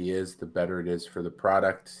off he is, the better it is for the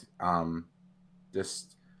product.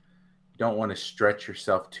 Just don't want to stretch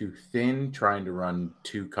yourself too thin trying to run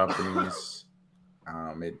two companies.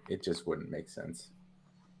 It just wouldn't make sense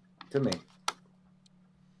to me.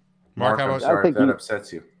 Mark, I'm sorry if that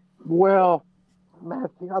upsets you. Well,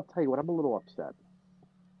 Matthew, I'll tell you what, I'm a little upset.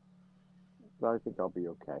 But I think I'll be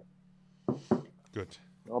okay. Good.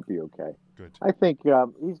 I'll be okay. Good. I think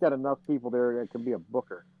he's got enough people there that can be a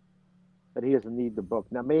booker, that he doesn't need to book.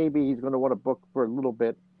 Now, maybe he's going to want to book for a little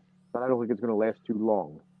bit, but I don't think it's going to last too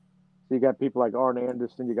long. So you got people like Arn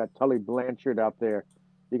Anderson, you got Tully Blanchard out there,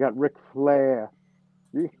 you got Ric Flair,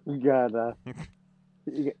 you got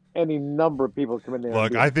any number of people coming in.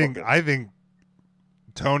 Look, I think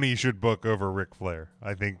Tony should book over Ric Flair.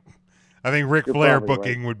 I think Ric Flair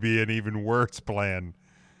booking would be an even worse plan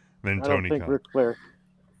than Tony. I don't think Ric Flair.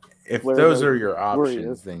 If those are your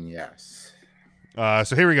options, then yes.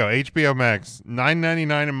 So here we go. HBO Max,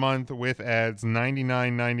 $9.99 a month with ads,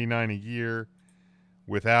 $99.99 a year.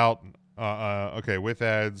 Without, with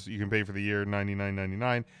ads, you can pay for the year,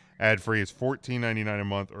 $99.99. Ad free is $14.99 a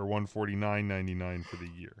month or $149.99 for the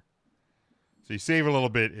year. So you save a little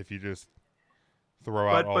bit if you just throw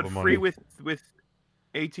out all the money. But free with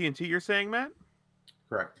AT&T, you're saying, Matt?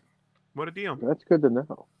 Correct. What a deal. That's good to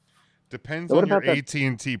know. Depends on your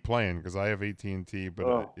AT&T plan, because I have AT&T,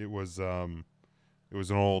 but it was an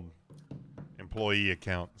old employee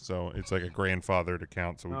account, so it's like a grandfathered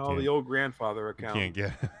account. So the old grandfather account. Can't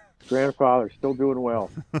get grandfather still doing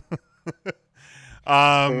well.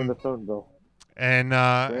 Paying the phone bill.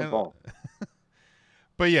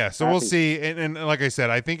 But yeah, so we'll see. And like I said,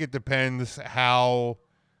 I think it depends how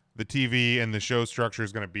the TV and the show structure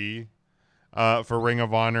is going to be for Ring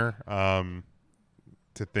of Honor.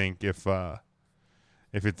 To think if that's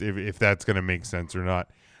going to make sense or not.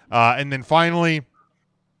 And then finally,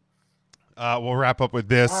 we'll wrap up with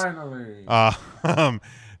this. Finally.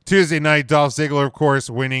 Tuesday night, Dolph Ziggler, of course,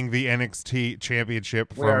 winning the NXT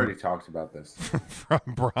Championship. We already talked about this. From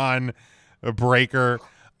Braun Breaker.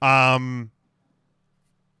 Do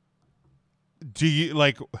you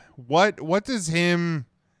like what does him,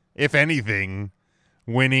 if anything,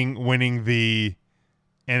 winning the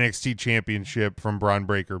NXT Championship from Braun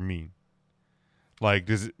Breaker mean? Like,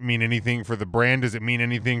 does it mean anything for the brand? Does it mean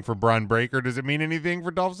anything for Braun Breaker? Does it mean anything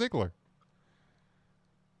for Dolph Ziggler?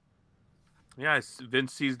 Yeah,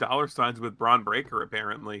 Vince sees dollar signs with Braun Breaker,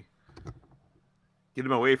 apparently. Get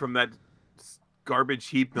him away from that garbage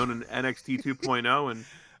heap known as NXT 2.0 and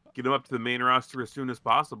get him up to the main roster as soon as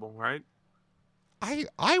possible, right?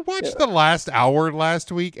 I watched the last hour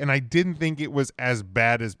last week, and I didn't think it was as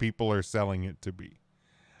bad as people are selling it to be.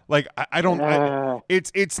 Like,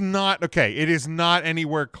 it's not, okay, it is not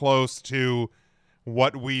anywhere close to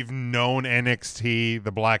what we've known NXT,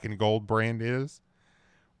 the black and gold brand, is.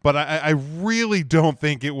 But I really don't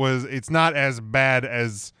think it's not as bad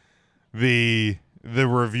as the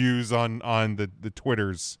reviews on the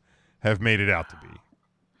Twitters have made it out to be.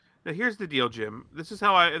 Now here's the deal, Jim. This is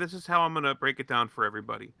how I'm gonna break it down for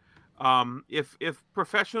everybody. If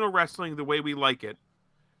professional wrestling, the way we like it,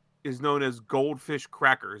 is known as goldfish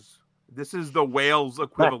crackers, this is the whales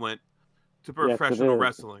equivalent to professional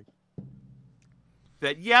wrestling.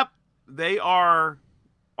 That they are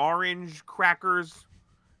orange crackers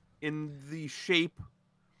in the shape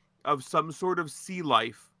of some sort of sea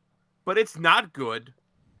life, but it's not good,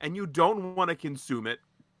 and you don't want to consume it.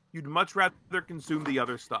 You'd much rather consume the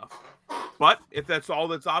other stuff. But if that's all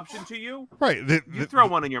that's option to you, right? You throw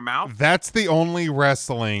one in your mouth. That's the only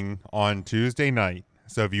wrestling on Tuesday night.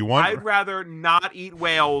 So if you want, I'd rather not eat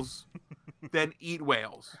whales than eat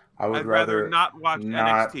whales. I'd rather not watch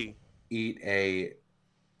NXT. Eat a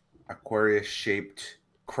Aquarius shaped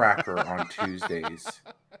cracker on Tuesdays.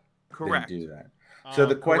 Correct. Do that. So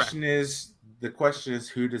the question is,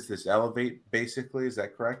 who does this elevate? Basically, is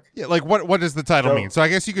that correct? Yeah. Like, what does the title mean? So I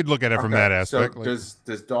guess you could look at it from that aspect. So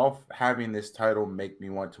does Dolph having this title make me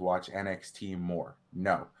want to watch NXT more?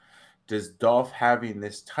 No. Does Dolph having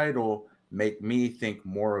this title make me think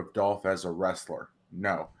more of Dolph as a wrestler?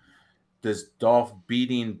 No. Does Dolph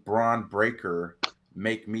beating Braun Breaker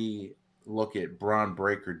make me look at Braun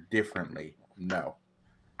Breaker differently? No.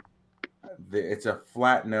 It's a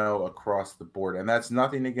flat no across the board. And that's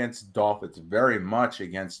nothing against Dolph. It's very much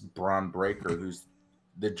against Braun Breaker, who's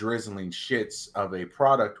the drizzling shits of a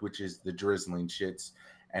product, which is the drizzling shits.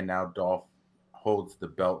 and now Dolph holds the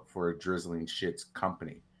belt for a drizzling shit's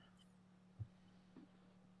company.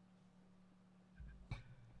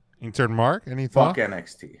 Intern Mark, any Fuck thoughts?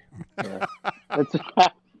 NXT.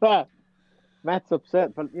 Yeah. Matt's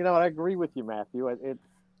upset, but you know what? I agree with you, Matthew.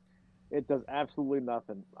 It does absolutely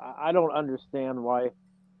nothing. I don't understand why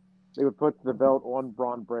they would put the belt on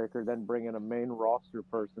Braun Breaker, then bring in a main roster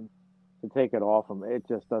person to take it off him. It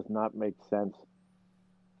just does not make sense.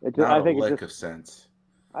 It just, Not a lick of sense.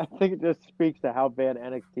 I think it just speaks to how bad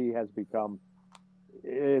NXT has become.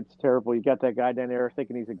 It's terrible. You got that guy down there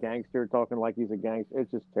thinking he's a gangster, talking like he's a gangster.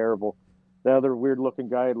 It's just terrible. The other weird-looking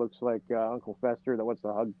guy looks like Uncle Fester that wants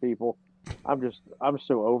to hug people. I'm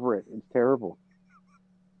so over it. It's terrible.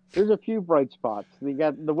 There's a few bright spots. You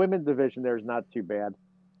got the women's division there is not too bad,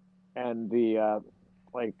 and the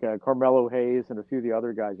Carmelo Hayes and a few of the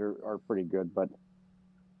other guys are pretty good, but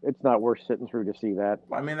it's not worth sitting through to see that.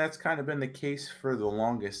 I mean, that's kind of been the case for the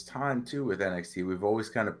longest time too with NXT. We've always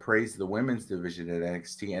kind of praised the women's division at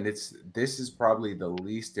NXT, and this is probably the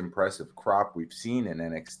least impressive crop we've seen in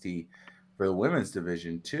NXT for the women's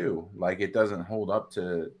division too. Like, it doesn't hold up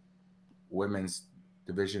to women's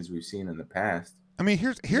divisions we've seen in the past. I mean,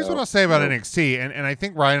 here's what I'll say about NXT, and I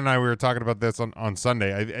think Ryan and I, we were talking about this on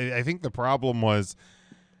Sunday. I think the problem was,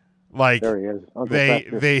 like, there he is.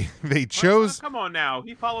 they chose. Come on now,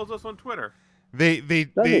 he follows us on Twitter.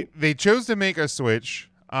 They chose to make a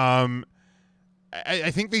switch. I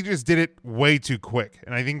think they just did it way too quick,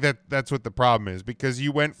 and I think that's what the problem is, because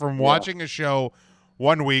you went from watching a show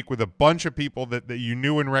one week with a bunch of people that you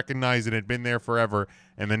knew and recognized and had been there forever,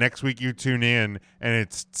 and the next week you tune in and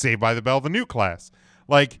it's Saved by the Bell, the new class.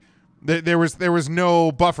 Like, there was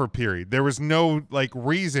no buffer period. There was no like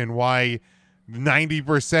reason why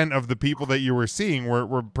 90% of the people that you were seeing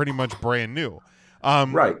were pretty much brand new.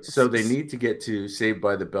 Right. So they need to get to Saved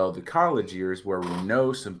by the Bell, the college years, where we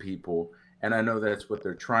know some people, and I know that's what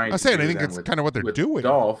they're trying to do. I think it's kind of what they're doing.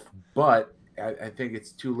 Dolph, but I think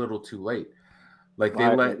it's too little too late. Like,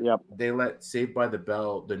 they let Saved by the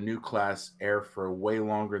Bell, the new class, air for way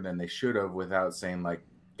longer than they should have, without saying, like,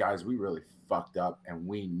 guys, we really fucked up and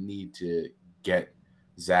we need to get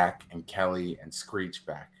Zach and Kelly and Screech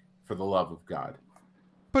back, for the love of God.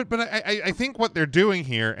 But I think what they're doing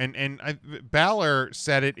here, and Balor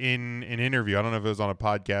said it in an interview. I don't know if it was on a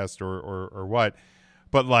podcast or what,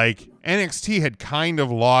 but like, NXT had kind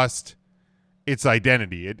of lost its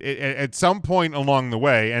identity. At some point along the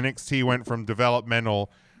way, NXT went from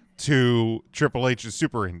developmental to Triple H's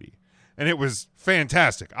Super Indie, and it was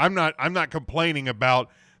fantastic. I'm not complaining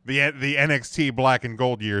about the NXT Black and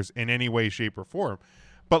Gold years in any way, shape, or form,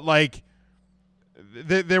 but like,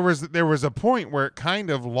 there was a point where it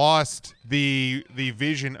kind of lost the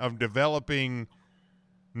vision of developing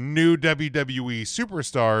new WWE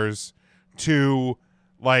superstars to,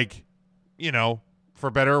 like, you know,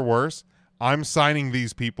 for better or worse, I'm signing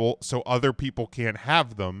these people so other people can't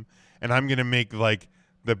have them, and I'm going to make like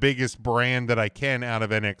the biggest brand that I can out of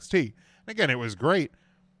NXT. Again, it was great,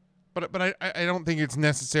 but I don't think it's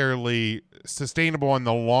necessarily sustainable in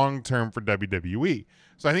the long term for WWE.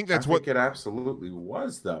 So I think that's what it absolutely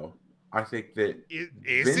was, though. I think that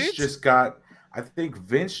Vince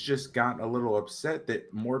just got a little upset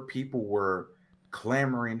that more people were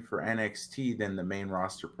clamoring for NXT than the main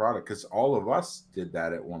roster product, because all of us did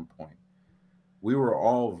that at one point. We were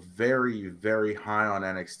all very, very high on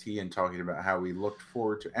NXT and talking about how we looked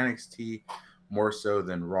forward to NXT more so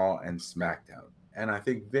than Raw and SmackDown. And I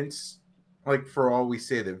think Vince, like, for all we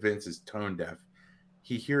say that Vince is tone deaf,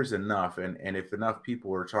 he hears enough. And if enough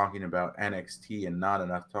people are talking about NXT and not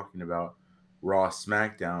enough talking about Raw,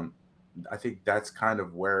 SmackDown, I think that's kind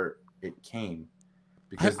of where it came.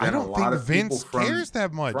 Because I don't think Vince cares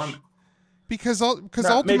that much. Because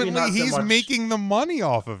ultimately he's making the money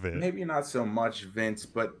off of it. Maybe not so much Vince,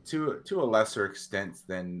 but to a lesser extent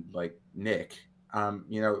than like Nick.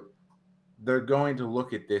 You know, they're going to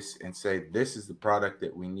look at this and say, this is the product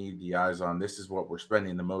that we need the eyes on. This is what we're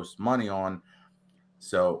spending the most money on.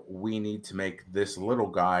 So we need to make this little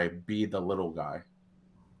guy be the little guy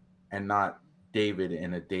and not David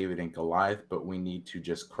in a David and Goliath, but we need to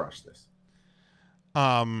just crush this.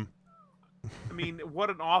 I mean, what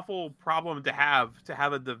an awful problem to have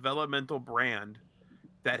a developmental brand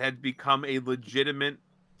that had become a legitimate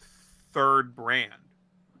third brand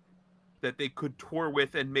that they could tour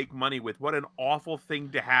with and make money with. What an awful thing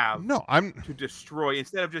to have. To destroy,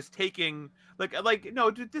 instead of just taking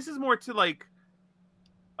this is more to like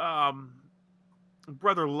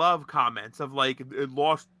Brother Love comments of like, it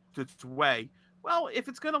lost its way. Well, if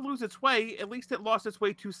it's going to lose its way, at least it lost its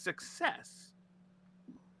way to success.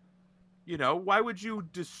 You know, why would you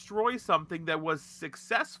destroy something that was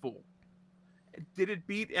successful? Did it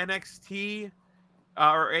beat NXT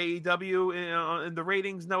or AEW in the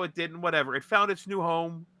ratings? No, it didn't. Whatever. It found its new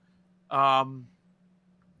home.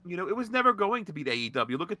 You know, it was never going to beat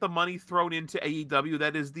AEW. Look at the money thrown into AEW.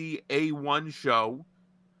 That is the A1 show,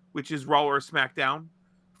 which is Raw or SmackDown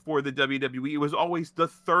for the WWE. It was always the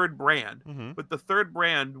third brand. Mm-hmm. But the third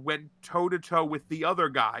brand went toe-to-toe with the other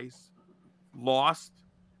guys, lost.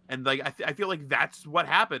 And like I feel like that's what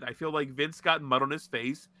happened. I feel like Vince got mud on his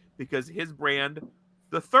face because his brand,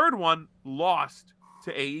 the third one, lost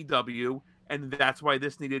to AEW. And that's why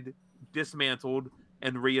this needed dismantled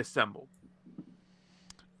and reassembled.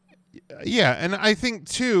 Yeah, and I think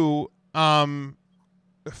too,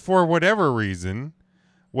 for whatever reason,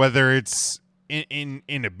 whether it's in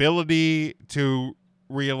inability to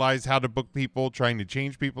realize how to book people, trying to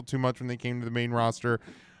change people too much when they came to the main roster,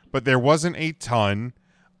 but there wasn't a ton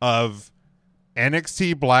of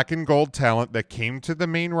NXT Black and Gold talent that came to the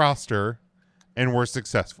main roster and were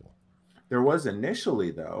successful. There was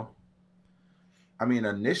initially, though. I mean,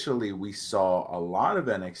 initially we saw a lot of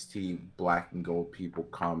NXT Black and Gold people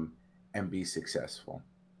come and be successful.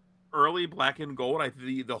 Early Black and Gold,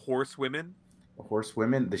 the Horsewomen. The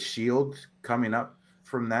Horsewomen, the Shield coming up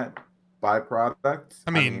from that byproduct.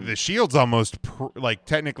 I mean the Shield's almost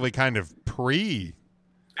technically kind of pre.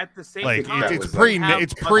 At the same like time, it's pre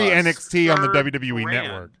NXT on the WWE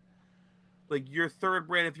network. Like your third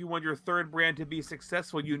brand, if you want your third brand to be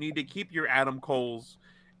successful, you need to keep your Adam Coles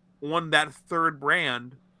on that third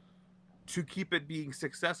brand to keep it being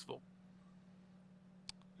successful.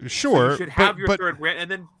 Sure, so you should have your third brand, and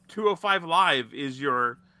then 205 Live is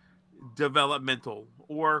your developmental,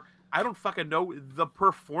 or I don't fucking know. The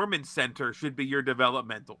Performance Center should be your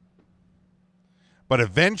developmental. But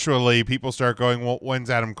eventually, people start going, well, when's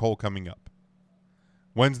Adam Cole coming up?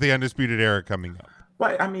 When's the Undisputed Era coming up?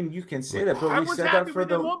 But I mean, you can say that, but I we was said happy that for with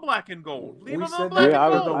the them on Black and Gold. Leave we them on said Black that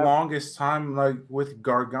and for Gold. the longest time, like with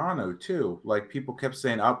Gargano too. Like people kept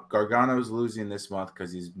saying, "Up, Gargano's losing this month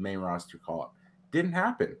because he's main roster call up." Didn't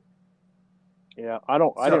happen. Yeah, I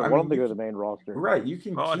didn't want him to go to the main roster. Right, you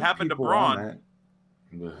can. Well, it keep happened to people Braun.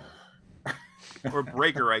 on Or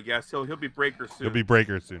Breaker, I guess. He'll be Breaker soon. He'll be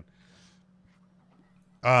Breaker soon.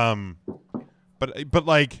 But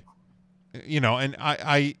like, you know, and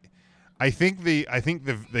I think I do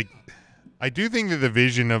think that the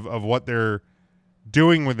vision of what they're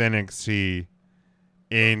doing with NXT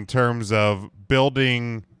in terms of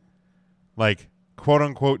building like quote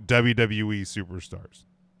unquote WWE superstars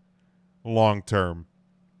long term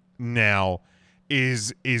now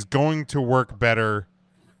is going to work better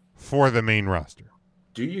for the main roster.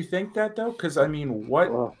 Do you think that though? Because I mean,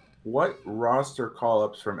 what roster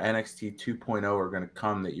call-ups from NXT 2.0 are going to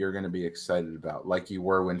come that you're going to be excited about, like you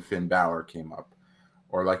were when Finn Balor came up,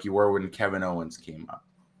 or like you were when Kevin Owens came up?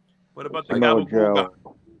 What about the Gabagool?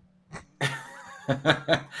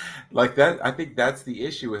 Like that, I think that's the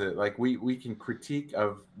issue with it. Like we can critique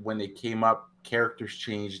of when they came up, characters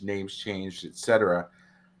changed, names changed, etc.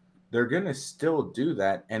 They're going to still do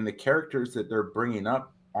that, and the characters that they're bringing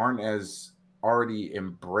up aren't as already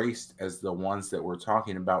embraced as the ones that we're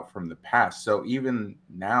talking about from the past. So even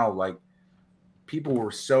now, like people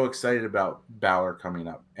were so excited about Balor coming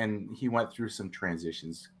up, and he went through some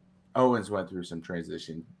transitions. Owens went through some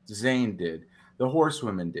transition. Zayn did. The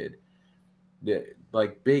Horsewomen did.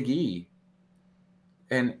 Like Big E.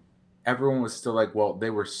 And everyone was still like, well,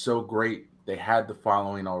 they were so great. They had the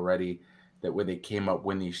following already that when they came up,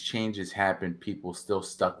 when these changes happened, people still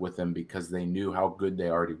stuck with them because they knew how good they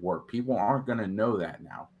already were. People aren't going to know that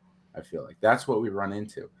now. I feel like that's what we run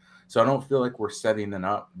into. So I don't feel like we're setting them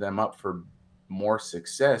up for more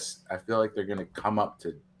success. I feel like they're going to come up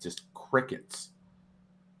to just crickets.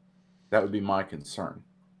 That would be my concern.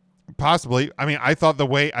 Possibly. I mean, I thought the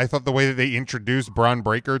way that they introduced Braun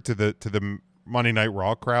Breaker to the Monday Night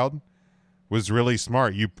Raw crowd was really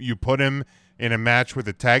smart. You put him in a match with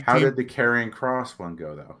a tag team. How did the Karrion Kross one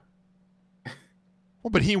go though?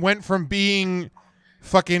 Well, but he went from being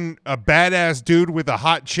fucking a badass dude with a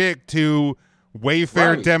hot chick to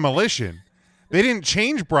Wayfair Demolition. They didn't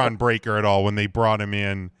change Braun Breaker at all when they brought him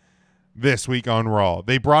in this week on Raw.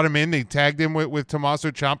 They brought him in, they tagged him with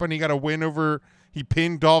Tommaso Ciampa, and he got a win over. He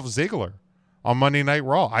pinned Dolph Ziggler on Monday Night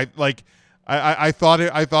Raw. I thought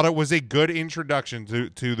it was a good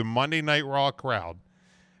introduction to the Monday Night Raw crowd,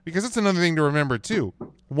 because that's another thing to remember too.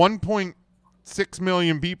 1.6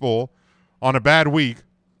 million people on a bad week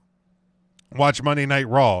watch Monday Night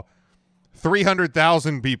Raw.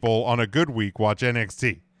 300,000 people on a good week watch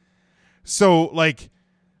NXT. So like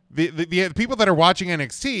the people that are watching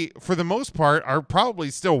NXT for the most part are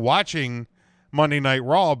probably still watching Monday Night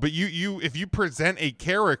Raw. But if you present a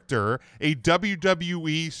character, a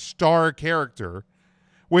WWE star character,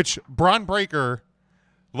 which Braun Breaker,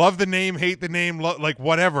 love the name, hate the name, like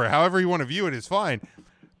whatever, however you want to view it is fine.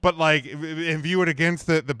 But like, and view it against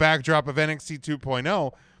the backdrop of NXT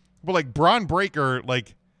 2.0. But like Braun Breaker,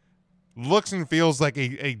 like looks and feels like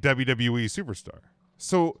a WWE superstar.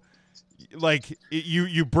 So like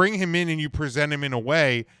you bring him in and you present him in a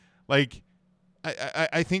way like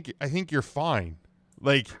I think you're fine.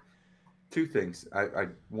 Like two things.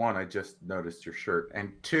 One, I just noticed your shirt,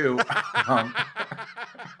 and two,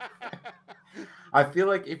 I feel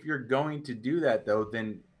like if you're going to do that though,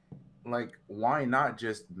 then like why not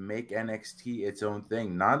just make NXT its own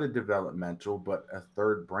thing, not a developmental, but a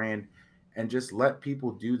third brand, and just let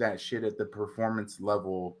people do that shit at the performance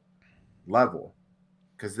level.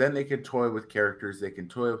 Because then they can toy with characters, they can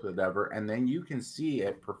toy with whatever, and then you can see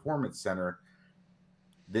at Performance Center,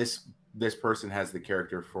 this person has the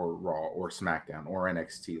character for Raw or SmackDown or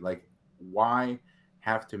NXT. Like, why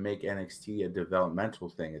have to make NXT a developmental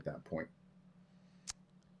thing at that point?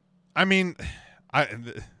 I mean,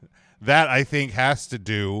 that I think has to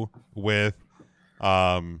do with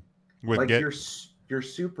like your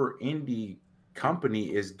super indie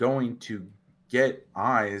company is going to get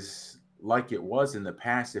eyes like it was in the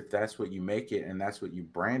past if that's what you make it and that's what you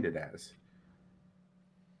brand it as.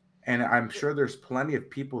 And I'm sure there's plenty of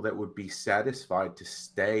people that would be satisfied to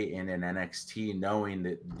stay in an NXT knowing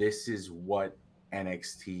that this is what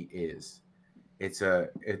NXT is. It's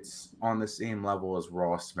on the same level as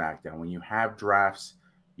Raw, SmackDown. When you have drafts,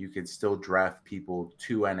 you can still draft people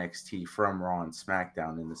to NXT from Raw and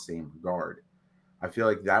SmackDown in the same regard. I feel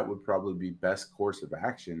like that would probably be best course of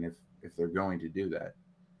action if they're going to do that.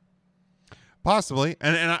 Possibly,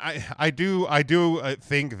 and I do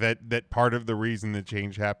think that part of the reason the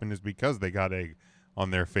change happened is because they got egg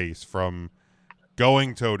on their face from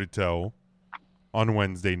going toe to toe on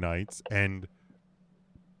Wednesday nights and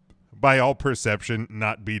by all perception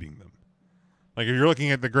not beating them. Like if you're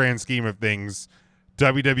looking at the grand scheme of things,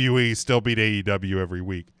 WWE still beat AEW every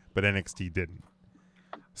week, but NXT didn't.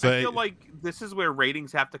 So I feel like this is where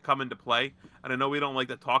ratings have to come into play, and I know we don't like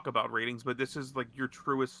to talk about ratings, but this is like your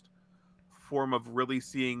truest form of really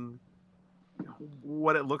seeing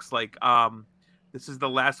what it looks like. This is the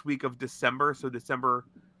last week of December, so December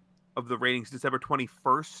of the ratings, December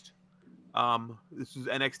 21st. This is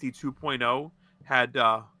NXT 2.0 had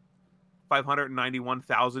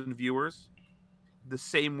 591,000 viewers. The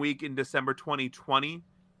same week in December 2020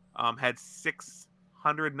 had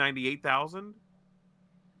 698,000.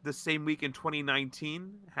 The same week in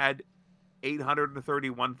 2019 had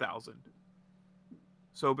 831,000.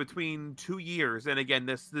 So between 2 years, and again,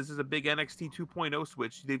 this is a big NXT 2.0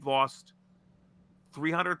 switch. They've lost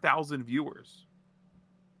 300,000 viewers.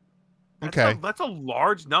 That's a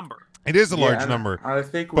large number. It is a large number. I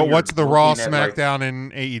think. But what's the Raw, SmackDown,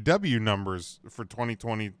 and AEW numbers for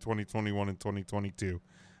 2020, 2021, and 2022?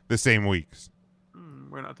 The same weeks.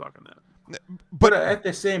 We're not talking that. But at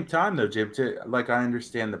the same time, though, Jim, I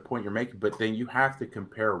understand the point you're making, but then you have to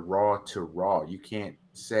compare Raw to Raw. You can't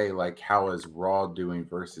say, like, how is Raw doing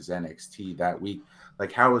versus NXT that week?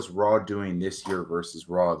 Like, how is Raw doing this year versus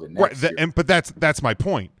Raw the next year? But that's my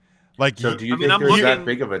point. Like, so do you think there's that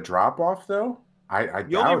big of a drop-off, though?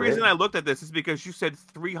 The only reason I looked at this is because you said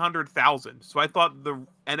 300,000, so I thought the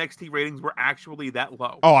NXT ratings were actually that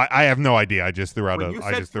low. Oh, I have no idea. I just threw out a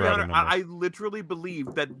number. I literally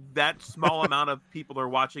believe that small amount of people are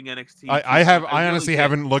watching NXT. I honestly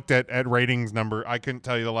haven't looked at ratings number. I couldn't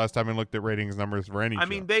tell you the last time I looked at ratings numbers for any. I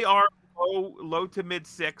mean, they are low to mid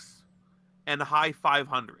 6 and high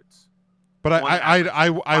 500s. But I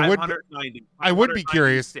would be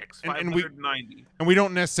curious, and we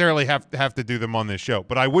don't necessarily have to do them on this show,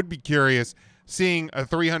 but I would be curious seeing a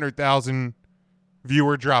 300,000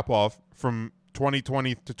 viewer drop off from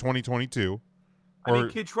 2020 to 2022. I mean,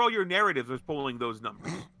 Control Your Narratives was pulling those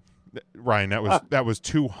numbers. Ryan, that was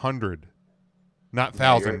 200, not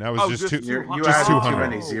 1,000. That was just 200. You added too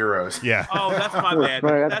many zeros. Yeah. Oh, that's my bad.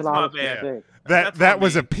 That's my bad. That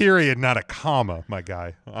was a period, not a comma, my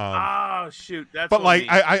guy. Oh shoot! But like,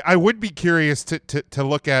 I would be curious to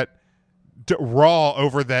look at Raw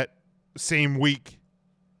over that same week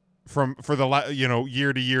for the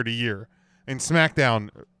year to year to year, and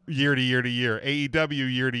SmackDown year to year to year,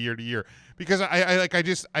 AEW year to year to year, because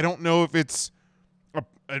I don't know if it's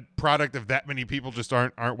a product of that many people just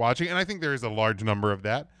aren't watching, and I think there is a large number of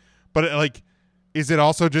that, but like, is it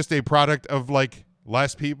also just a product of like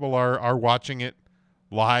less people are watching it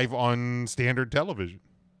live on standard television?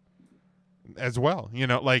 as well. You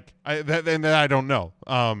know, like that I don't know.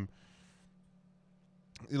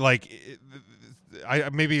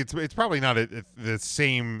 Maybe it's probably not the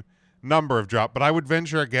same number of drop, but I would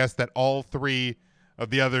venture a guess that all three of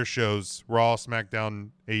the other shows, Raw, SmackDown,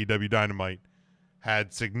 AEW Dynamite,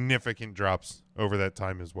 had significant drops over that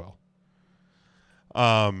time as well.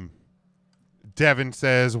 Devin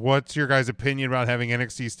says, what's your guys' opinion about having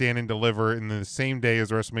NXT Stand and Deliver in the same day as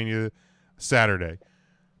WrestleMania Saturday?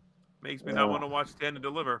 Makes me not want to watch Stand and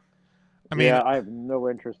Deliver. I mean, I have no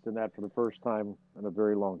interest in that for the first time in a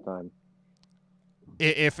very long time.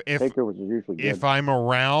 If Takeovers are usually good. If I'm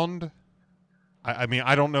around, I mean,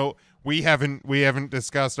 I don't know. We haven't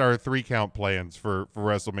discussed our 3-count plans for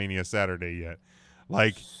WrestleMania Saturday yet.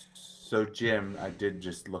 Like, so Jim, I did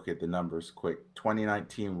just look at the numbers quick.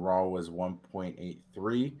 2019 Raw was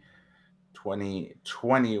 1.83.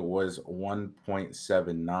 2020 was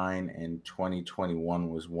 1.79, and 2021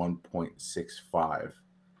 was 1.65.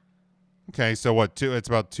 Okay, so what? It's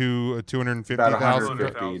about 250,000,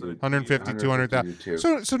 150,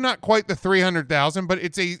 200,000. So not quite the 300,000, but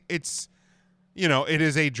it is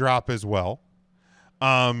a drop as well.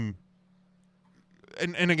 And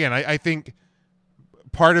again, I think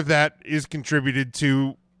part of that is contributed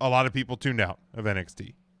to a lot of people tuned out of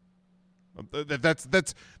NXT.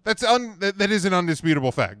 That is an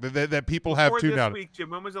undisputable fact that people have tuned out. This week, Jim,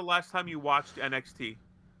 when was the last time you watched NXT?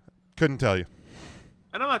 Couldn't tell you.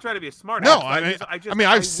 And I'm not trying to be a smart No, ass.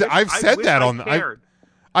 I've said that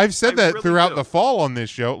I've said that really throughout the fall on this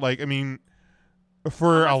show. Like, I mean,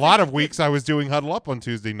 for a lot of weeks I was doing Huddle Up on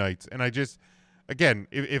Tuesday nights, and I just, again,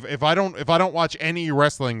 if I don't watch any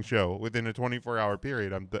wrestling show within a 24-hour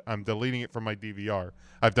period, I'm deleting it from my DVR.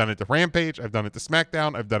 I've done it to Rampage, I've done it to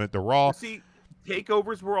SmackDown, I've done it to Raw. See,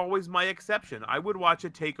 takeovers were always my exception. I would watch a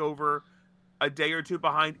takeover a day or two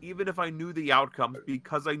behind, even if I knew the outcome,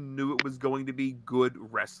 because I knew it was going to be good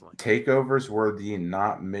wrestling. Takeovers were the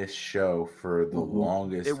not miss show for the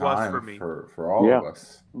longest time. Was for me. For all of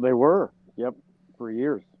us. They were. Yep. For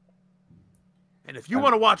years. And if you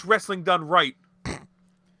want to watch wrestling done right.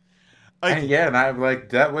 And I'm like,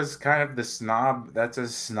 that was kind of the snob. That's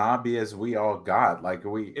as snobby as we all got. Like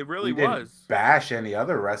it really didn't was. Bash any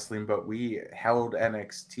other wrestling, but we held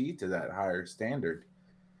NXT to that higher standard.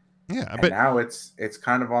 Yeah, and but now it's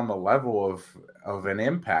kind of on the level of an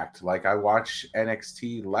Impact. Like I watch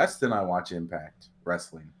NXT less than I watch Impact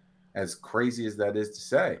Wrestling. As crazy as that is to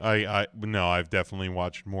say. I've definitely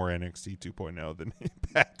watched more NXT 2.0 than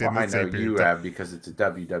Impact. Well, I know you have because it's a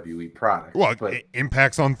WWE product. Well,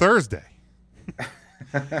 Impact's on Thursday.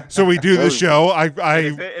 So we do the show.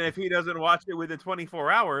 And if he doesn't watch it within 24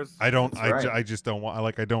 hours, I just don't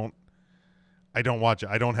want. I don't watch it.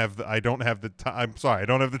 I don't have the time. I'm sorry. I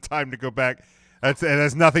don't have the time to go back. It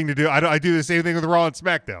has nothing to do. I do the same thing with Raw and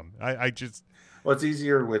SmackDown. Well, it's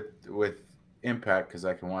easier with Impact because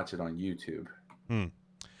I can watch it on YouTube.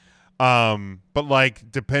 But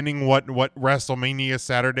like, depending what WrestleMania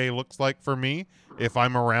Saturday looks like for me, if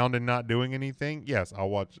I'm around and not doing anything, yes,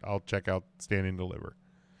 I'll check out Stand and Deliver.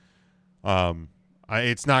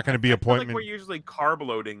 It's not going to be appointment. Like we're usually carb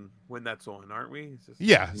loading when that's on, aren't we?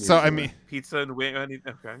 So I mean, pizza and wing.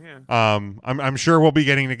 Okay, yeah. I'm sure we'll be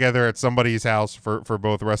getting together at somebody's house for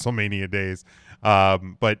both WrestleMania days.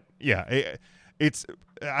 But yeah,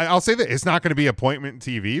 I'll say that it's not going to be appointment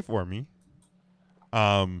TV for me. Be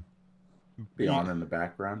on in the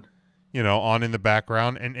background. On in the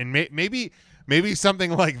background, and maybe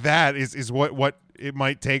something like that is what it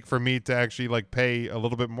might take for me to actually like pay a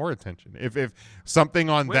little bit more attention. If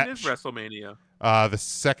something on when that is WrestleMania? The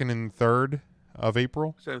 2nd and 3rd of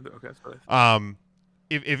April. Okay, that's what I thought.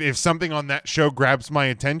 If something on that show grabs my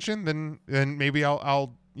attention, then maybe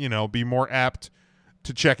I'll be more apt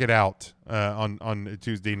to check it out on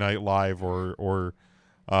Tuesday Night Live or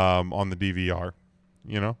on the DVR.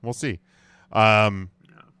 We'll see. But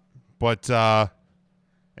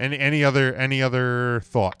any other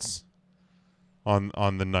thoughts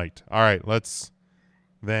on the night? All right, let's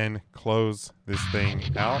then close this thing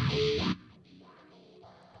out.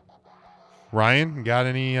 Ryan, got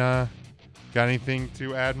anything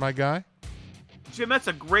to add, my guy? Jim, that's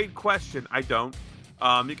a great question. I don't.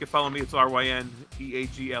 You can follow me. It's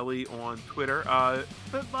RYNEAGLE on Twitter.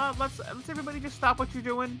 But let's everybody just stop what you're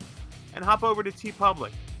doing and hop over to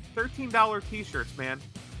TeePublic. $13 t-shirts, man.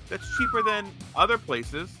 That's cheaper than other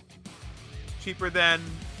places. Cheaper than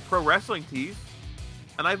pro wrestling tees.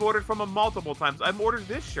 And I've ordered from them multiple times. I've ordered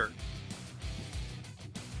this shirt.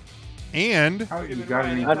 And there you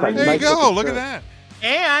go. Look at that.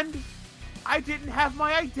 And I didn't have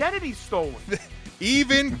my identity stolen.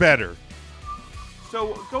 Even better.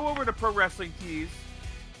 So go over to Pro Wrestling Tees.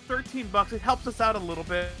 $13. It helps us out a little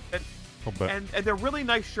bit. And they're really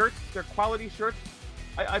nice shirts. They're quality shirts.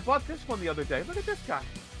 I bought this one the other day. Look at this guy.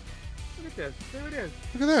 Look at this. There it is.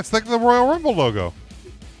 Look at that. It's like the Royal Rumble logo.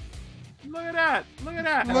 Look at that. Look at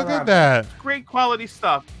that. Look at that. It's great quality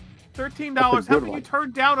stuff. $13. How can you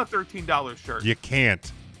turn down a $13 shirt? You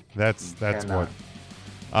can't. That's cannot.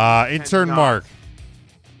 what. Intern Mark.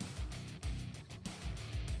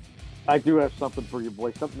 I do have something for you,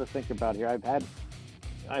 boys. Something to think about here. I've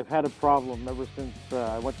had a problem ever since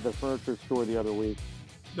I went to the furniture store the other week.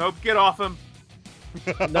 Nope, get off him.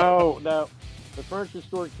 No. The furniture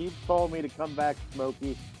store keeps calling me to come back,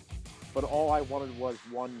 Smokey, but all I wanted was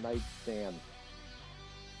one night stand.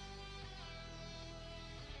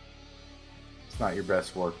 It's not your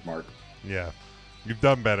best work, Mark. Yeah. You've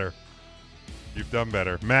done better.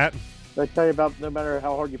 Matt? Did I tell you about no matter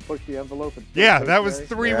how hard you push the envelope? Yeah, that was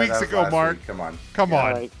 3 weeks ago, Mark. Week. Come on. Come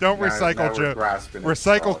on. Right. Don't Now recycle we're jokes. grasping it.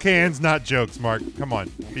 Recycle cans, not jokes, Mark. Come on.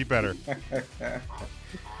 Be better.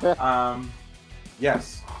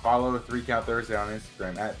 Yes, follow 3 Count Thursday on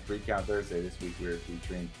Instagram at 3 Count Thursday. This week we are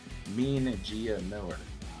featuring Mean Gia Miller.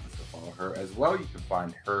 So follow her as well. You can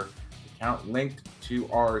find her account linked to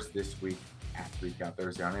ours this week at 3 Count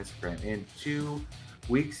Thursday on Instagram. In 2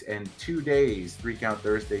 weeks and 2 days, 3 Count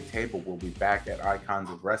Thursday table will be back at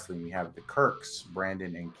Icons of Wrestling. We have the Kirks,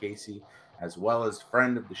 Brandon and Casey, as well as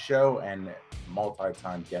friend of the show and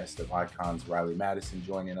multi-time guest of Icons, Riley Madison,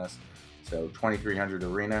 joining us. So 2300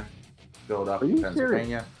 Arena, Philadelphia,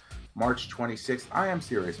 Pennsylvania, March 26th. I am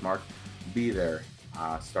serious, Mark. Be there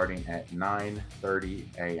starting at 9:30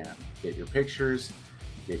 a.m. Get your pictures,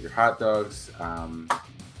 get your hot dogs,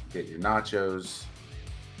 get your nachos.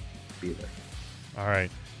 Be there. All right.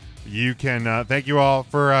 You can thank you all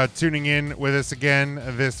for tuning in with us again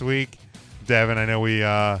this week. Devin, I know we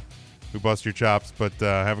bust your chops, but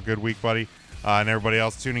have a good week, buddy. And everybody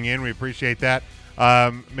else tuning in, we appreciate that.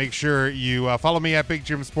 Make sure you follow me at Big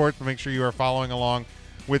Jim Sports, but make sure you are following along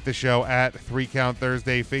with the show at 3 Count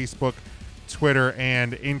Thursday, Facebook, Twitter,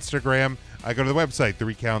 and Instagram. Go to the website,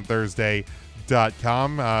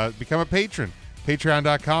 3countthursday.com. Become a patron.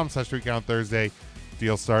 Patreon.com/3 Count Thursday.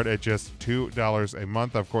 Deals start at just $2 a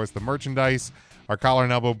month. Of course, the merchandise, our Collar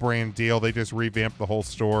and Elbow brand deal, they just revamped the whole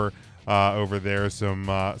store over there.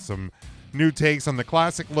 Some new takes on the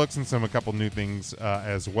classic looks and a couple new things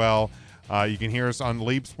as well. You can hear us on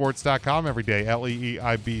LeibSports.com every day,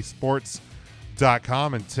 LEEIB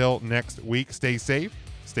Sports.com. Until next week, stay safe,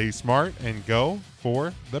 stay smart, and go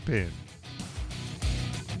for the pin.